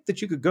think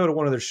that you could go to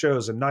one of their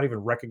shows and not even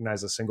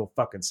recognize a single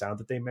fucking sound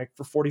that they make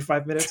for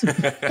 45 minutes and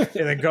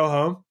then go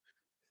home.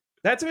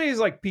 That to me is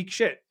like peak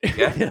shit.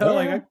 Yeah.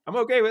 Like I'm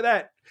okay with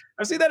that.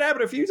 I've seen that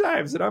happen a few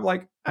times, and I'm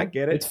like, I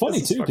get it. It's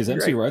funny too because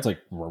MC Wright's like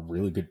a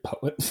really good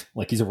poet.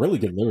 Like he's a really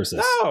good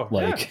lyricist. No,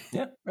 like he's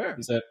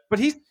that, but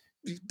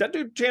that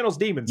dude channels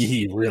demons.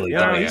 He really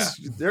does.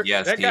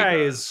 Yes, that guy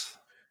is.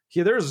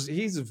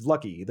 He's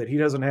lucky that he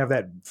doesn't have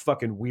that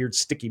fucking weird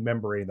sticky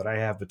membrane that I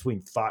have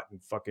between thought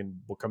and fucking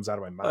what comes out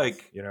of my mouth.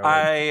 Like,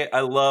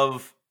 I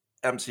love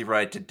MC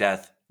Wright to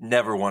death.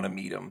 Never want to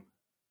meet him.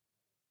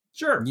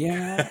 Sure.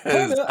 Yeah.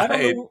 I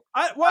don't know.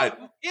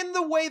 In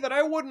the way that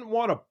I wouldn't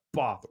want to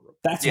bother him.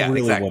 That's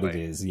really what it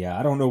is. Yeah.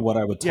 I don't know what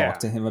I would talk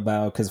to him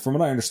about because from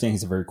what I understand,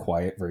 he's a very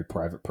quiet, very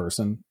private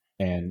person.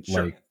 And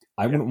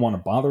I wouldn't want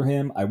to bother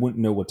him. I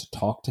wouldn't know what to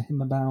talk to him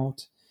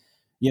about.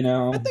 You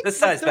know, this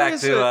ties back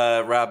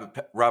to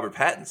Robert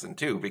Pattinson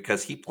too,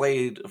 because he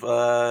played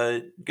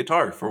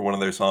guitar for one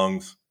of their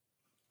songs.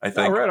 I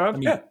think. Oh, right on. I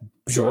mean,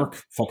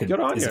 Bjork fucking good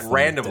on you.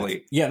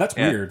 Randomly. Yeah, that's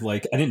weird.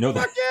 Like I didn't know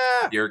that.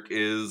 Bjork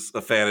is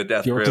a fan of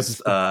Death Bjork Grips.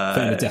 Is a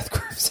fan of Death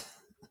Grips.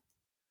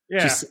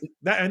 Yeah,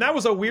 that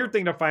was a weird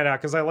thing to find out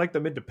because I liked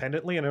them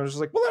independently, and I was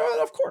just like,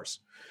 well, of course.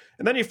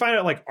 And then you find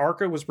out like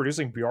Arca was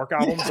producing Bjork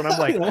albums, and I'm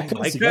like,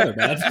 together,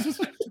 man.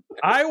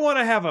 I want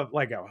to have a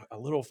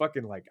little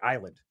fucking like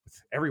island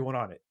with everyone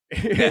on it.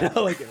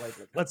 like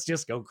let's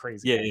just go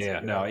crazy. Yeah.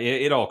 No,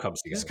 it all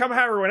comes together. Just come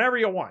here whenever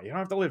you want. You don't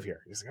have to live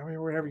here. Just come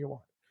here whenever you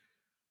want.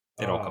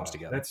 It all comes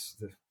together.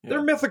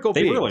 They're mythical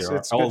they beings. Really are.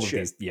 It's all good of shit.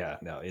 these. Yeah.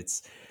 No.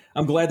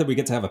 I'm glad that we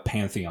get to have a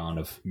pantheon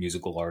of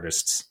musical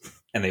artists,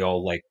 and they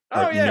all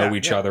know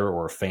each other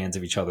or are fans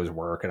of each other's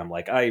work. And I'm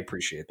like, I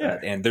appreciate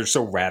that. And they're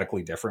so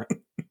radically different.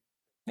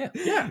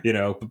 Yeah. You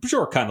know, but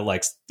Bjork kind of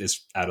likes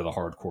this out of the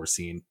hardcore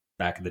scene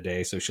back in the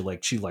day, so she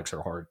likes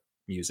her hard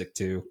music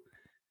too.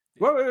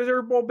 Well,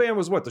 their old band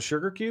was what, the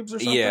Sugar Cubes or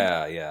something?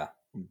 Yeah.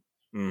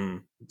 Mm-hmm.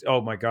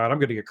 Oh my god, I'm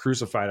going to get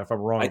crucified if I'm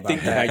wrong. I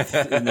think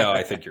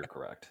I think you're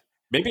correct.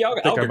 Maybe I'll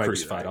get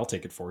crucified. Right. I'll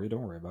take it for you.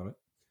 Don't worry about it.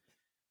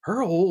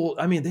 Her old,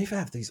 they've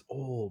had these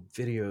old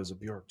videos of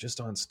Bjork just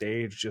on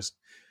stage, just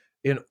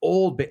in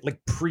old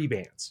like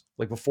pre-bands,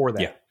 like before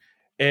that,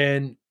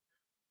 and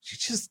she's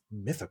just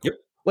mythical. Yep.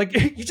 Like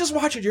you just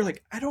watch it, you're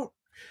like,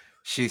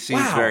 She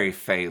seems very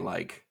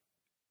Faye-like.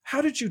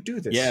 How did you do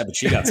this? Yeah, but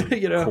she got some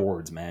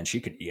chords, man. She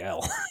could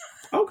yell.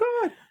 Oh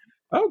god.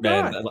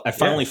 Man, I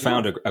finally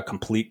found a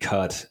complete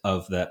cut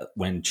of that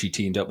when she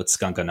teamed up with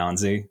Skunk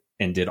Anansi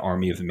and did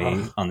Army of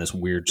Me on this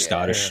weird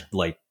Scottish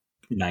like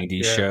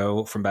 90s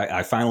show from back.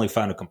 I finally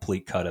found a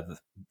complete cut of it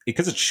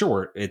because it's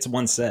short. It's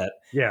one set.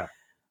 Yeah.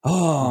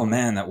 Oh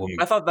man, that woman.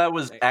 I thought that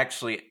was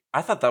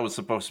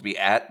supposed to be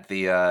at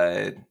the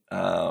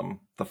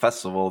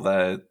festival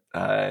that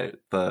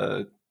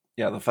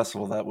the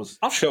festival that was.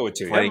 I'll show it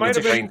to you. It might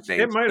have been.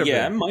 It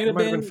might have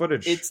been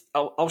footage.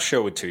 I'll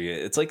show it to you.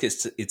 It's like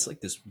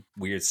this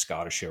weird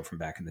Scottish show from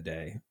back in the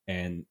day.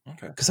 And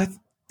because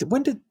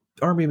when did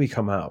Army of Me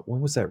come out?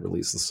 When was that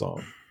released? The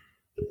song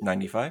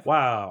 95.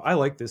 Wow, I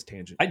like this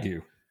tangent. I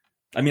do.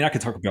 I mean, I could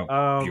talk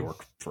about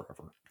Bjork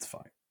forever. It's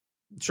fine.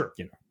 Sure.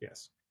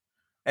 Yes.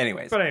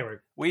 Anyway,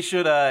 we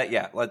should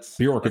let's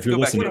Bjork, if you're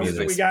listening to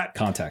this,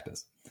 contact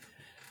us.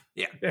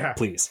 Yeah,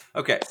 please.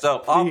 Okay, so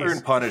Author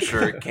and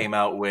Punisher came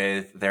out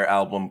with their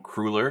album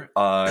Crueler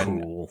on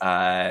Is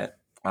that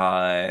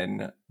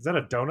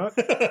a donut?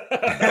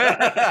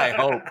 I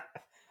hope.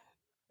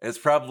 It's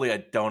probably a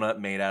donut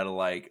made out of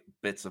like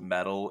bits of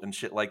metal and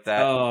shit like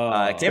that.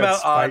 It came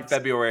out on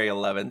February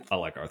 11th. I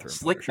like Arthur.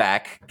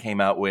 Slickback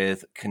came out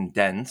with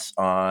Condense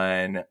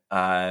on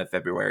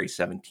February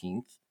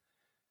 17th.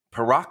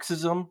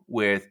 Paroxysm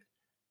with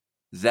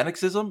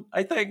Xenixism,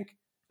 I think,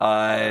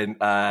 on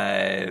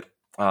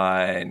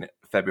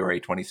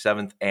February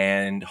 27th,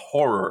 and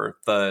Horror,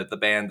 the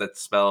band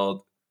that's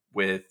spelled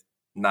with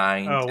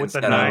nines. Oh, with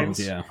the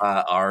nines,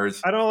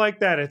 R's. I don't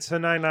like that. It's a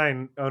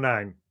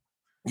 9909.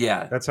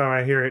 Yeah, that's how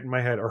I hear it in my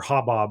head. Or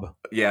Habob.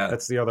 Yeah,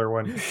 that's the other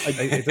one.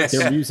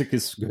 Their music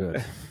is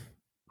good.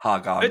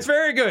 Hogog. It's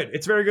very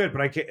good, but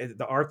I can't.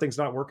 The R thing's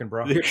not working,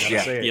 bro.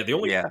 The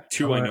only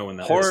two I know in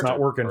that Horror, it's not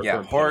working.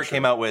 Yeah, Horror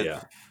came out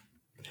with.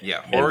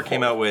 Horror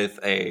came out with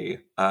an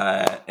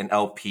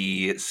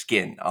LP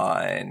Skin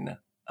on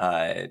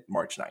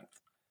March 9th.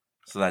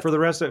 So that's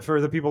for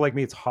the people like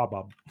me, it's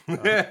Habob.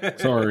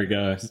 Sorry,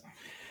 guys.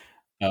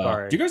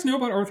 Sorry. Do you guys know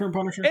about Arthur and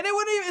Punisher? And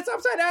it's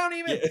upside down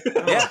even.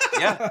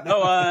 Yeah.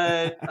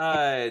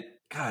 No,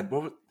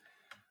 God,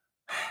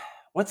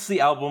 what's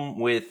the album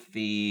with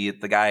the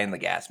guy in the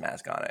gas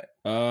mask on it?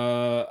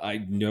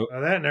 I know.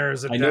 That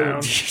narrows it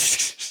down.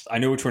 I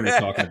know which one you're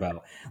talking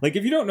about. Like,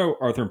 if you don't know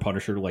Arthur and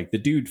Punisher, like the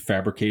dude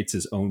fabricates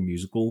his own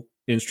musical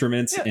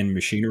instruments and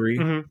machinery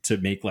to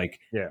make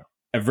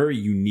a very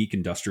unique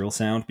industrial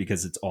sound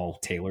because it's all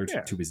tailored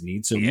to his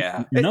needs. So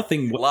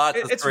nothing. Lots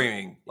of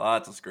screaming,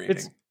 but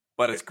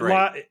it's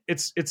great.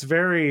 It's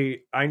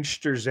very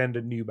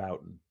Einstürzende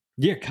Neubauten.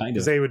 Yeah, kind of.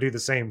 Because they would do the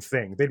same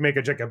thing. They'd make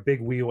a big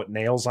wheel with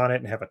nails on it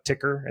and have a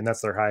ticker, and that's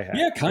their hi-hat.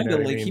 Yeah, kind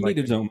of. Like, he made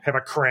his own... Have a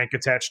crank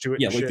attached to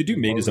it. Yeah, like the dude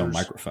made his own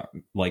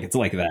microphone. Like, it's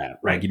like that.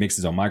 Right. Like, he makes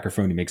his own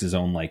microphone. He makes his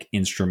own, like,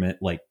 instrument,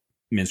 like,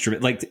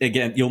 instrument. Like,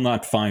 again, you'll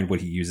not find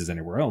what he uses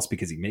anywhere else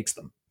because he makes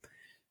them.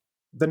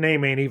 The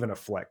name ain't even a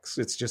flex.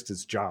 It's just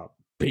his job.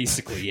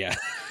 Basically, yeah.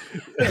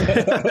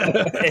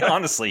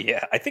 Honestly,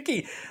 yeah. I think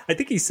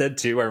he said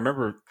too. I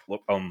remember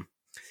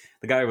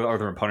the guy with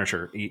Arthur and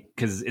Punisher,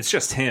 because it's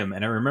just him.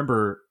 And I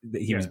remember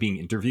that he was being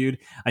interviewed.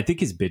 I think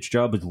his bitch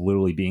job is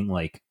literally being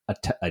like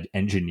an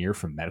engineer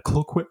for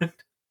medical equipment.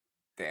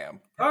 Damn.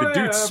 The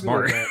dude's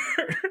smart.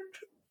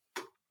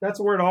 That's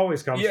where it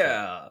always comes from.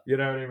 Yeah. You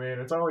know what I mean?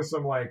 It's always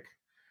some like,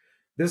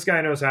 this guy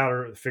knows how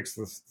to fix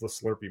the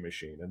Slurpee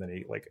machine. And then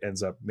he like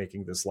ends up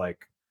making this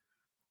like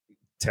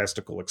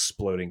testicle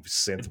exploding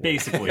synth.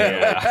 Basically,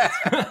 yeah.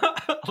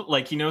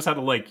 Like he knows how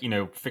to like,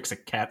 fix a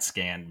CAT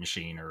scan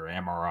machine or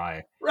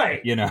MRI.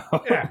 Right. Yeah.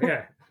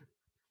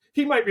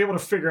 He might be able to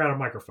figure out a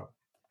microphone.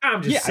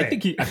 I'm just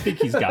saying. I think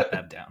he's got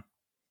that down.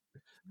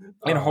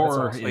 And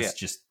horror is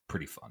just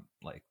pretty fun.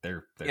 Like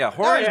they're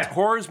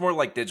horror is more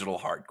like digital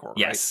hardcore.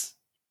 Yes.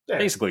 Right?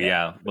 Basically,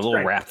 yeah. A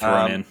little rap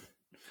thrown in.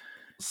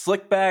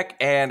 Slickback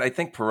and I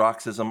think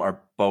Paroxysm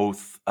are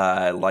both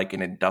like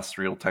an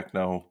industrial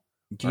techno.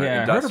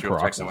 Yeah, industrial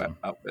techno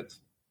outfits.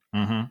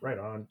 Mm-hmm. Right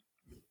on.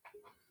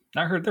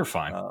 I heard they're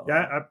fine.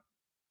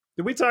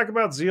 Did we talk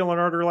about Zeal and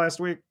Ardor last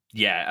week?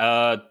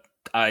 Yeah.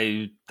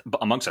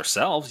 Amongst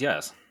ourselves,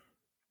 yes.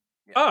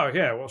 Oh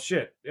yeah, well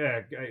shit.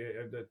 Yeah,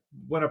 I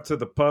went up to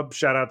the pub.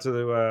 Shout out to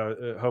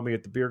the homie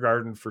at the beer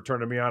garden for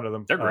turning me on to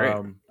them. They're great.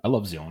 I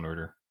love Zeal and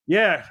Ardor.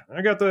 Yeah,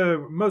 I got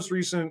the most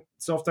recent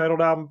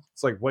self-titled album.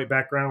 It's like white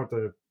background with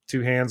the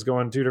two hands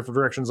going two different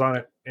directions on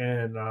it.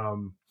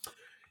 And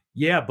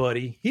yeah,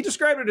 buddy, he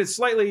described it as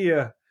slightly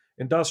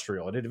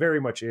industrial, and it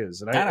very much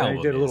is. And I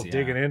did a little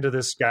digging into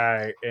this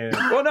guy, and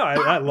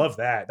I love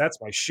that. That's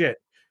my shit.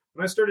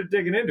 When I started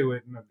digging into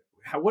it, and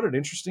what an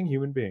interesting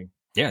human being.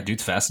 Yeah,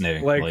 dude's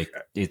fascinating. Like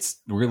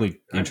it's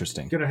really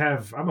interesting.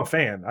 I'm a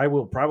fan. I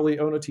will probably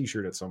own a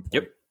t-shirt at some point.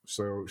 Yep.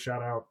 So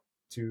shout out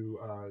to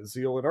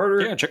Zeal and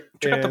Ardor. Yeah, check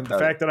out the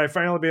fact that I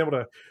finally be able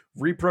to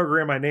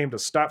reprogram my name to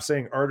stop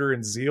saying Ardor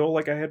and Zeal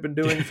like I had been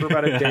doing for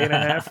about a day and a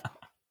half.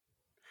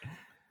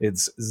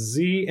 It's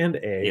Z and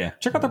A. Yeah,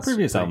 check out the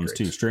previous albums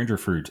too. Stranger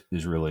Fruit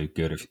is really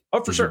good. If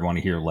you want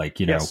to hear like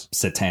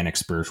satanic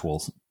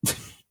spirituals.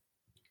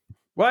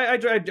 Well, I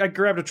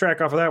grabbed a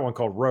track off of that one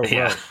called Row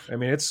Row. I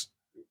mean, it's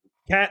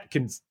cat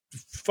can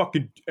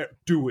fucking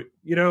do it.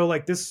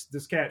 Like this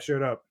cat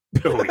showed up.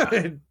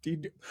 And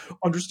he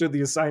understood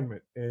the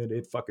assignment, and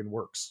it fucking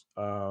works.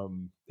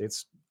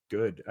 It's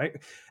good.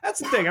 That's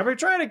the thing. I've been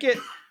trying to get.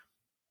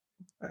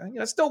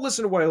 I still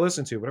listen to what I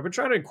listen to, but I've been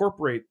trying to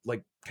incorporate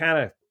like kind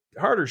of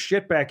harder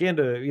shit back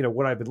into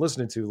what I've been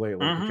listening to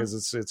lately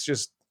because it's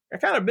just I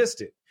kind of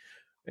missed it.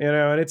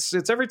 And it's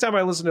every time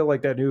I listen to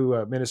like that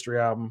new Ministry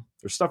album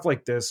or stuff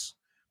like this,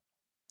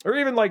 or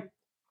even like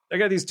I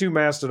got these two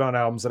Mastodon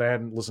albums that I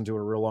hadn't listened to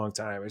in a real long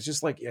time. It's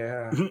just like,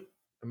 I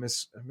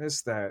miss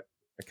that.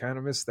 I kind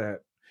of miss that.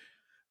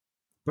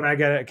 But I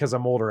get it because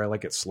I'm older. I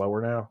like it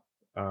slower now.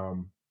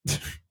 Of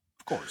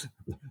course.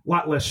 A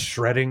lot less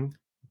shredding,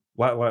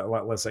 a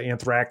lot less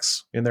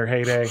Anthrax in their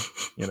heyday.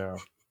 A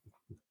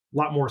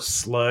lot more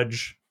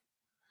sludge.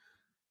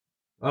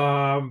 Did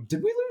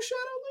we lose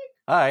Shadow Link?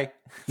 Hi.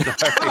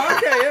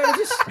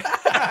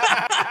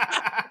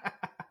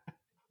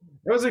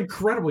 That was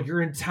incredible.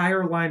 Your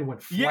entire line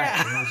went flat.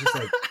 Yeah. And I was just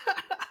like,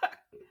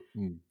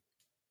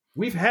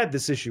 we've had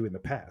this issue in the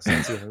past.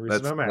 That's the only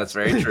reason I'm asking. That's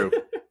very true.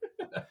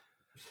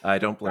 I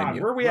don't blame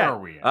you. Where are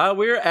we at?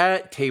 We're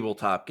at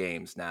tabletop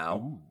games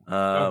now.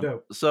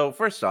 Dope. So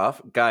first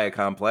off, Gaia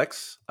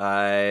Complex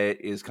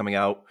is coming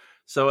out.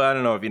 So I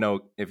don't know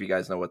if you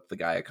guys know what the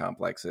Gaia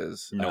Complex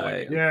is. No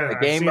idea. Yeah, a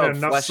game of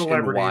flesh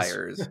and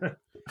wires.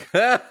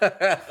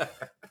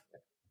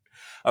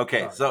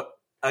 Okay, so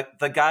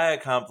the Gaia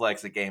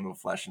Complex, a game of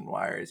flesh and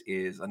wires,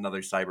 is another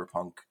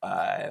cyberpunk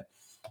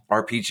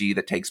RPG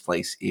that takes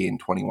place in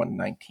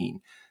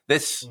 2119.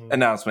 This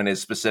announcement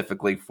is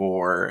specifically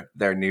for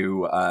their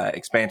new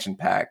expansion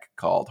pack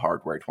called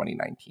Hardware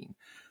 2019.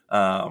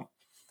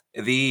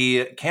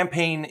 The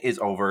campaign is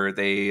over.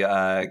 They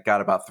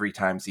got about 3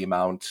 times the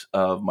amount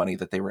of money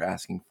that they were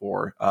asking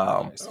for.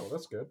 Nice. Oh,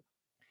 that's good.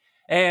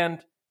 And,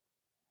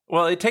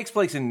 well, it takes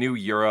place in New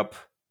Europe,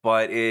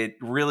 but it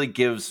really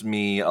gives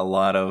me a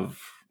lot of,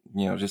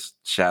 just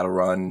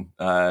Shadowrun,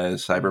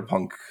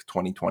 Cyberpunk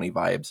 2020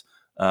 vibes.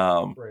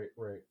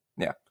 Right.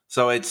 Yeah.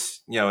 So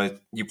it's,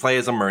 you play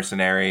as a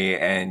mercenary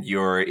and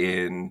you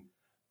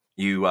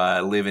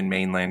live in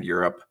mainland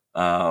Europe.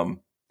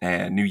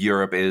 And New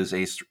Europe is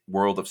a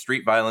world of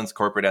street violence,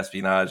 corporate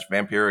espionage,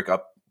 vampiric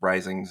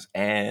uprisings,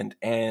 and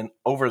an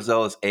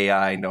overzealous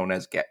AI known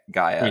as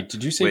Gaia. Wait,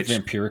 did you say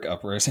vampiric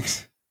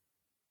uprisings?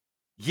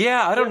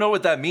 Yeah, I don't know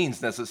what that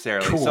means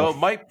necessarily. Cool. So it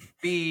might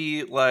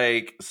be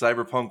like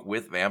cyberpunk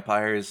with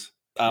vampires.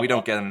 We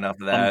don't get enough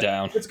of that. I'm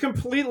down. It's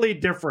completely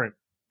different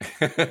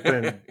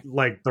than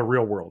like the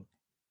real world.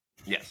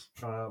 Yes.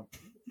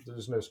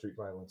 There's no street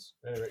violence.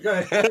 Anyway, go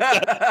ahead.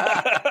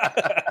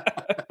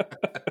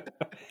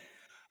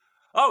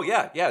 Oh,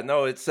 yeah.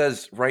 No, it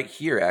says right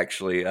here,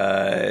 actually.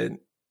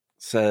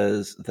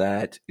 says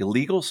that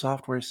illegal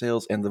software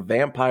sales and the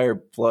vampire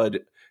blood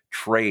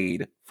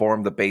trade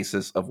form the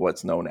basis of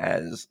what's known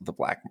as the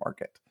black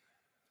market.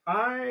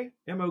 I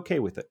am okay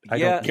with it. I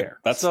don't care.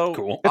 That's so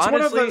cool. It's honestly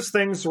one of those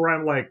things where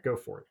I'm like, go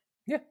for it.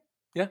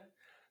 Yeah.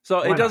 So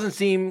Why it doesn't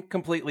seem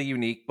completely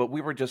unique, but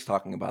we were just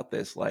talking about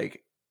this.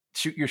 Like,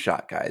 shoot your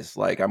shot, guys.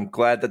 Like, I'm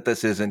glad that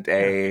this isn't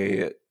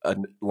a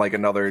like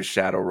another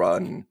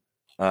Shadowrun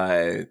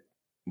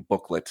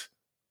booklet,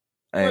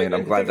 and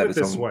I'm glad that it's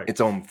its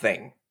own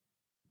thing.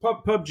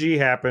 PUBG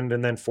happened,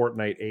 and then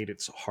Fortnite ate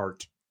its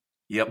heart.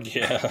 Yep.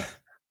 Yeah.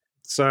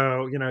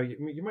 So, you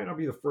might not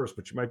be the first,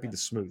 but you might be the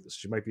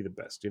smoothest. You might be the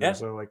best.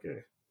 So like,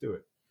 do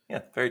it.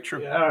 Yeah, very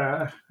true.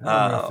 Yeah, I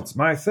don't know if it's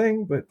my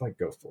thing, but like,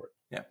 go for it.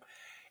 Yeah.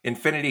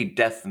 Infinity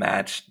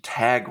Deathmatch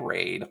Tag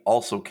Raid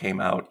also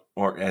came out,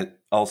 or it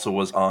also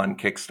was on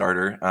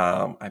Kickstarter.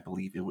 I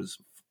believe it was.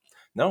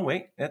 No,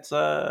 wait, it's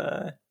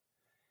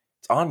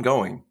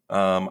ongoing.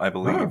 I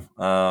believe.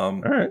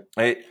 All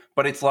right.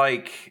 But it's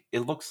like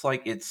it looks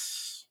like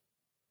it's,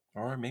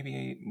 or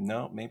maybe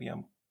no, maybe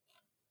I'm.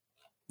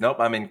 Nope,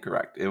 I'm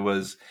incorrect. It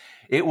was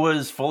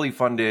fully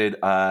funded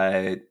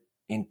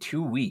in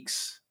 2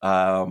 weeks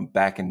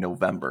back in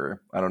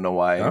November. I don't know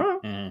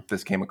why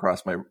this came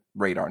across my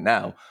radar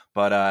now,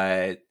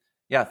 but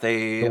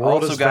they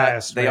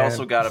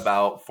also got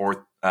about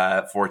four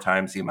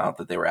times the amount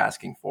that they were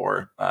asking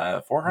for,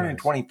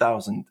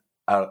 420,000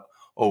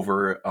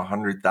 over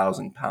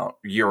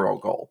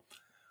 €100,000 goal.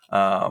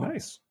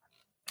 Nice.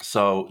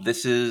 So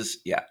this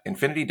is,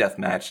 Infinity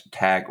Deathmatch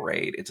Tag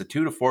Raid. It's a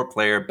 2 to 4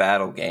 player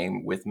battle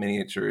game with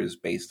miniatures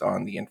based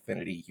on the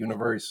Infinity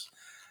universe.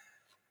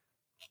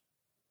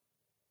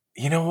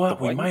 You know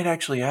what? We might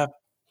actually have,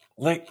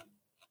 I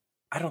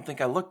don't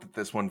think I looked at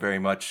this one very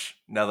much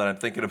now that I'm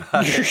thinking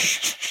about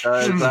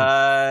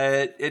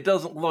it. It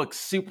doesn't look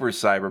super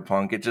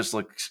cyberpunk. It just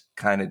looks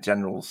kind of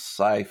general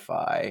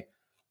sci-fi.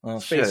 Well,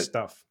 Space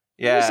stuff.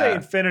 Yeah. When you say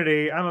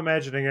Infinity, I'm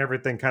imagining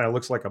everything kind of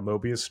looks like a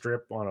Mobius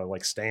strip on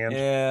a stand.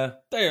 Yeah.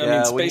 I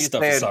mean, space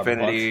stuff is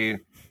Infinity,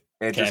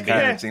 it just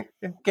kind of seems,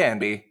 can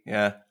be.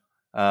 Yeah.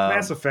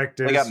 Mass Effect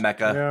is. They got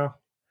mecha. Yeah.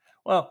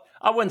 Well,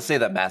 I wouldn't say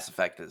that Mass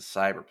Effect is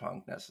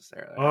cyberpunk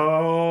necessarily.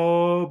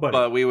 Oh,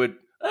 but we would.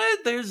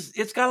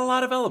 It's got a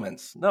lot of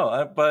elements.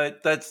 No,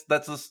 but that's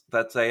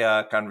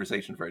a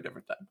conversation for a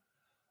different time.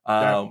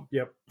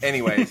 Yep.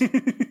 Anyways,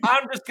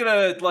 I'm just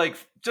gonna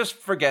just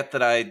forget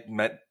that I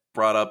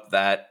brought up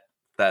that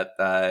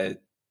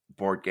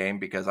board game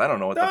because I don't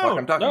know what the fuck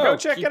I'm talking about. Go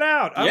check it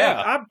out.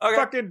 I'm okay.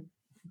 fucking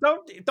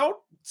don't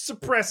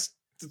suppress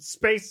the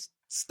space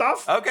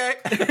stuff. Okay.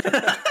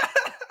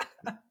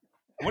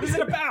 What is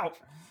it about?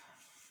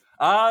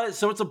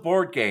 So it's a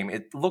board game.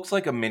 It looks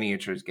like a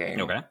miniatures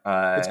game. Okay.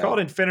 It's called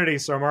Infinity,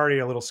 so I'm already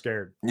a little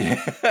scared.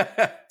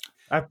 Yeah.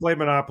 I've played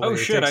Monopoly. Oh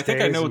shit! I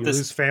think I know what this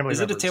is. Family is.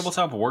 Members. It a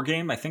tabletop war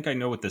game? I think I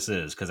know what this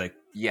is because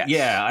Yes.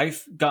 Yeah,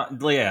 I've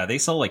got. Yeah, they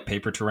sell like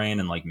paper terrain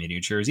and like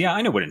miniatures. Yeah,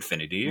 I know what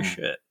Infinity is.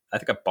 Shit, I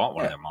think I bought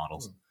one of their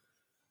models.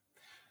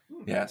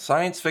 Yeah,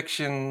 science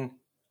fiction,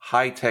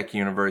 high-tech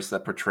universe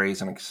that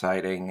portrays an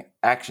exciting,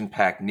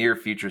 action-packed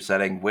near-future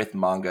setting with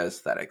manga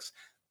aesthetics.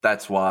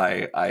 That's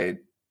why I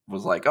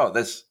was like, oh,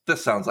 this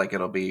sounds like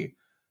it'll be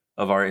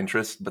of our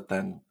interest. But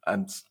then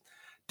I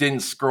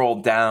didn't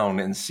scroll down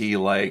and see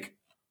like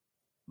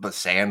the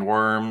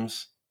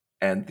sandworms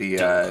and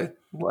the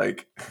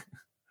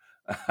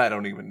I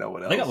don't even know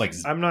what else. They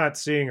got I'm not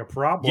seeing a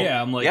problem.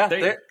 Yeah, I'm like,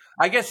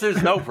 I guess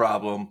there's no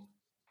problem.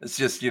 It's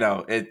just,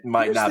 it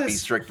might not be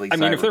strictly. I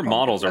mean, if their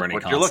models are any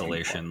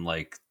consolation,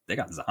 like they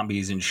got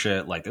zombies and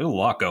shit. Like there's a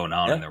lot going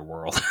on in their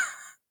world.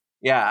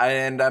 Yeah,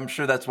 and I'm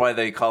sure that's why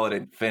they call it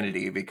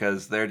Infinity,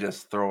 because they're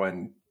just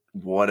throwing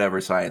whatever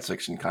science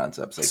fiction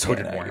concepts they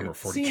can at you.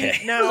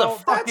 40K. Now,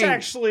 that's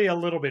actually a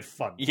little bit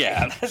fun.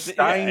 Yeah.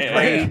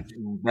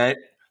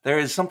 There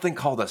is something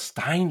called a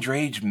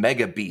Steindrage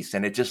Mega Beast,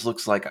 and it just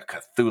looks like a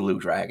Cthulhu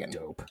dragon.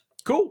 Dope.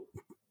 Cool.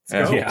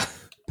 Yeah.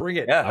 Bring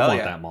it. Yeah, I want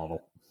that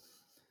model.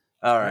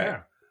 All right.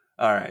 Yeah.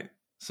 All right.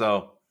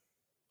 So,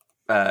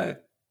 I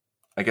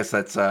guess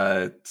that's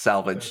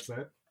salvage.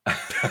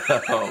 That's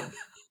it.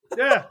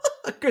 Yeah.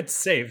 Good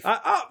save.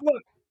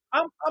 Look,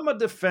 I'm gonna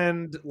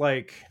defend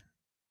like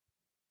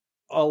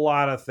a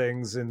lot of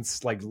things in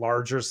like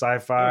larger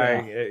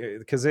sci-fi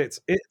because it's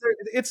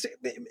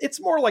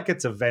more like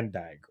it's a Venn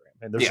diagram,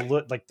 and there's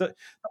like the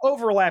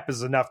overlap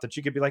is enough that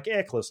you could be like,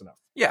 close enough.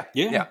 Yeah,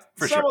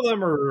 for some sure. of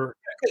them are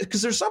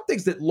because there's some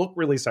things that look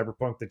really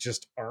cyberpunk that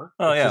just aren't.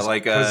 Oh yeah,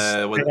 like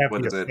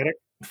what is it?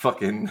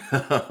 Fucking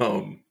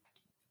God,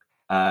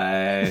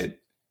 I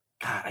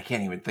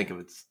can't even think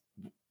of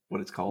what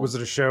it's called. Was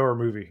it a show or a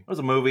movie? It was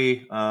a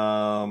movie.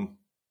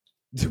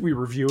 Did we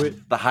review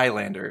it? The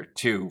Highlander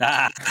 2.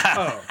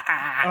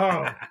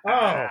 Oh,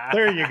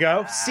 there you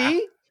go.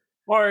 See?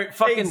 Or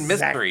fucking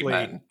Mystery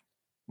Men.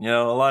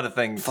 A lot of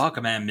things.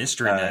 Fuck, man,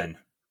 Mystery Men.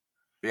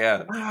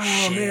 Yeah.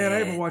 Oh, man, I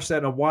haven't watched that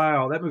in a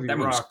while. That movie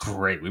was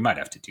great. We might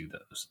have to do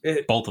those.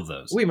 Both of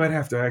those. We might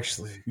have to,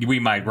 actually.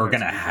 We're going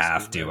to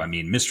have to. I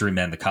mean, Mystery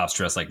Men, the cops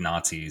dress like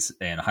Nazis,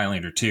 and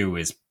Highlander 2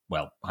 is,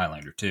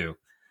 Highlander 2.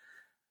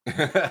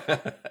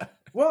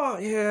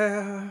 Well,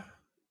 yeah.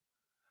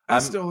 I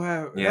still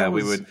have. Yeah,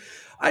 we would.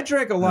 I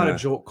drank a lot of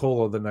Jolt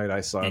Cola the night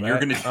I saw and that. you're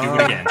going to do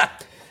it again.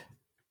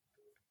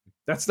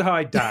 That's how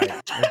I died.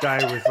 I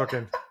died with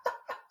fucking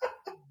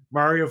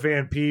Mario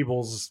Van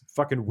Peebles'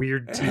 fucking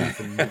weird teeth.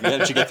 And you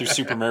had to get through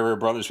Super Mario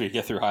Brothers, we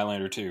get through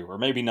Highlander 2. Or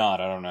maybe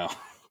not, I don't know.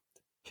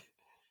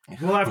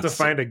 We'll have to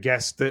find a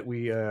guest that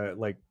we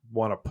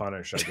want to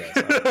punish, I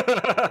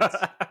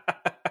guess.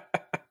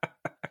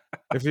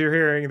 If you're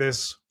hearing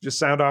this, just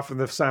sound off in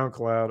the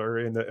SoundCloud or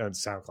in the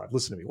SoundCloud.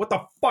 Listen to me. What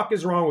the fuck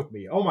is wrong with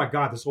me? Oh my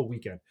god, this whole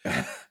weekend.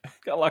 Got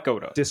a lot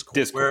going on.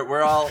 Discord.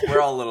 We're all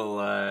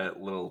a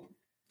little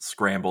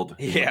scrambled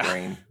in the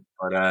brain.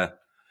 But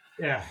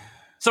yeah.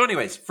 So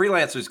anyways,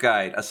 Freelancer's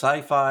Guide, a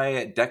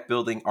sci-fi deck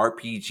building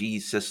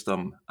RPG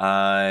system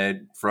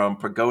from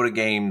Pagoda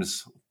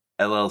Games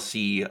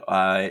LLC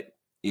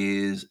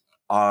is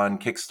on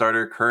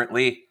Kickstarter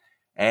currently,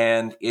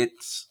 and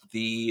it's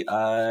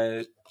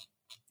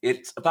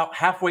about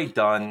halfway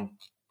done.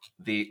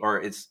 They're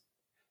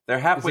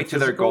halfway to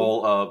their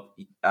goal of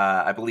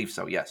I believe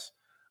so, yes.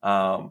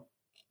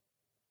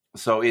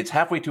 So it's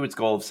halfway to its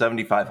goal of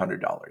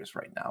 $7,500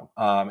 right now,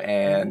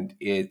 and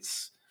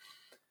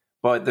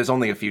but there's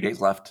only a few days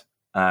left.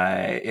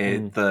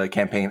 The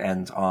campaign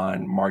ends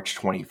on March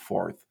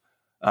 24th.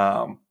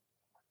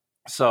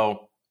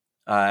 So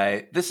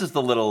this is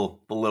the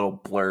little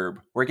blurb.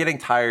 We're getting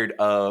tired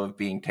of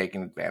being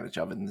taken advantage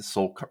of in this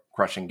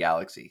soul-crushing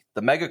galaxy.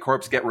 The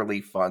megacorps get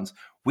relief funds.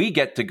 We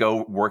get to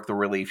go work the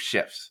relief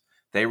shifts.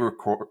 They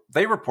report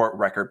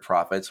record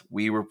profits.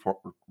 We report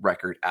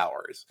record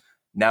hours.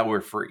 Now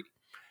we're free.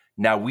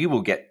 Now we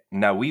will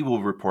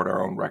report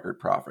our own record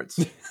profits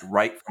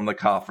right from the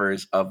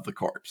coffers of the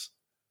corpse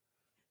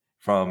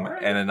from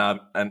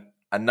an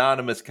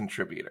anonymous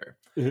contributor.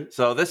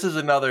 So this is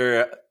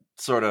another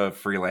sort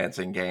of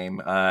freelancing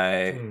game,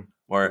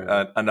 or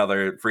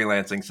another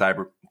freelancing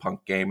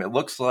cyberpunk game. It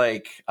looks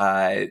like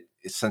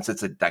since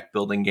it's a deck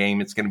building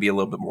game, it's going to be a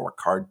little bit more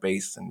card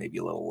based and maybe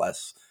a little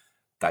less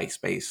dice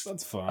based.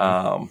 That's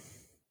fine.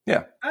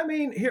 Yeah. I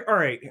mean, here, all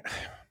right.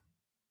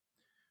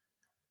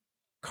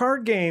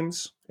 Card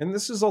games, and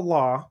this is a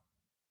law,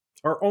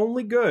 are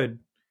only good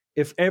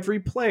if every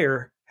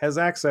player has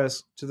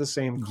access to the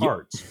same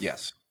cards.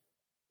 Yes.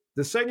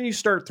 The second you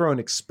start throwing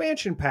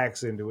expansion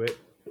packs into it,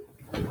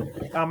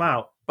 I'm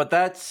out. But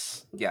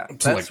that's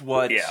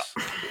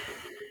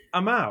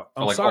I'm out.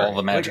 I'm like sorry. all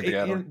the Magic the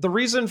Gathering. The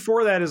reason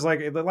for that is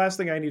the last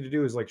thing I need to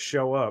do is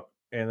show up,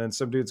 and then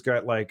some dude's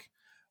got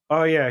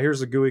oh yeah,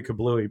 here's a gooey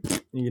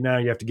kablooey. Now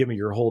you have to give me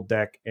your whole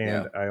deck,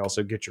 and I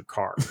also get your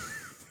card.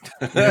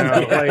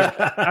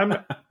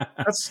 That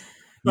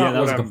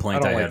was a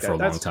complaint I had for a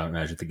long time at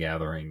Magic the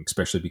Gathering,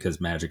 especially because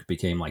Magic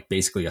became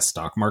basically a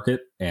stock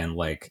market, and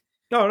I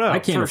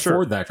can't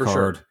afford that card.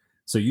 Sure.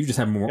 So you just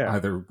have more.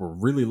 Either we're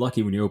really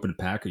lucky when you open a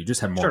pack, or you just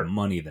have more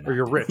money than, or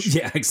you're rich.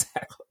 Yeah,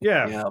 exactly.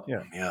 Yeah.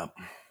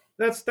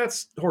 That's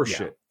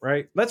horseshit,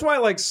 right? That's why I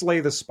like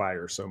Slay the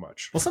Spire so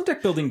much. Well, some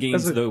deck building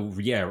games,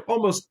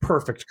 almost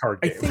perfect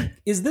card game. I think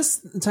is this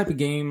the type of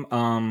game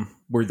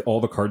where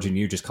all the cards you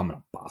need just come in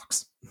a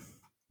box,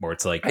 or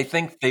it's I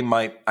think they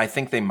might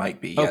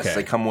be. Yes, okay.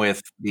 They come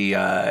with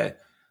the.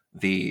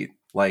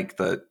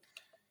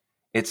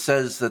 It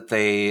says that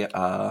they.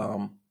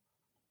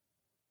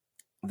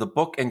 The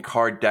book and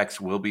card decks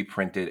will be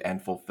printed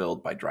and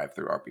fulfilled by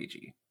Drive-Thru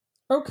RPG.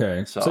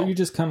 Okay, so you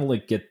just kind of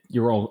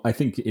I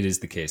think it is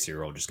the case.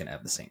 You're all just going to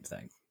have the same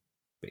thing,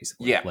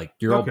 basically. Yeah,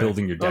 you're all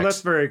building your decks. Oh, that's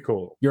very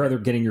cool. You're either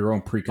getting your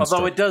own pre-constructed.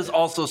 Although it does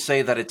also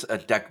say that it's a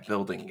deck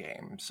building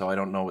game, so I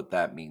don't know what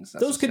that means.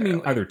 Those could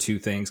mean either two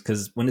things,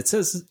 because when it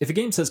says if a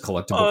game says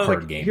collectible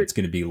card game, it's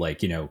going to be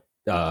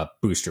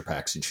booster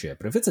packs and shit.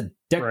 But if it's a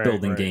deck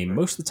building game,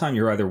 most of the time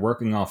you're either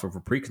working off of a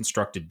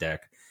pre-constructed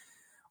deck,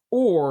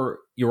 or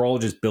you're all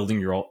just building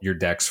your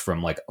decks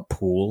from a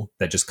pool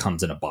that just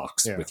comes in a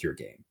box with your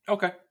game.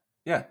 Okay.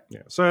 Yeah.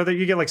 So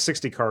you get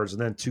 60 cards,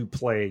 and then to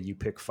play, you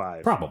pick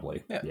 5.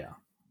 Probably. Yeah.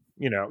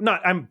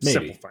 I'm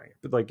simplifying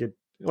it, but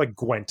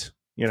Gwent.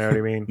 You know what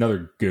I mean?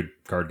 Another good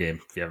card game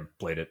if you haven't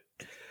played it.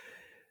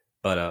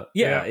 But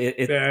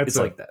it's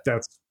like that.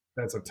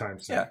 That's a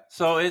time set. Yeah.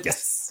 So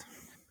it's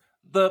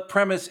the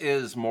premise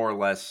is more or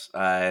less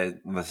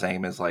the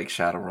same as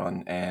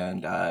Shadowrun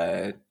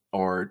and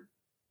or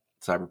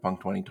Cyberpunk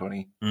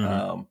 2020,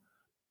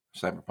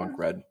 Cyberpunk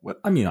Red.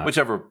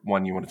 Whichever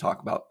one you want to talk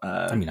about.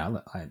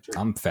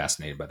 I'm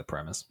fascinated by the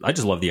premise. I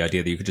just love the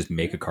idea that you could just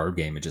make a card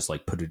game and just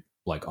put it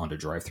onto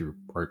Drive-Thru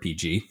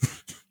RPG.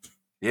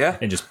 Yeah,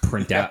 and just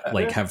print out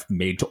have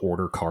made to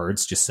order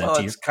cards just sent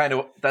to you. It's kind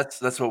of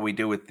that's what we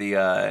do with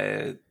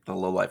the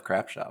Low Life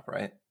Crap Shop,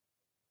 right?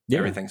 Yeah,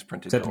 everything's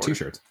printed. Except the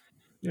t-shirts.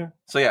 Yeah.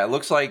 So it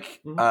looks like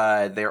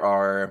there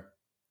are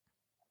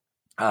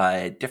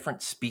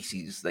different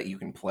species that you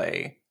can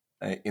play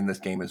in this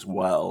game as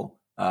well.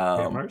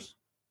 Vampires?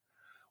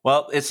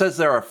 Well, it says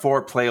there are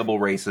 4 playable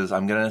races.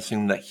 I'm going to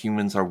assume that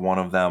humans are one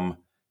of them.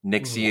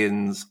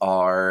 Nixians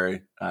are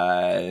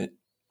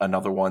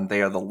another one.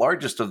 They are the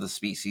largest of the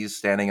species,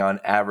 standing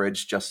on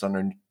average just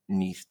under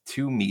beneath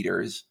 2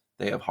 meters.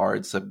 They have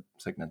hard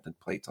segmented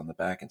plates on the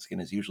back, and skin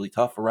is usually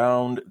tough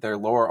around their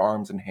lower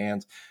arms and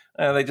hands.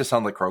 They just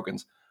sound like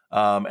Krogans.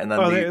 And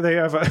then they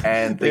have a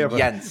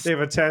Yents. They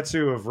have a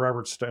tattoo of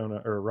Roger Stone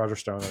on their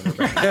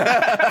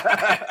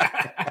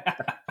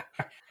back.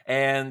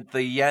 And the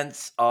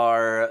Yents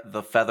are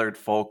the feathered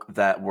folk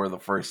that were the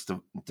first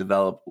to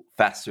develop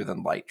faster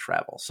than light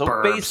travel.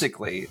 So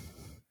basically,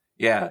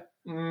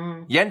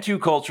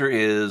 Yentu culture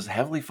is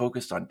heavily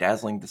focused on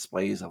dazzling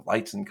displays of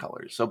lights and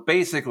colors. So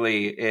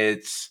basically,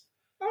 it's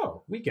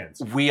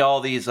weekends.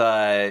 All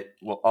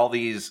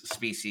these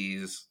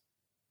species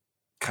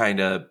kind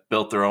of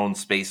built their own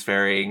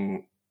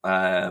spacefaring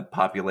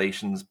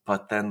populations,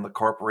 but then the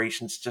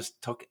corporations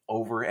just took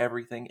over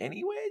everything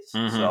anyways.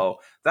 Mm-hmm. So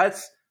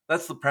that's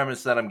the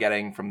premise that I'm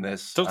getting from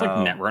this. So it's like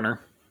Netrunner.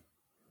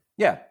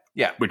 Yeah.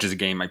 Which is a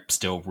game I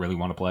still really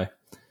want to play.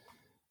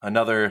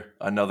 Another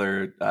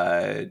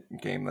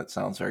game that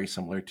sounds very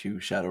similar to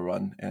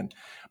Shadowrun,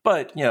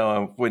 but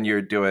when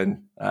you're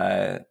doing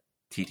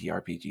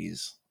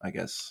TTRPGs, I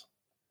guess.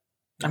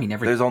 I mean,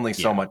 there's only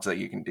so much that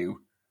you can do.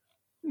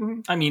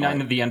 I mean,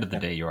 at the end of the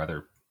day, you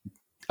either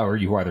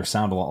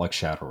sound a lot like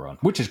Shadowrun,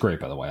 which is great,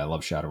 by the way. I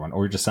love Shadowrun,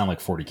 or you just sound like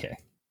 40K,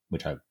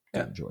 which I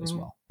enjoy as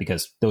well,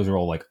 because those are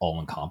all like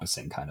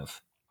all-encompassing kind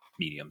of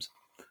mediums.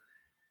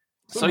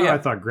 So I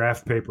thought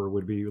graph paper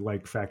would be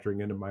like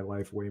factoring into my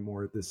life way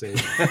more at this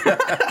age.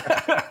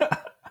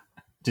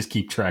 Just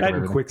keep track of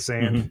everything.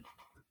 Quicksand. Mm-hmm.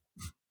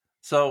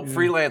 So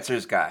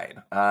Freelancer's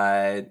Guide.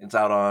 It's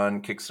out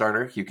on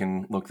Kickstarter. You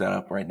can look that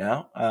up right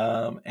now.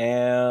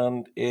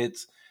 And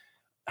it's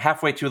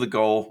halfway to the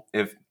goal.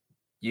 If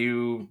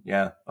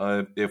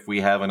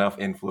we have enough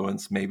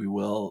influence, maybe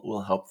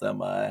we'll help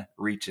them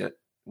reach it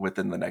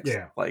within the next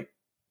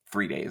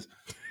 3 days.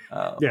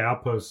 I'll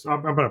post.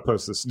 I'm going to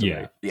post this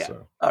today. Yeah.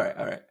 So. All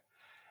right.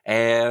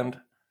 And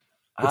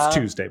it's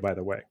Tuesday, by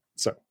the way.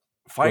 So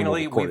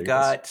finally, we've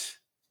got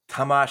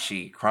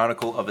Tamashii: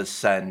 Chronicle of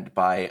Ascend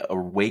by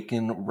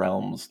Awaken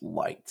Realms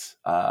Light.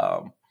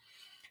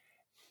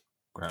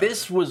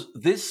 This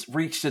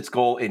reached its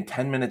goal in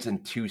 10 minutes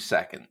and 2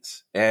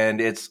 seconds, and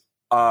it's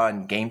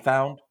on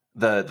GameFound.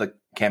 The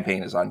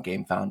campaign is on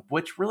GameFound,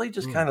 which really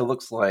just kind of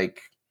looks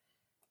like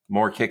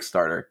more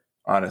Kickstarter,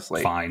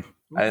 honestly. Fine.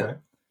 Okay.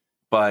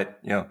 But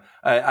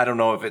I don't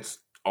know if it's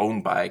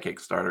owned by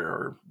Kickstarter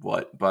or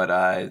what.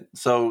 But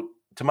so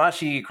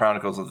Tamashii: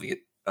 Chronicles of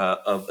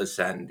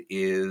Ascend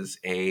is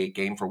a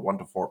game for 1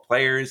 to 4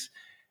 players,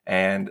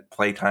 and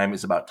playtime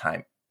is about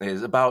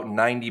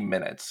 90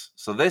 minutes.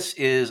 So this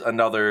is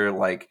another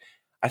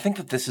I think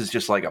that this is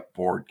just like a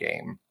board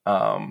game.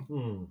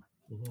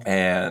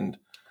 And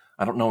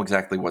I don't know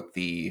exactly what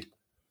the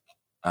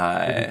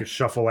you could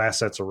shuffle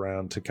assets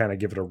around to kind of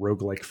give it a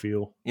roguelike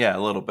feel. Yeah, a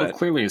little bit. Well,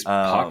 clearly it's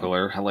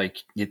popular.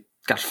 It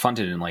got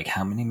funded in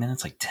how many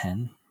minutes?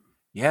 10?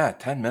 Yeah,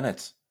 10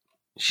 minutes.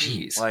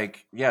 Jeez.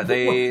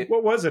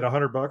 What was it?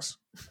 $100?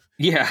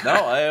 Yeah.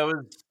 No, it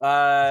was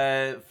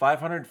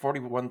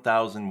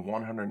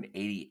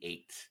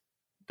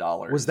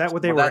 $541,188. Was that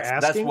what they were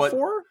asking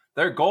for?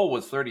 Their goal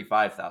was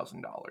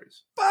 $35,000.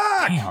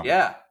 Fuck. Damn.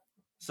 Yeah.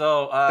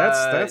 So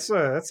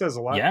that says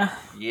a lot. Yeah.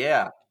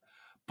 Yeah.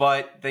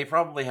 But they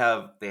probably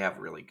have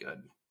really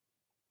good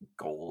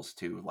goals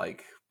too.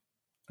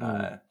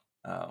 But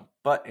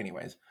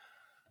anyways,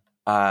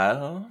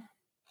 it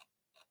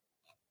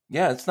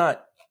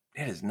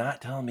is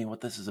not telling me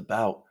what this is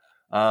about.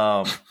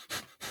 Fair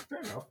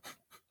enough.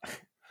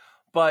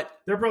 But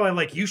they're probably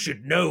like, you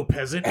should know,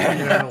 peasant.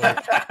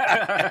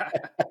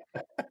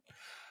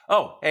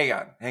 Oh, hang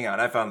on.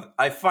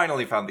 I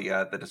finally found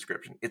the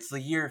description. It's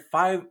the year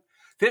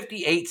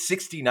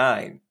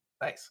 5869.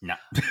 Nice. No.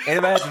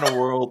 Imagine a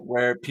world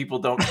where people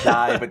don't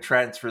die but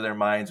transfer their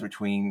minds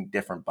between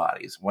different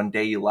bodies. One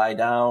day you lie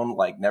down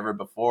like never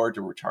before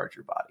to recharge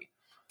your body.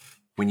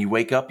 When you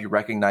wake up, you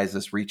recognize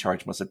this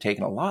recharge must have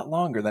taken a lot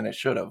longer than it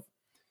should have.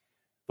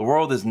 The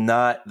world is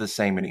not the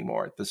same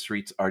anymore. The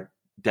streets are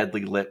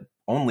deadly lit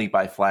only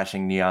by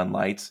flashing neon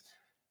lights,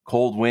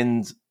 cold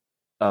winds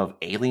of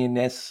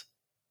alienness,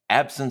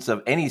 absence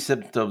of any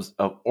symptoms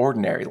of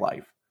ordinary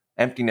life.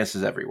 Emptiness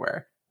is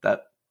everywhere.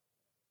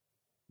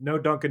 No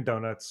Dunkin'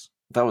 Donuts.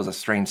 That was a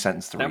strange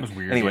sentence to read. That was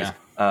weird. Anyways,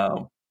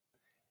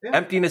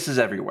 emptiness is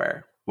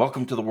everywhere.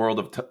 Welcome to the world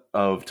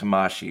of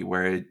Tamashii,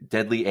 where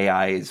deadly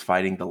AI is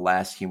fighting the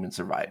last human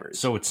survivors.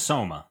 So it's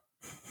Soma.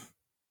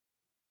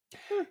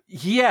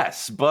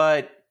 Yes,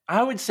 but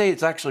I would say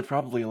it's actually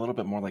probably a little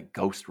bit more like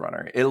Ghost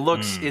Runner. It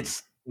looks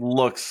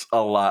a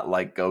lot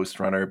like Ghost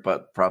Runner,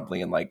 but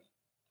probably in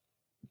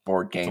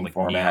board game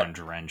format. Neon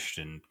drenched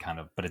and kind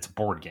of, but it's a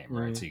board game,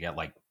 right? So you got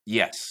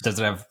yes. Does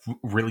it have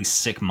really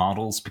sick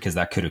models? Because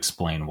that could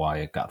explain why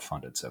it got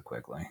funded so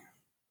quickly.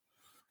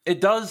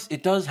 It does.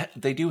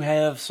 They do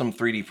have some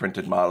 3D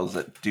printed models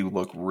that do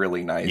look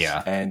really nice.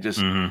 Yeah. And just,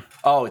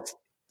 it's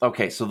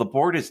okay. So the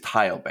board is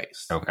tile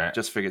based. Okay.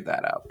 Just figured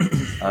that out.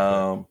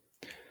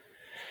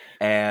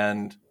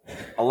 And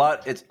a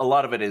lot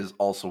of it is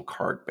also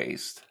card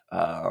based.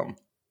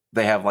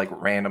 They have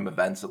random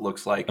events. It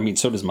looks like. I mean,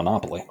 so does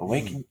Monopoly.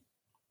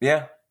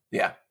 Yeah.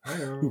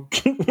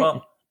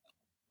 Well,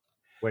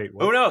 wait,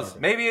 who knows?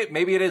 Maybe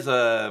it is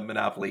a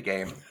Monopoly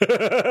game.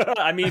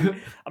 I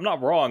mean, I'm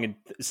not wrong in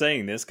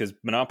saying this because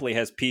Monopoly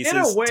has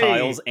pieces,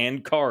 tiles,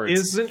 and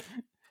cards.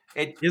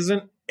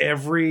 Isn't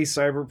every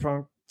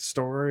Cyberpunk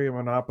story a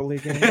Monopoly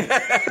game?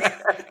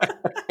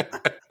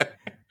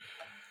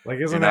 Like,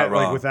 isn't that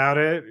like without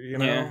it, you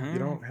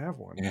don't have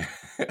one.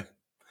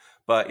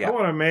 But yeah, I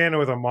want a man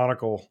with a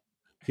monocle.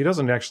 He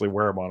doesn't actually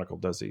wear a monocle,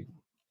 does he?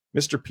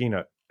 Mr.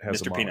 Peanut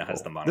has Mr. Peanut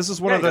has the monocle. This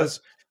is one of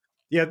those.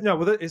 Yeah, no,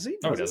 but is he?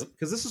 No, he doesn't.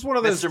 Because this is one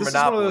of those. Mr.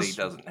 Monopoly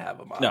doesn't have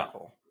a monocle.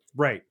 No.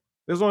 Right.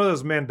 There's one of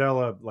those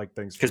Mandela like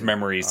things. Because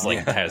memories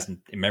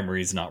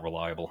memories not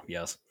reliable.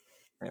 Yes.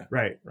 Yeah.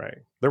 Right.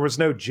 There was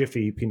no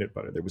Jiffy peanut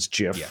butter. There was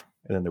Jif,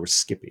 and then there was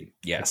Skippy.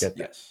 Yes.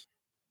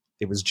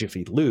 It was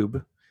Jiffy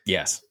Lube.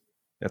 Yes.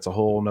 That's a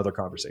whole nother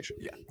conversation.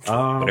 Yeah.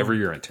 Whatever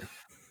you're into.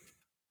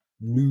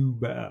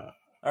 Lube.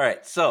 All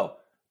right. So,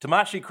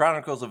 Tamashii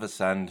Chronicles of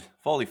Ascend,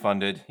 fully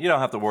funded. You don't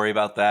have to worry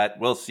about that.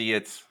 We'll see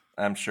it,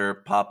 I'm sure,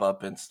 pop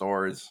up in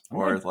stores.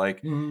 Or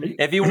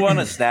if you want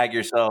to snag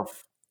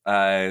yourself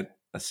a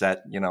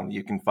set,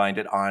 you can find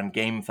it on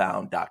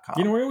GameFound.com.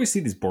 I always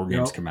see these board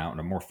games come out, and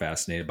I'm more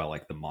fascinated by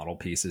like the model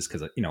pieces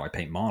because I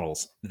paint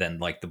models than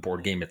like the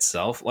board game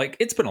itself. Like,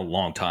 it's been a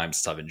long time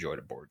since I've enjoyed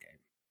a board game.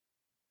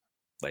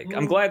 Like,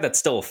 I'm glad that's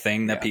still a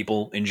thing that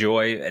people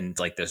enjoy, and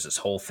like there's this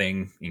whole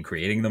thing in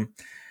creating them.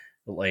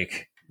 But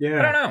like, I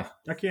don't know.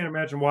 I can't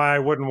imagine why I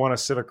wouldn't want to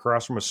sit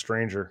across from a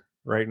stranger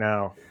right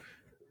now.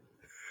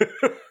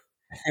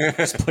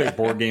 Just play a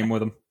board game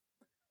with them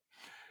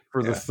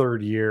for the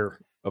third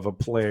year of a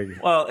plague.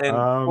 Well,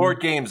 and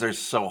board games are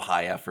so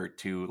high effort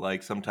too.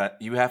 Like, sometimes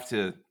you have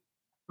to.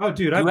 Oh,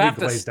 dude, you have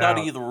to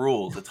study the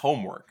rules. It's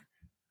homework.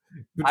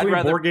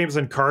 Between board games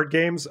and card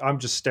games, I'm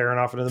just staring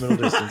off into the middle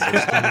distance. I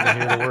just can't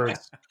even hear the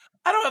words.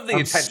 I don't have the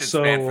attention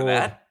span for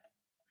that.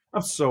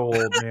 I'm so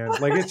old, man.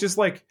 Like, it's just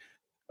like,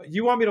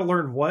 you want me to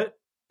learn what?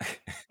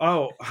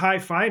 Oh, high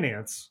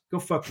finance. Go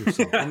fuck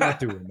yourself. I'm not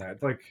doing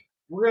that. Like,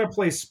 we're going to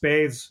play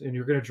spades, and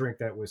you're going to drink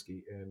that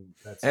whiskey, and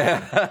that's it.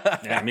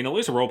 Yeah, I mean, at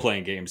least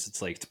role-playing games,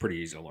 it's pretty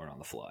easy to learn on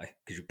the fly,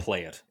 because you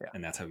play it,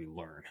 and that's how you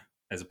learn.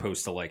 As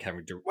opposed to like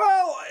having to.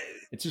 Well,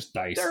 it's just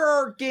dice. There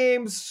are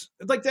games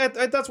like that.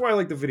 That's why I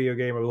like the video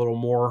game a little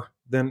more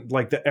than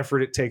like the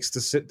effort it takes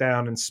to sit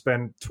down and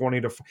spend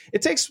 20 to.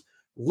 It takes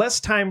less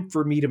time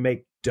for me to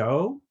make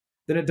dough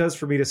than it does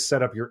for me to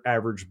set up your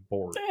average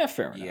board. Yeah,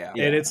 fair enough. Yeah.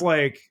 And it's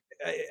like,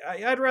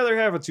 I'd rather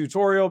have a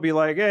tutorial be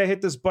like, hey, hit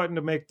this button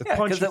to make the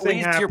punchy thing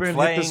happen.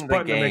 Hit this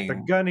button to make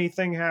the gunny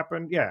thing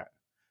happen. Yeah.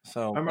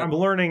 So I'm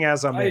learning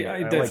as I'm.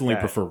 I definitely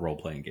prefer role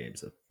playing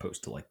games as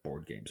opposed to like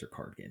board games or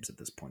card games at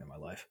this point in my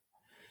life.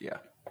 Yeah,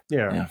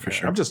 for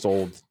sure. I'm just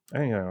old.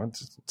 I'm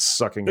just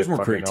sucking. There's more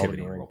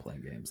creativity in role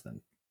playing games than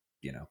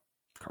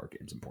card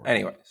games and board.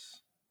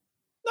 Anyways,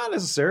 not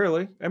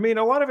necessarily. I mean,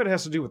 a lot of it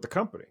has to do with the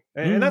company,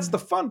 and that's the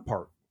fun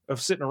part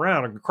of sitting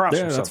around across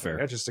from something. That's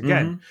fair. Just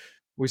again.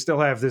 We still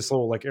have this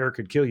whole like Eric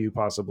could kill you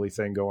possibly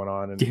thing going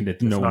on, and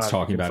that no one's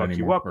talking about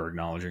anymore or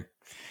acknowledging.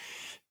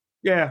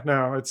 Yeah,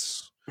 no,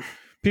 it's.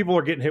 People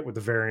are getting hit with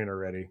the variant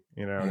already,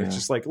 It's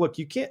just like, look,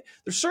 you can't.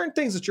 There's certain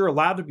things that you're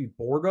allowed to be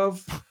bored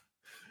of.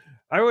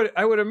 I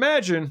would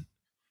imagine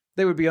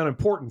they would be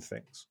unimportant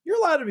things. You're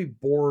allowed to be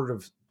bored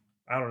of,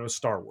 I don't know,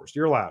 Star Wars.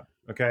 You're allowed,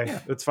 okay?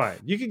 That's fine.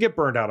 You can get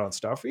burned out on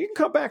stuff. You can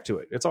come back to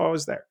it. It's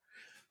always there.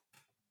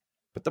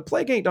 But the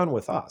plague ain't done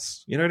with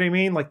us. You know what I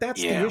mean? Like,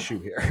 that's the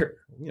issue here.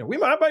 We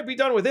might be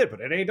done with it,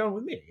 but it ain't done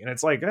with me. And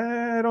it's like,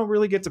 I don't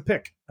really get to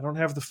pick. I don't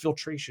have the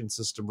filtration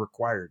system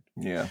required.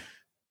 Yeah.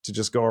 To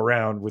just go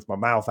around with my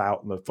mouth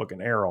out in the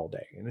fucking air all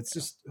day. And it's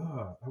just,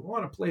 I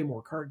want to play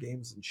more card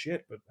games and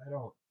shit, but I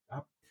don't.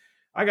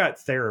 I got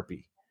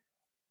therapy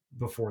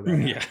before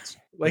that.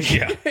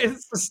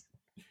 It's just,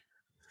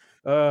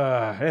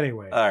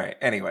 anyway. All right.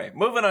 Anyway,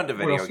 moving on to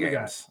video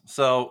games.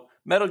 So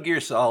Metal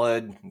Gear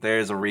Solid,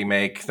 there's a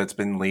remake that's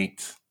been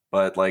leaked,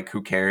 but like,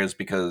 who cares?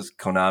 Because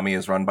Konami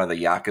is run by the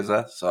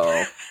Yakuza. So,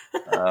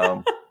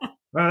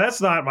 well,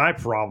 that's not my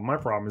problem. My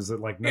problem is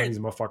that like none of these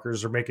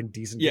motherfuckers are making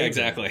decent games.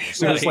 Exactly.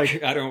 So it's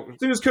like I don't. As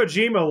soon as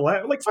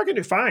Kojima fucking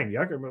do fine,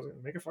 yeah,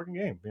 make a fucking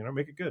game.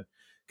 Make it good.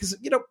 Because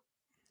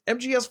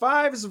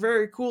MGS5 is a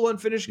very cool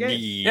unfinished game.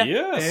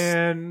 Yes.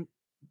 And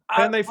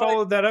then they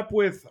followed that up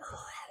with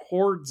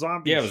Horde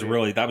Zombie. Yeah, it was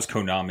really that was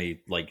Konami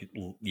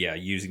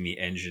using the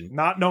engine,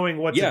 not knowing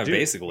what to do.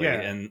 Basically,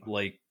 and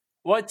like.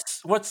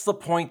 What's the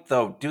point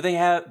though? Did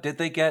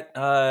they get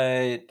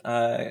Hideo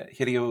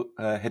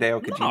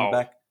Kojima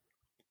back?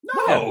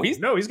 No, he's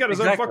got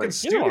his own fucking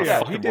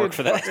studio. He did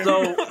for that.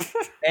 So,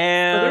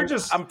 and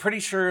I'm pretty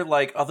sure,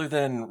 like, other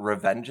than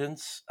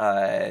Revengeance,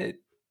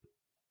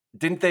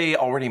 didn't they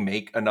already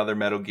make another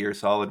Metal Gear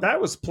Solid? That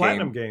was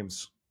Platinum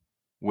Games.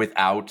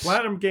 Without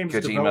Platinum Games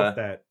Kojima, developed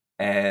that,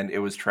 and it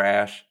was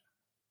trash.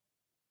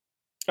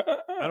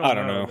 I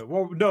don't know.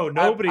 Well, no,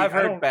 nobody.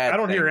 I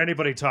don't hear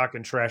anybody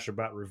talking trash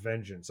about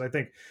Revengeance. I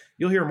think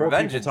you'll hear more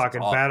people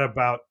talking bad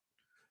about.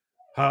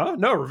 Huh?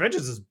 No,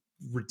 Revengeance is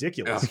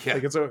ridiculous. Yeah.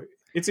 Like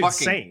It's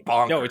insane.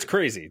 Bonkers. No, it's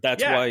crazy.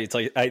 That's why it's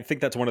like I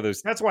think that's one of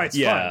those. That's why it's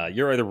fun.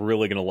 You're either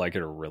really gonna like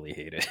it or really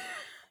hate it.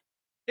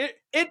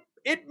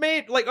 It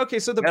made like okay,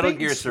 so the Metal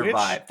Gear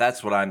Survive.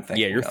 That's what I'm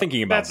thinking. Yeah, you're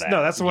thinking about that.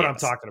 No, that's what I'm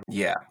talking about.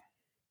 Yeah,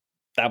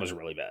 that was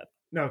really bad.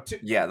 No,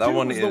 that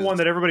one was the one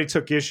that everybody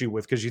took issue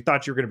with because you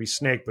thought you were going to be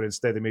Snake, but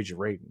instead they made you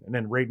Raiden, and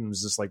then Raiden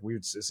was just like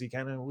weird sissy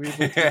kind of weird.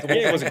 Yeah,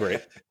 it wasn't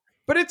great,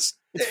 but it's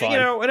fine.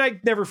 And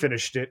I never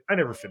finished it.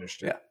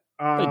 Yeah,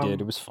 I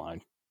did. It was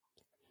fine.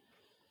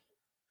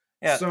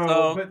 Yeah.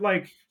 So, but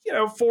like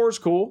 4's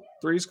cool,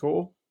 3's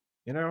cool,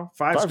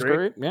 5's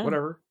great. Yeah.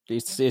 Whatever.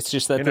 It's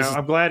just that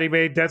I'm glad he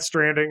made Death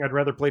Stranding. I'd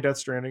rather play Death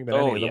Stranding than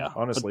any of them,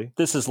 honestly. But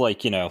this is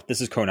like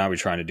this is Konami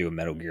trying to do a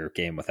Metal Gear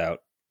game without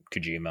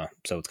Kojima,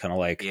 so it's kind of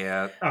like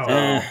that's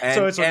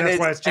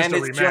why it's just a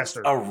remaster, just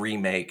a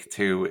remake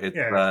too.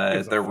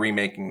 It's they're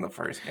remaking the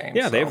first game.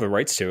 Yeah, they have the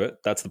rights to it.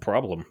 That's the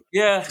problem.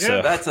 Yeah,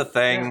 so that's a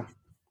thing. Yeah.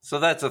 So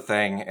that's a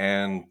thing,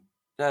 and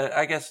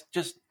I guess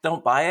just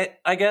don't buy it.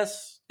 I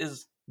guess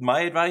is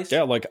my advice.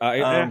 Yeah, like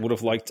I would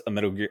have liked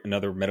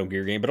another Metal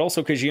Gear game, but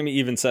also Kojima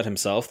even said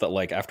himself that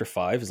like after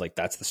 5 is like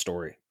that's the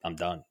story. I'm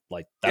done.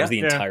 Like that was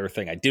the entire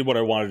thing. I did what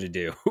I wanted to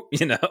do.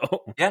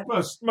 Yeah,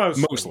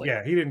 mostly.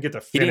 Yeah, he didn't get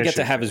to. He didn't get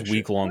to have his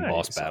week-long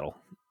boss battle,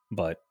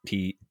 but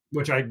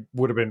which I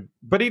would have been.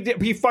 But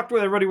he fucked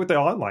with everybody with the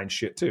online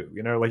shit too.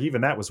 Like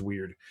even that was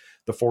weird.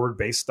 The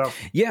forward-based stuff.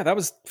 Yeah, that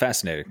was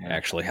fascinating.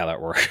 Actually, how that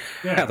worked.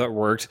 Yeah. How that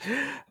worked.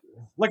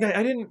 Like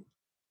I didn't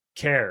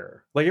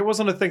care. Like it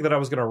wasn't a thing that I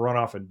was going to run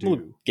off and do.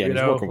 Well, again,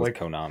 he's working with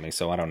Konami,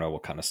 so I don't know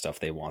what kind of stuff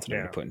they wanted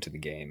him to put into the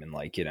game, and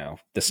like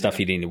the stuff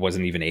he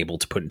wasn't even able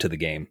to put into the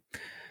game.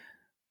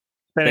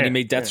 Then he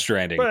made Death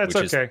Stranding,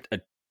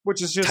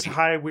 which is just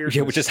high weirdness.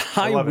 Yeah, which is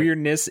high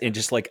weirdness in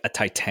just like a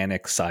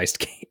Titanic-sized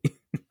game.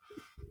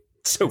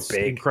 It's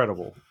big,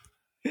 incredible.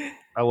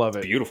 I love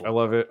it. Beautiful. I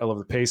love it. I love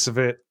the pace of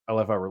it. I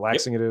love how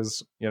relaxing it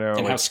is.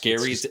 And how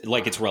scary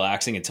it's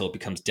relaxing until it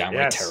becomes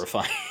downright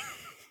terrifying.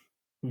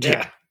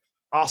 Yeah.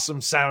 Awesome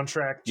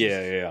soundtrack.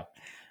 Yeah.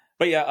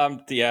 But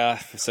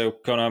so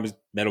Konami's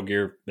Metal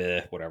Gear,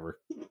 whatever.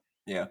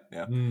 Yeah.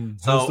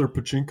 How's their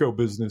pachinko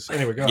business?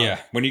 Anyway, go on. Yeah.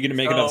 When are you going to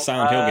make another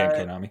Silent Hill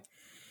game,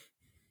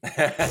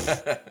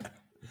 Konami?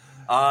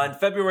 On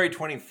February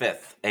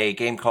 25th, a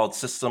game called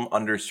System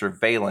Under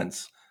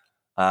Surveillance,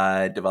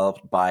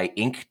 developed by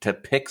Ink to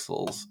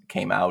Pixels,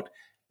 came out.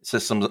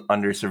 Systems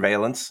Under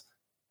Surveillance,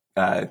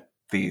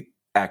 the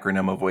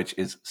acronym of which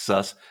is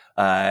SUS,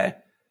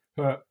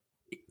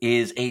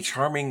 is a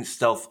charming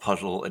stealth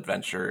puzzle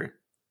adventure,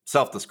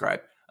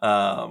 self-described.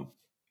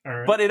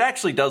 Right. But it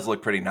actually does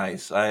look pretty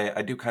nice.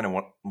 I do kind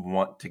of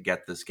want to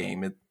get this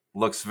game. It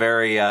looks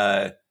very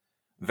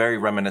very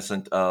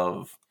reminiscent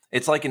of.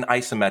 It's like an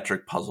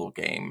isometric puzzle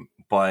game,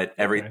 but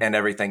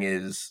everything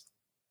is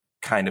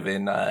kind of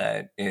in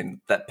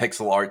that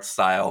pixel art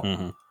style.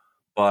 Mm-hmm.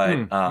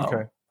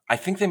 But I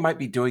think they might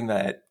be doing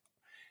that.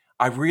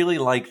 I really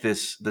like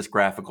this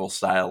graphical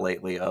style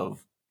lately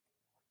of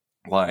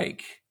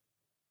like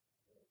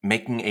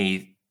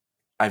making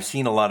I've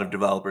seen a lot of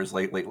developers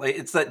lately.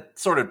 It's that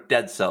sort of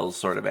Dead Cells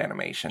sort of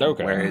animation,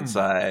 where it's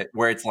like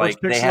it's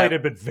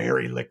pixelated but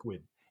very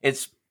liquid.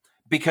 It's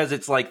because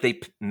it's like they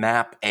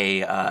map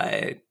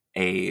a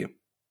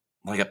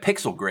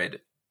pixel grid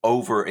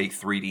over a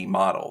 3D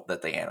model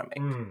that they animate.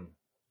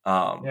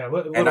 A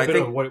little bit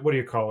of what do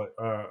you call it?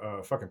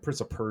 Fucking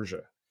Prince of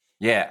Persia.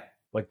 Yeah,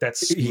 like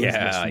that's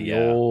the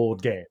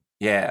old game.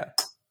 Yeah.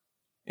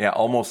 Yeah,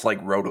 almost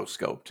like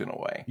rotoscoped in a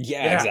way.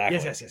 Yeah, exactly.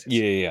 Yes.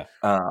 Yeah.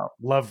 I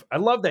love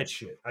that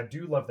shit. I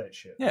do love that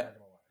shit.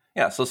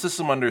 Yeah. So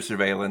System Under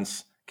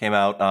Surveillance came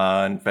out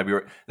on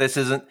February. This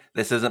isn't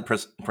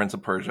Prince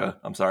of Persia.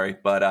 I'm sorry,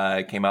 but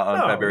it came out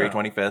on February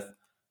 25th.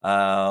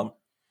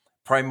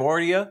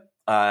 Primordia,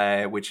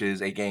 which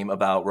is a game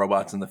about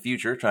robots in the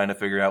future, trying to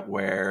figure out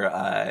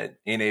where,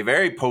 in a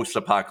very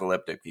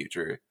post-apocalyptic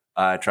future,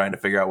 trying to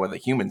figure out where the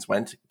humans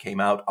went,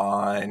 came out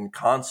on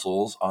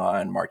consoles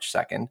on March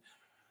 2nd.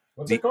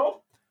 What's it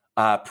called?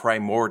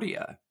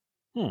 Primordia.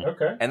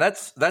 Okay. And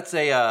that's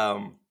a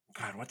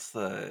God, what's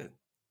the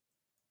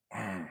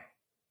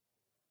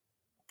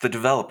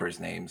developers'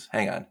 names?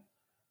 Hang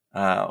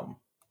on.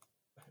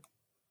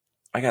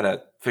 I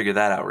gotta figure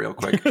that out real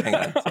quick. Hang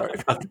on. Sorry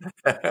about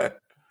that.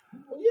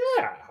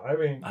 Yeah, I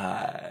mean,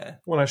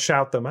 when I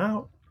shout them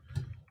out,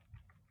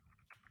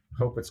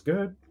 hope it's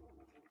good.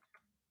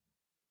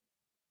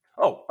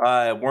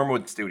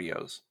 Wormwood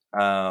Studios.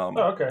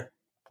 Okay.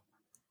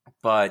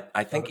 But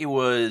I think it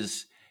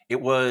was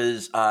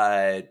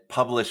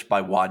published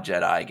by Wad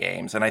Jedi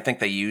Games, and I think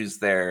they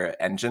used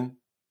their engine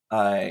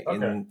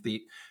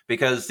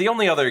because the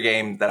only other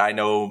game that I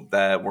know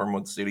that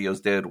Wormwood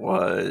Studios did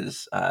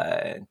was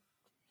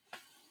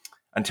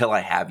Until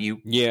I Have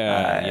You.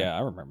 Yeah,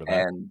 I remember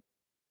that. And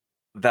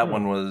that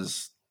one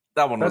was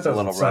a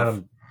little rough.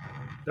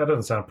 That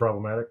doesn't sound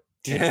problematic.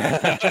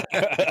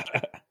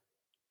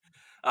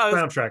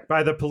 Soundtrack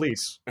by The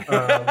Police.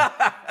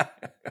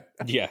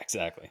 Yeah,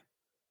 exactly.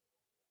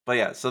 But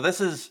yeah, so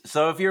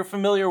if you're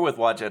familiar with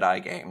Watch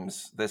Jedi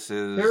games, this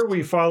is here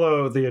we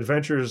follow the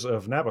adventures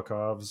of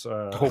Nabokov's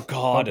oh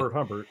god,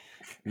 Humbert.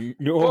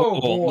 No.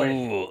 Oh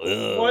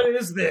boy, what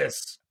is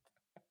this?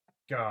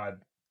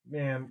 God,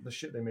 man, the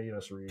shit they made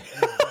us read.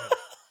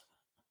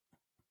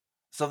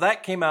 So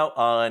that came out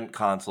on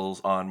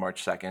consoles on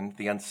March 2nd.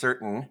 The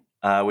Uncertain,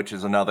 which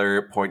is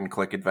another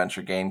point-and-click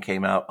adventure game,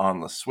 came out on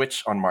the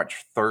Switch on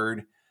March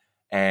 3rd.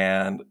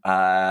 And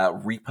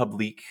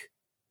Republic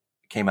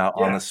came out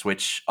on the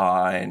Switch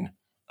on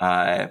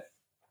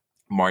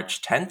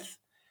March 10th.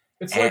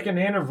 It's like an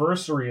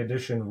anniversary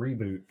edition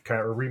reboot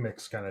or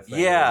remix kind of thing.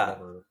 Yeah.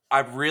 I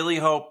really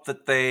hope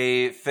that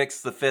they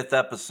fix the 5th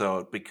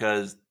episode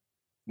because,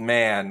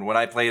 man, when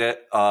I played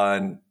it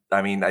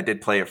I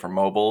did play it for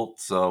mobile,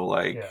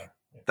 so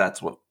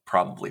that's what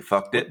probably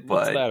fucked it.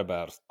 What's but that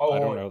about? I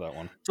don't know that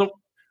one. So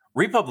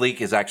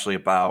Republic is actually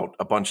about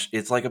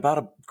it's like about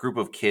a group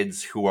of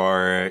kids who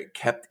are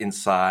kept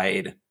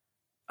inside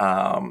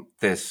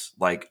this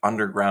like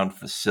underground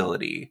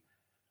facility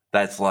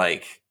that's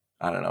like,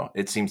 I don't know,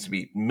 it seems to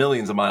be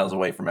millions of miles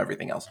away from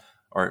everything else,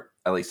 or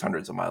at least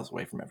hundreds of miles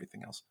away from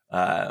everything else.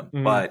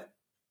 But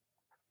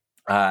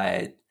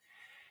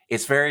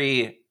it's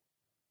very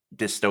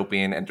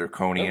dystopian and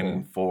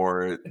draconian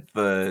for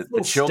the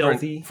children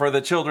stealthy. For the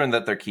children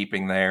that they're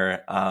keeping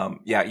there.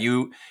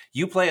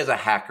 You play as a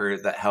hacker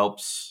that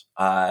helps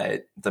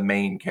the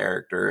main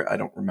character, I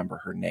don't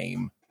remember her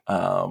name,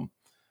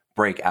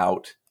 break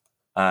out.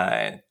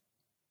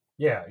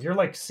 You're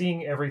like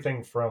seeing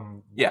everything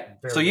from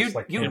so you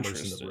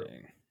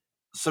interesting.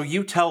 So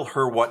you tell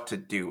her what to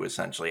do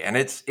essentially, and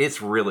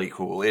it's really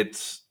cool.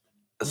 It's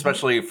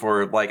especially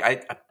for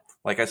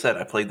like I said,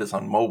 I played this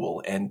on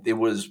mobile, and it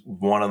was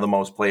one of the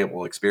most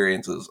playable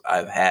experiences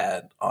I've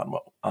had on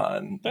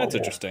That's mobile.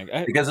 interesting.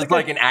 Because it's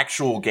like an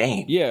actual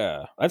game.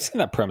 Yeah. I've seen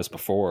that premise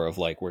before of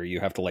like where you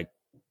have to like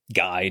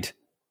guide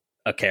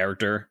a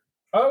character.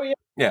 Oh, yeah.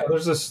 Yeah.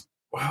 There's this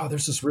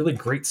really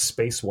great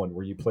space one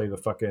where you play the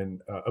fucking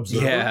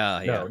observer.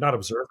 Yeah. No, not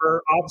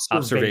observer.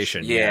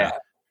 Observation. Yeah.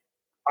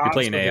 You're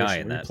playing AI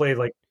in that. You play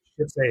like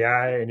it's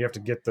AI, and you have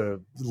to get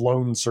the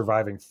lone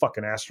surviving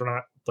fucking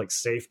astronaut like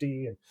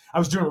safety. And I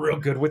was doing real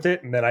good with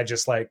it, and then I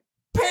just like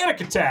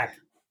panic attack,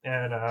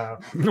 and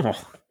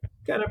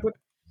kind of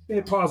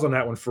hit pause on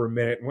that one for a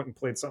minute and went and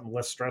played something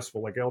less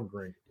stressful like Elden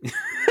Ring.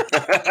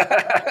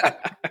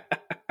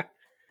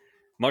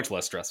 Much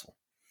less stressful.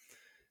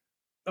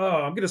 Oh,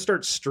 I'm going to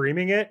start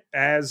streaming it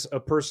as a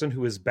person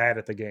who is bad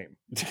at the game.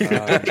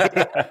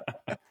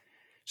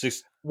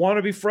 Just want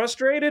to be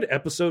frustrated?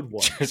 Episode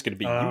 1. It's going to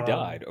be you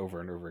died over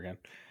and over again.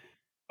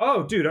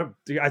 Oh, dude,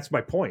 that's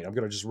my point. I'm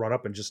going to just run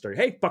up and just start,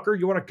 hey, fucker,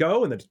 you want to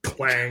go? And then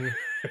clang.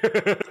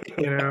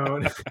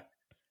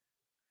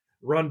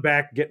 Run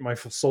back, get my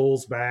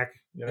souls back,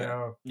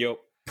 Yep.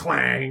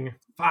 Clang.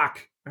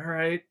 Fuck. All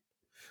right.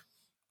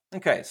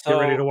 Okay, so get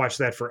ready to watch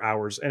that for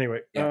hours. Anyway,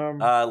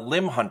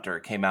 Limb Hunter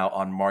came out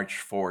on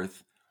March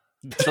 4th.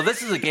 So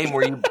this is a game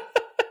where you...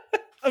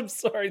 I'm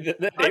sorry,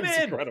 that name's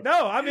incredible.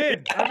 No, I'm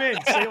in.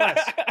 Say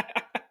less.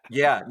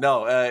 Yeah,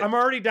 no. I'm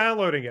already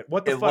downloading it.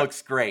 What the fuck? It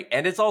looks great.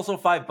 And it's also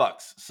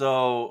 $5.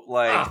 So,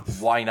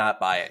 why not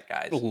buy it,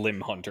 guys? Limb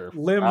Hunter.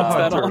 Limb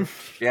Hunter.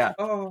 Yeah.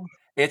 Oh.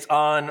 It's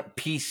on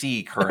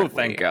PC currently. Oh,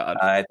 thank God.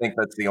 I think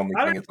that's the only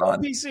thing it's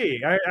on.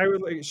 PC. I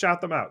would shout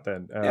them out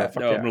then. I'm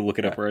going to look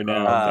it up right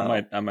now.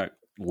 I might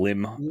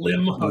Limb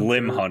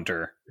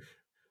Hunter.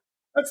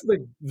 That's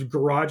the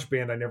garage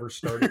band I never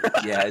started.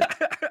 Yeah.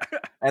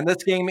 And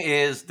this game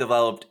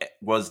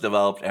was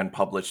developed and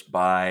published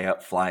by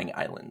Flying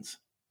Islands.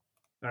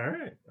 All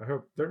right. I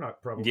hope they're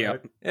not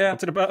problematic. Yeah.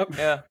 What's it about?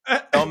 Yeah.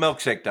 Don't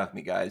milkshake duck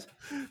me, guys.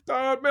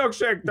 Don't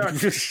milkshake duck.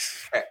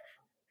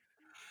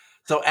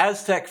 So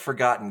Aztec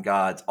Forgotten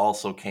Gods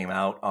also came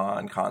out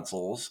on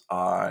consoles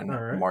on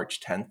March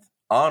 10th.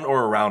 On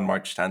or around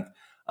March 10th.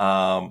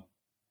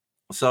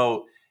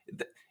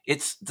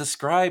 It's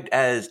described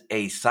as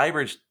a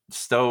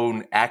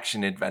Cyberstone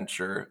action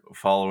adventure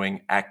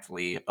following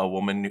Actly,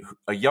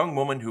 a young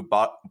woman who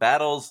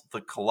battles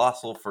the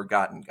colossal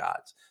forgotten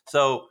gods.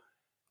 So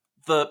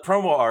the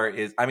promo art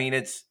is,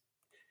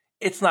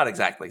 it's not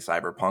exactly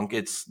cyberpunk.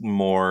 It's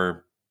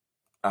more,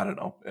 I don't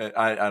know.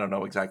 I don't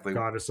know exactly.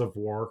 Goddess of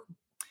War.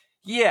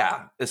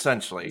 Yeah,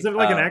 essentially. Is it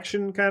like an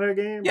action kind of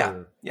game? Yeah,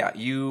 or? Yeah.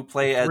 You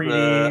play as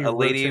a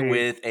lady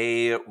with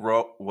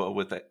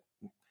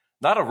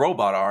not a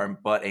robot arm,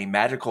 but a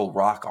magical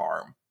rock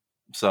arm.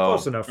 So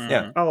close enough.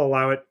 Yeah, I'll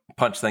allow it.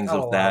 Punch things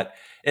with that.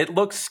 It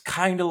looks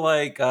kind of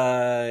like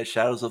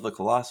Shadows of the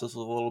Colossus a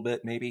little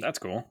bit, maybe. That's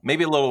cool.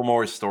 Maybe a little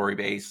more story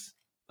based.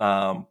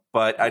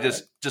 But I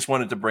just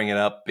wanted to bring it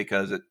up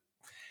because it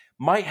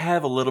might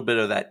have a little bit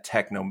of that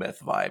techno-myth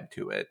vibe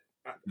to it.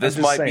 This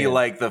might be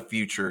like the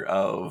future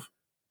of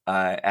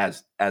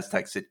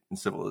Aztec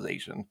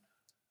civilization.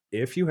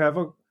 If you have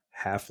a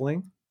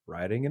halfling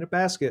riding in a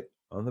basket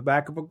on the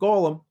back of a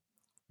golem,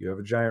 you have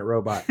a giant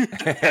robot.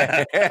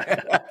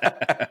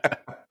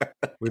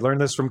 We learned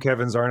this from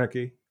Kevin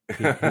Zarnicki.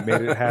 He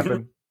made it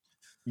happen.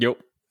 Yep.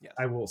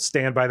 I will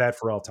stand by that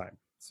for all time.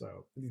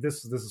 So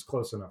this is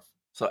close enough.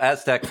 So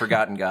Aztec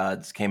Forgotten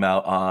Gods came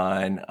out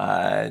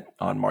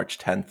on March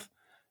 10th,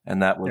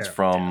 and that was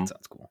from. That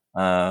sounds cool.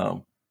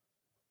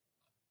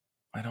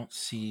 I don't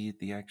see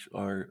the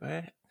actual.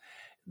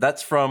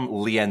 That's from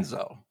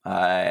Lienzo.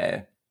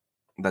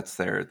 That's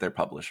their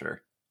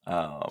publisher.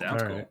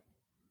 Sounds cool. Right.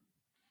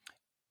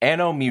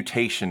 Anno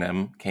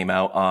Mutationem came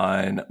out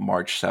on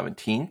March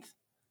 17th,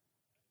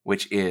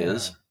 which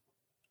is,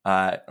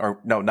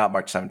 or no, not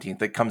March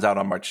 17th. It comes out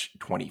on March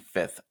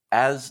 25th,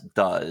 as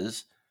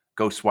does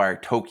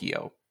Ghostwire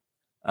Tokyo.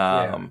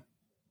 I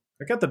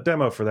got the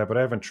demo for that, but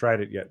I haven't tried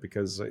it yet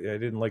because I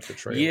didn't like the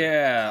trailer.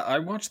 Yeah, I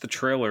watched the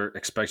trailer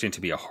expecting it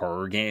to be a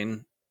horror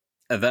game,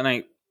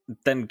 and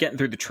then getting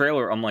through the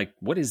trailer, I'm like,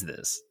 what is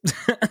this?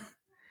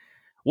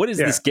 What is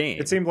this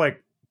game? It seemed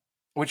like.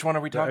 Which one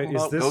are we talking is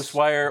about? this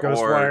Ghostwire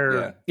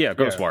or yeah,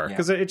 Ghostwire.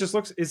 Because it just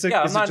looks. Is it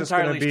I'm just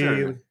not going to be?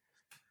 entirely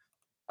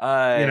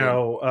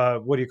Sure.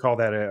 What do you call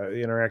that?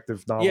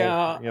 Interactive novel?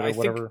 Yeah,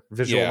 whatever.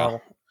 Visual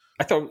novel.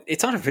 I thought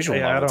it's not a visual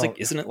novel. It's like,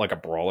 don't- isn't it like a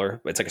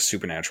brawler? It's like a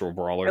supernatural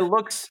brawler. It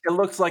looks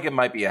like it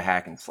might be a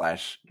hack and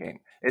slash game.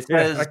 It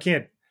Yeah, says I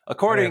can't.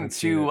 according haven't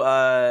seen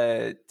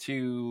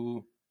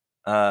to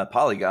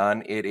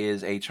Polygon, it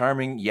is a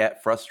charming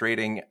yet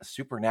frustrating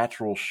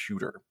supernatural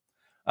shooter.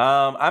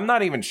 I'm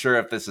not even sure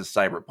if this is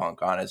Cyberpunk,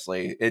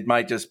 honestly. It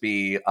might just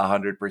be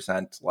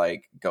 100%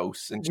 like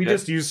ghosts and shit. We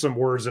just used some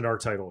words in our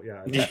title.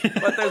 Yeah.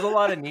 But there's a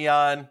lot of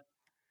neon.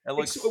 It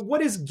looks.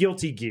 What is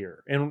Guilty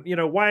Gear, and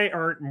why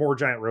aren't more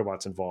giant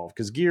robots involved?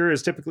 Because Gear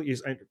is typically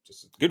used.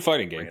 Good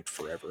fighting game. Rant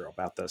forever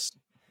about this.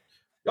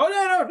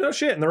 Oh no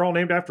shit! And they're all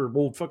named after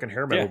old fucking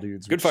hair metal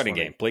dudes. Good fighting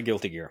game. Play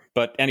Guilty Gear.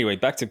 But anyway,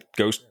 back to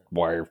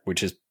Ghostwire,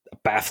 which is a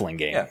baffling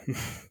game.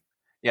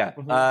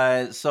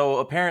 Yeah. So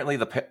apparently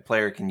the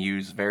player can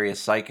use various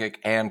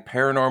psychic and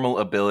paranormal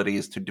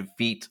abilities to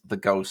defeat the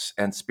ghosts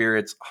and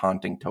spirits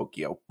haunting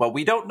Tokyo. But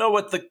we don't know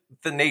what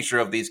the nature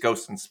of these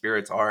ghosts and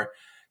spirits are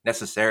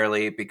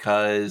necessarily,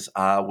 because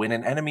when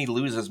an enemy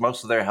loses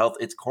most of their health,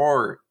 its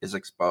core is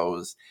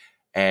exposed,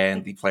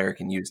 and the player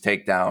can use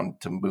takedown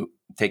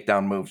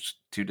moves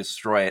to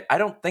destroy it. I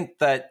don't think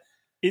that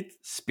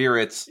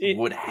spirits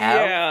would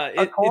have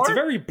a core. It's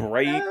very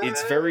bright.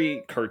 It's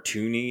very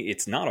cartoony.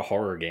 It's not a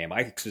horror game.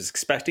 I was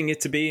expecting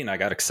it to be, and I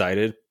got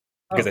excited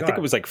because I think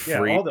it was like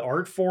free. Yeah, all the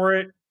art for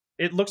it.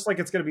 It looks like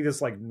it's going to be this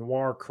like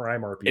noir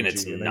crime RPG, and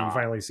it's then not. you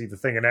finally see the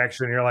thing in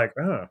action, and you're like,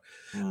 oh.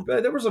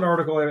 But there was an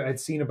article I'd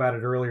seen about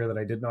it earlier that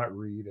I did not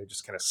read. I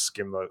just kind of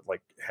skimmed the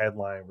like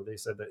headline where they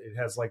said that it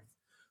has like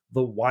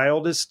the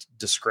wildest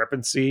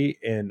discrepancy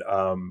in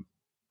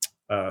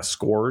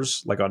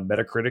scores, like on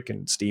Metacritic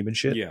and Steam and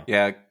shit.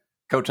 Yeah.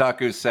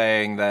 Kotaku's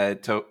saying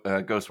that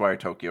Ghostwire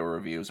Tokyo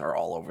reviews are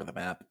all over the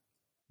map.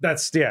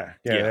 That's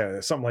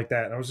something like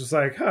that. And I was just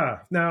like,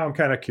 now I'm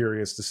kind of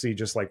curious to see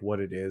just like what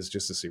it is,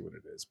 just to see what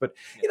it is. But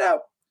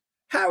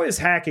how is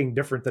hacking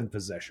different than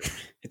possession?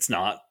 It's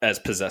not, as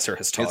Possessor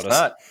has taught us.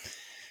 Not.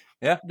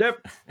 Yeah.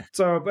 Yep.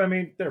 So I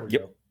mean, there we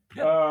go.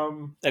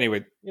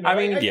 Anyway,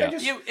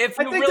 if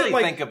you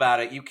really think about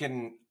it, you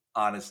can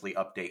honestly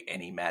update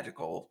any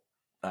magical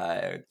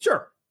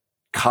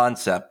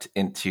concept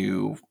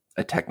into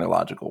a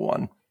technological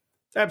one.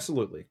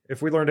 Absolutely.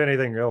 If we learned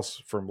anything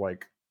else from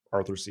like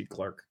Arthur C.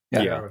 Clarke,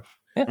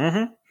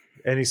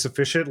 any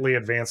sufficiently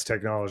advanced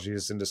technology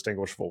is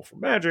indistinguishable from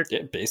magic.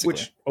 Yeah, basically.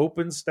 Which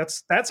opens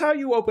that's how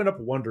you open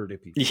up wonder to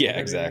people. Yeah,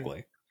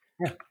 exactly.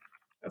 Yeah.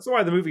 That's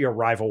why the movie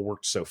Arrival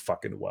worked so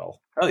fucking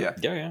well. Oh yeah.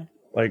 Yeah.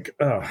 Like,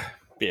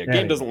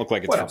 game doesn't look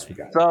like it's what else we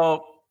got?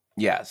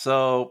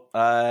 So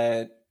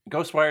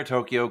Ghostwire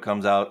Tokyo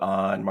comes out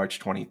on March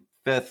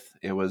 25th.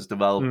 It was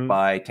developed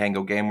by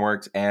Tango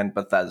Gameworks and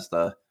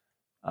Bethesda,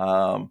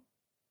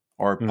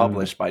 or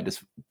published by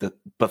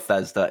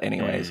Bethesda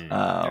anyways.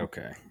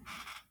 Okay.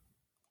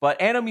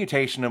 But Anno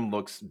Mutationem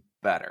looks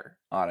better,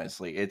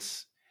 honestly.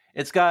 It's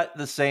got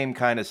the same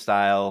kind of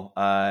style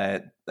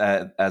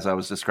as I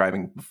was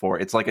describing before.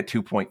 It's like a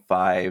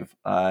 2.5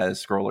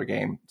 scroller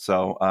game.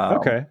 So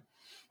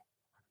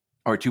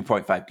or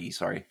 2.5D,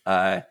 sorry.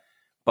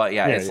 But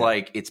it's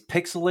like it's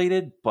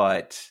pixelated,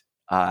 but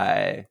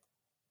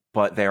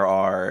there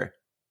are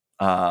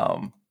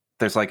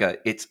there's like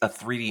it's a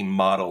 3D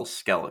model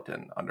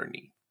skeleton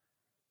underneath.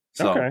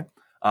 So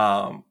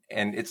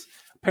and it's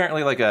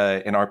apparently like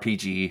an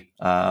RPG,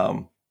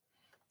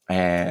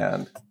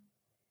 and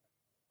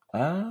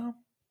I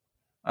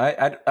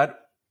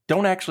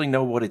don't actually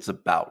know what it's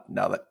about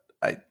now that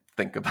I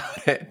think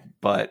about it,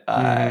 but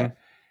I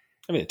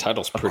mean the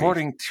title's pretty.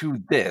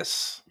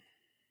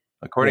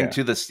 According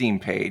to the Steam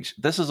page,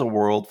 this is a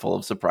world full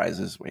of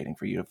surprises waiting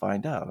for you to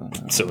find out.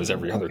 So is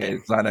every other game.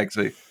 It's not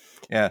actually,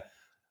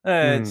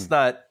 it's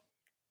not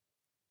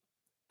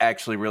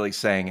actually really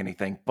saying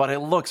anything, but it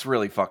looks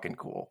really fucking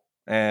cool,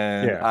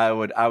 and I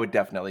would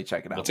definitely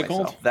check it out. What's it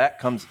myself. called? That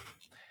comes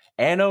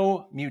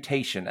Anno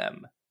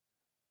Mutationem,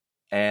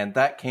 and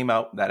that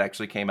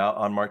actually came out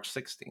on March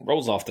 16th.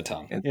 Rolls off the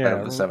tongue instead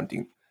of the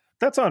 17th.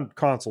 That's on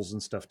consoles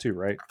and stuff too,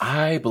 right?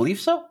 I believe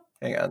so.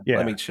 Hang on,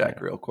 let me check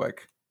real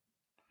quick.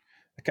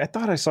 I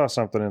thought I saw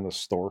something in the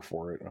store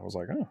for it. And I was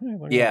like, oh,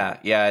 hey,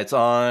 yeah, it's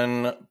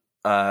on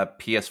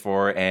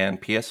PS4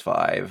 and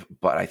PS5,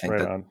 but I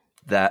think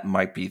that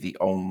might be the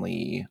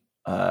only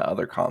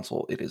other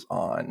console it is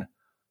on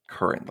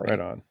currently. Right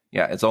on.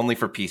 Yeah, it's only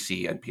for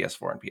PC and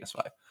PS4 and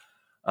PS5.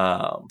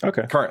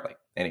 Okay. Currently.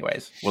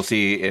 Anyways, we'll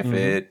see if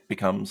it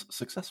becomes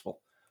successful.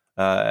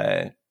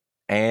 And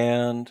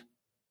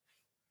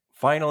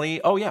finally,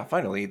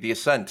 The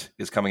Ascent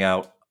is coming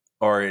out,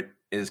 or it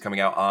is coming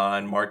out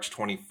on March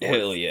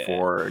 24th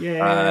for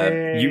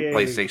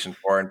PlayStation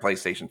 4 and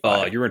PlayStation 5.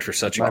 Oh, you're in for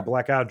such my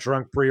blackout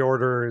drunk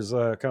pre-order is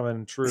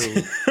coming true.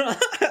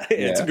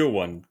 It's a good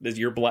one.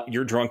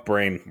 Your drunk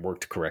brain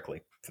worked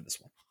correctly for this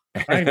one.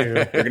 I knew.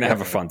 You're going to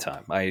have a fun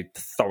time. I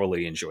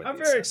thoroughly enjoyed it. I'm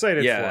very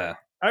excited for it.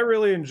 I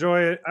really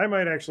enjoy it. I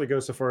might actually go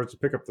so far as to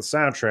pick up the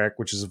soundtrack,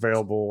 which is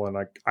available on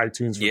like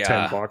iTunes for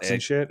 $10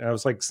 and shit. And I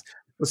was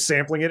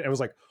sampling it. And I was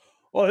like,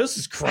 oh, this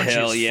is crunchy.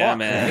 Hell yeah, fuck,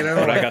 man! You know?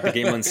 When I got the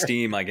game on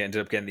Steam, I ended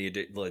up getting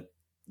the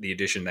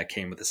edition that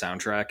came with the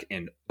soundtrack,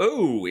 and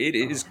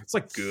it's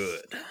like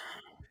good.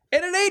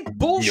 And it ain't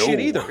bullshit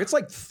either. It's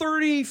like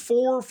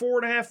 34,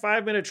 4.5,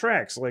 5 minute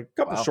tracks, like a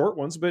couple short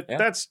ones, but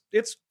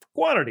it's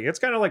quantity. It's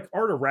kind of like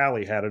Art of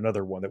Rally had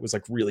another one that was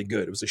like really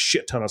good. It was a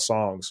shit ton of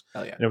songs.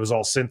 Oh, yeah. And it was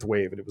all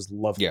synthwave and it was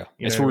lovely. Yeah,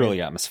 it's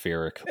really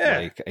atmospheric.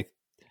 Yeah.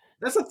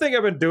 That's the thing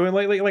I've been doing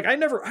lately. Like I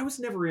was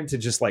never into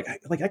just I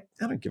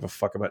don't give a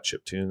fuck about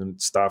chiptune and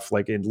stuff,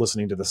 like in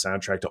listening to the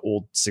soundtrack to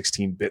old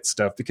 16-bit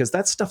stuff, because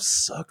that stuff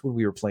sucked when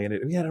we were playing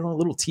it. We had it on a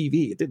little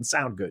TV. It didn't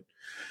sound good.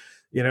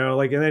 You know,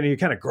 like, and then you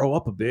kind of grow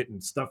up a bit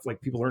and stuff,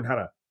 like people learn how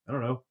to, I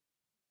don't know,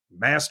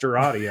 master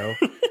audio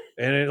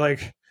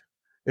and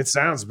it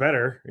sounds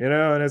better, you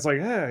know, and it's like,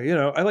 I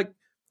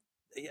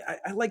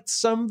liked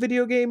some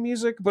video game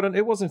music, but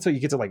it wasn't until you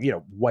get to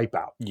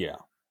Wipeout. Yeah.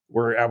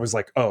 Where I was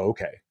like, oh,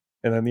 okay.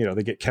 And then,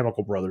 they get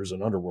Chemical Brothers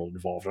and Underworld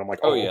involved. And I'm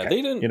like, okay.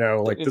 They didn't,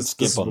 they didn't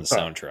skip on the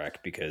soundtrack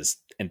because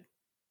it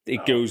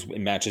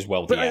matches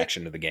well with the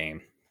action of the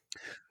game.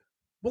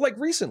 Well, like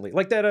recently,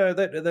 like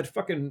that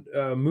fucking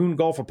Moon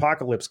Golf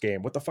Apocalypse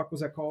game. What the fuck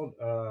was that called?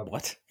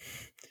 What?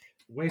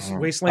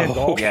 Wasteland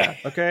Golf. Yeah.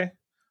 Okay.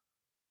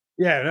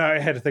 Yeah, no, I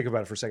had to think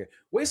about it for a second.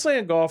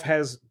 Wasteland Golf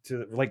has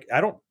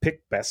I don't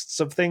pick bests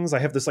of things. I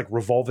have this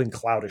revolving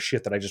cloud of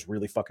shit that I just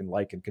really fucking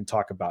like and can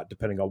talk about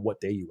depending on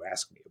what day you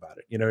ask me about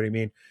it. You know what I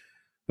mean?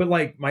 But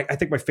I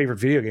think my favorite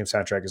video game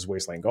soundtrack is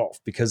Wasteland Golf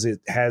because it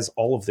has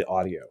all of the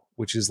audio,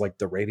 which is like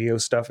the radio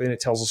stuff, and it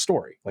tells a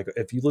story. Like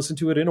if you listen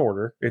to it in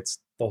order, it's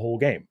the whole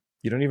game.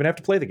 You don't even have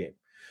to play the game.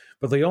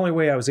 But the only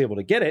way I was able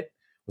to get it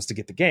was to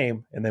get the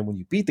game, and then when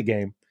you beat the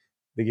game,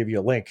 they give you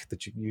a link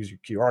that you can use your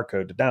QR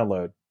code to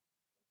download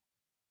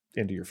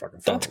into your fucking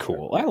phone. That's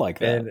cool. I like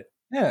that. And,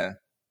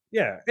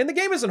 yeah. And the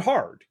game isn't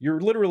hard. You're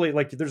literally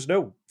there's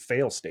no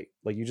fail state.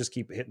 Like you just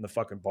keep hitting the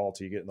fucking ball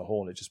till you get in the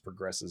hole, and it just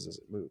progresses as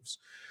it moves.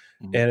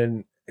 Mm-hmm.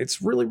 And it's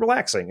really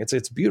relaxing.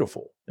 It's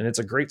beautiful, and it's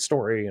a great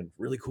story and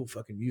really cool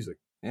fucking music.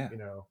 Yeah.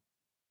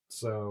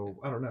 So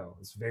I don't know.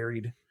 It's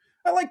varied.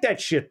 I like that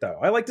shit though.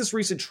 I like this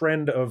recent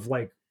trend of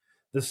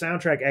the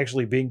soundtrack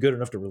actually being good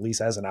enough to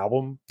release as an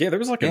album. Yeah, there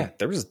was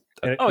there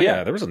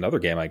was another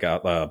game I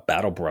got,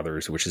 Battle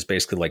Brothers, which is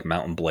basically like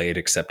Mountain Blade,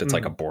 except it's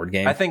like a board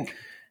game. I think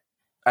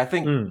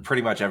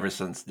pretty much ever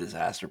since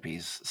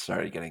Disasterpiece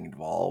started getting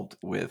involved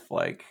with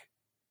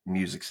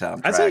music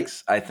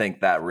soundtracks, I think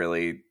that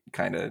really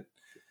kind of,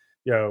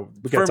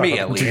 for me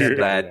at least,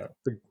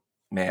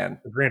 man,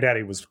 the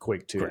Granddaddy was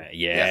Quake 2.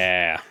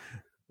 Yeah.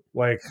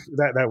 Like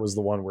that was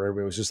the one where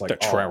everybody was just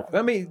like,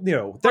 I mean,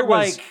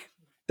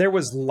 there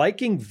was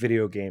liking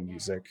video game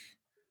music,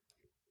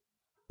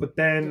 but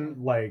then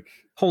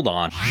hold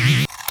on.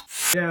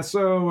 Yeah.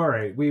 So, all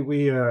right,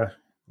 we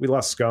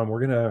lost Scum.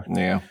 We're going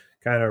to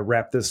kind of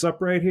wrap this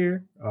up right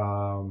here.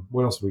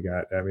 What else we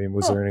got? I mean,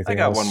 was there anything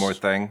else? I got one more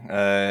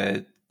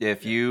thing.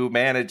 If you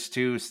managed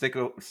to stick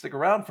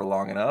around for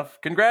long enough,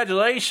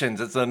 congratulations.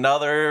 It's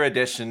another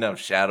edition of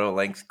Shadow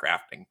Link's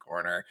Crafting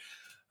Corner.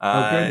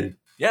 Okay.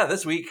 Yeah,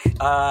 this week we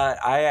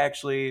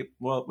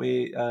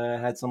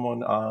had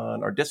someone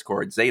on our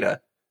Discord,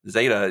 Zeta.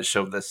 Zeta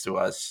showed this to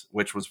us,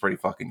 which was pretty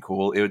fucking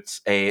cool. It's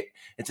an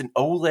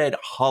OLED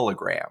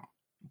hologram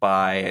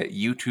by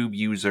YouTube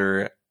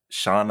user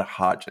Sean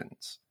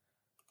Hodgins.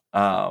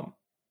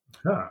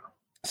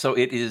 So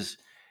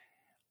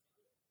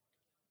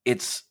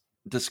it's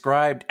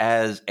described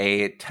as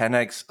a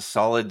 10x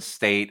solid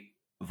state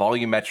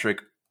volumetric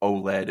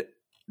OLED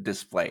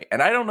display.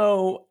 And I don't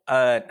know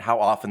how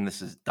often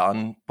this is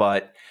done,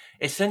 but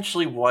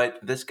essentially what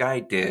this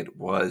guy did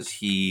was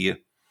he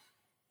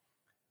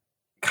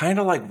kind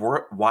of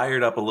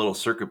wired up a little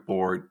circuit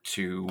board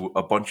to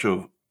a bunch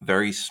of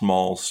very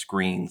small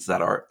screens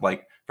that are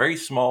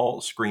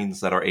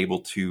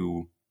able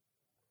to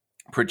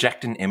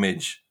project an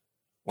image.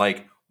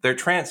 They're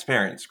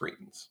transparent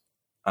screens.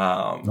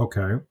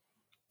 Okay.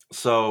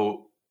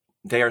 So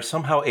they are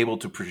somehow able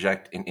to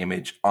project an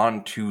image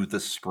onto the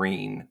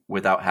screen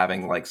without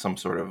having some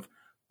sort of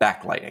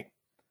backlighting.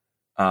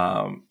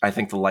 I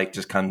think the light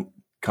just kind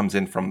comes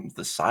in from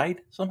the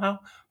side somehow.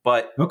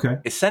 But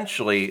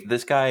essentially,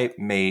 this guy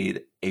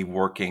made a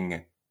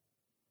working,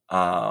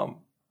 like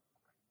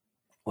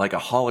a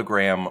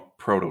hologram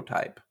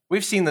prototype.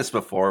 We've seen this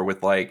before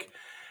with like,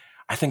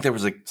 I think there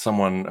was like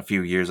someone a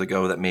few years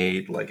ago that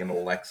made like an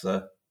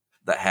Alexa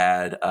that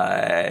had,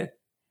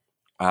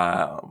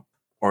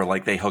 or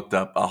like they hooked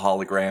up a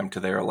hologram to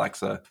their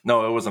Alexa.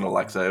 No, it wasn't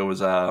Alexa. It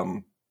was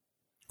Cortana.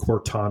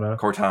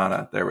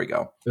 Cortana. There we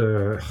go.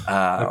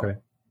 Okay.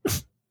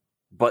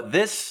 But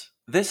this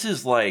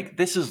is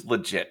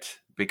legit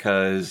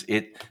because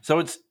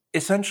it's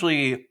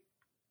essentially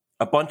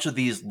a bunch of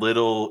these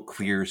little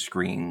clear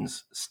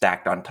screens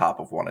stacked on top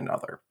of one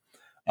another.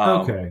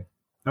 Okay.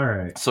 All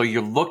right. So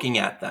you're looking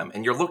at them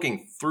and you're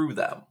looking through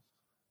them.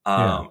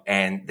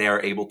 And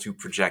they're able to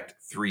project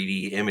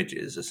 3D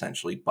images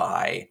essentially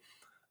by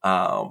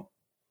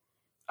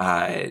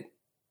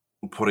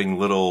putting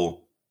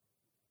little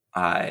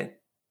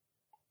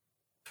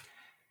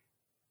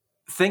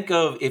think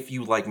of if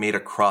you like made a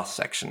cross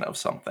section of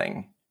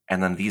something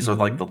and then these are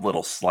like the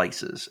little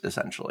slices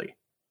essentially.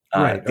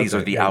 These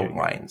are the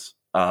outlines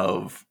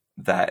of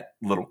that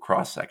little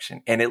cross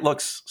section, and it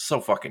looks so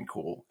fucking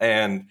cool.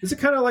 And is it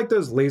kind of like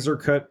those laser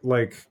cut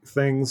like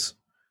things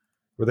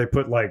where they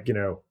put like, you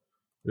know,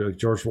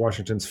 George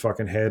Washington's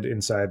fucking head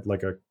inside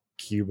like a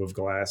cube of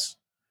glass?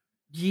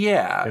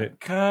 Yeah,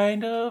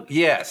 kind of.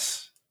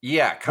 Yes.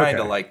 Yeah, kind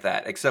of like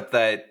that, except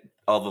that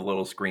all the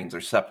little screens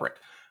are separate.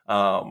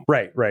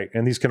 Right.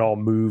 And these can all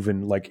move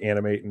and like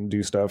animate and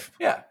do stuff.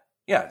 Yeah.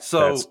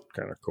 So that's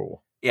kind of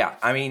cool. Yeah,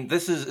 I mean,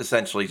 this is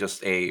essentially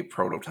just a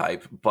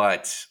prototype,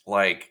 but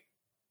like,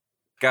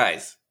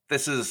 guys,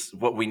 this is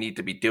what we need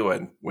to be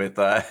doing with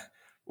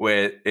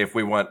if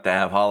we want to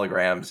have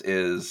holograms.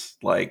 Is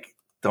like,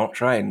 don't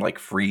try and like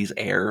freeze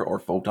air or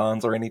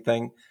photons or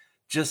anything.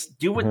 Just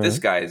do what this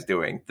guy is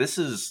doing. This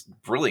is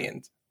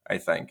brilliant, I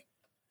think.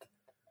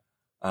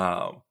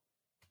 So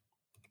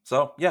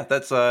yeah,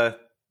 that's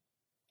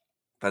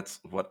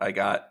what I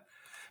got.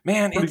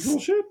 Man, pretty cool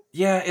shit.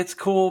 Yeah, it's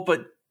cool,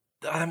 but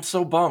I'm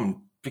so bummed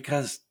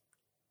because,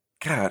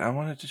 God, I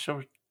wanted to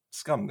show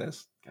Scum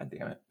this. God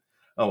damn it.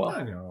 Oh well.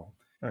 I know.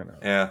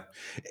 Yeah.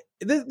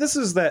 This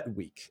is that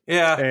week.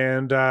 Yeah.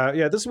 And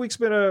this week's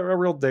been a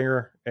real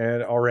dinger,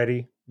 and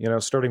already, you know,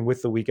 starting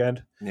with the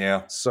weekend.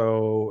 Yeah.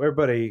 So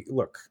everybody,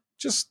 look,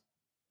 just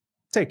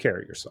take care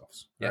of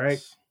yourselves.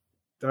 Yes.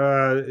 All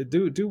right.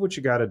 Do what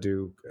you got to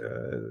do.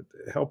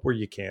 Help where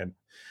you can.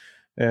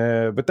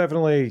 But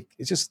definitely,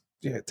 it's just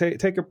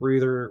take a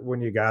breather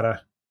when you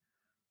gotta.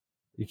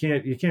 You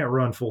can't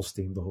run full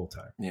steam the whole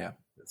time. Yeah.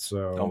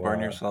 So don't burn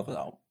yourself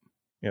out.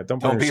 Yeah.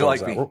 Don't be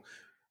like me.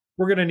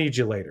 We're gonna need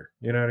you later.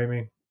 You know what I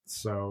mean?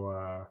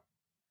 So,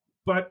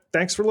 but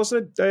thanks for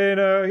listening, and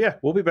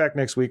we'll be back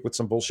next week with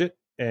some bullshit,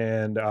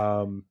 and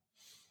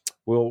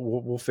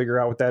we'll figure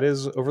out what that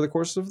is over the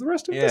course of the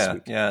rest of this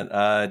week.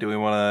 Yeah. Do we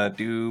want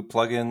to do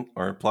plug-in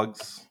or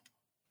plugs?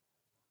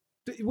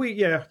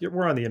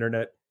 We're on the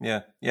internet.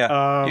 Yeah.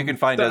 You can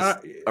find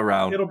us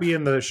around. It'll be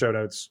in the show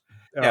notes.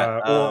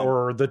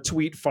 Or the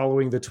tweet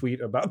following the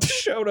tweet about the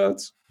show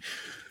notes.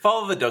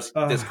 Follow the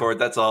Discord.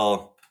 That's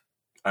all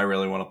I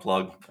really want to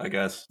plug, I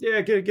guess.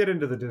 Yeah, get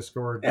into the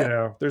Discord. Yeah. You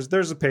know,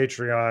 there's a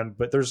Patreon,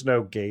 but there's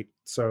no gate.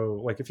 So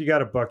like if you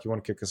got $1, you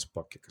want to kick us a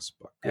buck. Yeah.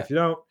 If you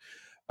don't,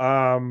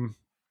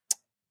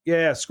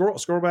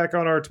 scroll back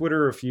on our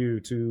Twitter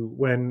to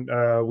when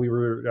we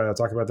were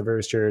talking about the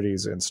various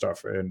charities and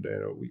stuff, and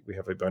we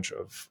have a bunch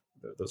of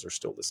those are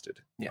still listed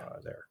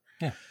there.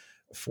 Yeah.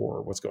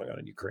 For what's going on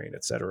in Ukraine,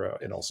 etc.,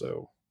 and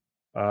also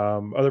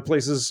other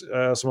places,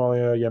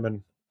 Somalia,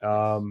 Yemen.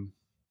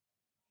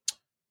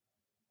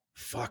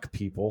 Fuck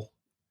people.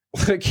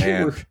 Like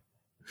I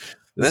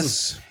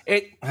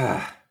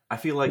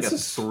feel like a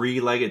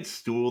 3-legged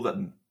stool that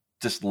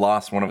just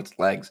lost one of its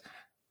legs.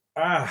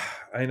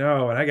 I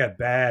know, and I got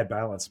bad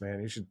balance,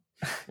 man. You should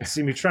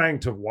see me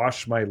trying to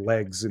wash my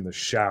legs in the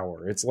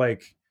shower. It's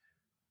like,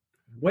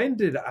 when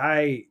did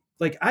I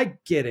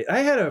get it. I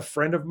had a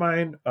friend of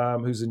mine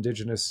who's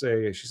indigenous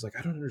say, she's like,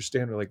 I don't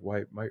understand like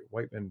why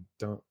white men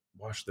don't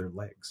wash their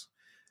legs.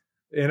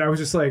 And I was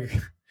just like,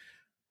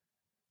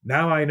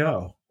 now I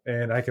know.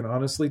 And I can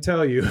honestly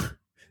tell you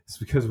it's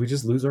because we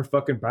just lose our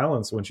fucking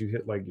balance once you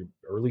hit like your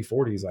early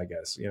 40s, I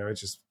guess. You know,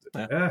 it's just,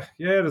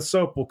 the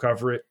soap will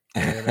cover it.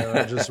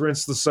 And just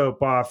rinse the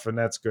soap off and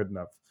that's good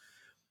enough.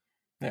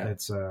 Yeah.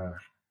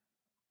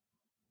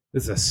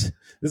 This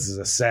is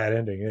a sad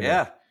ending. Isn't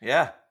it?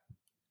 Yeah.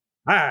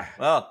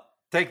 Well,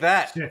 take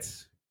that. Shit.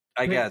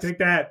 I guess. Take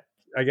that.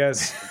 I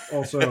guess.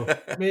 Also,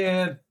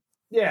 man.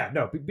 Yeah.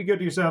 No. Be good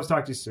to yourselves.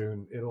 Talk to you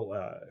soon. It'll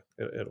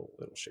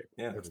shape.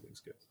 Yeah. Everything's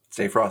good.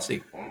 Stay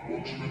frosty. I'm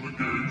watching the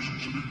games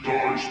until he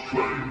dies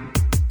playing.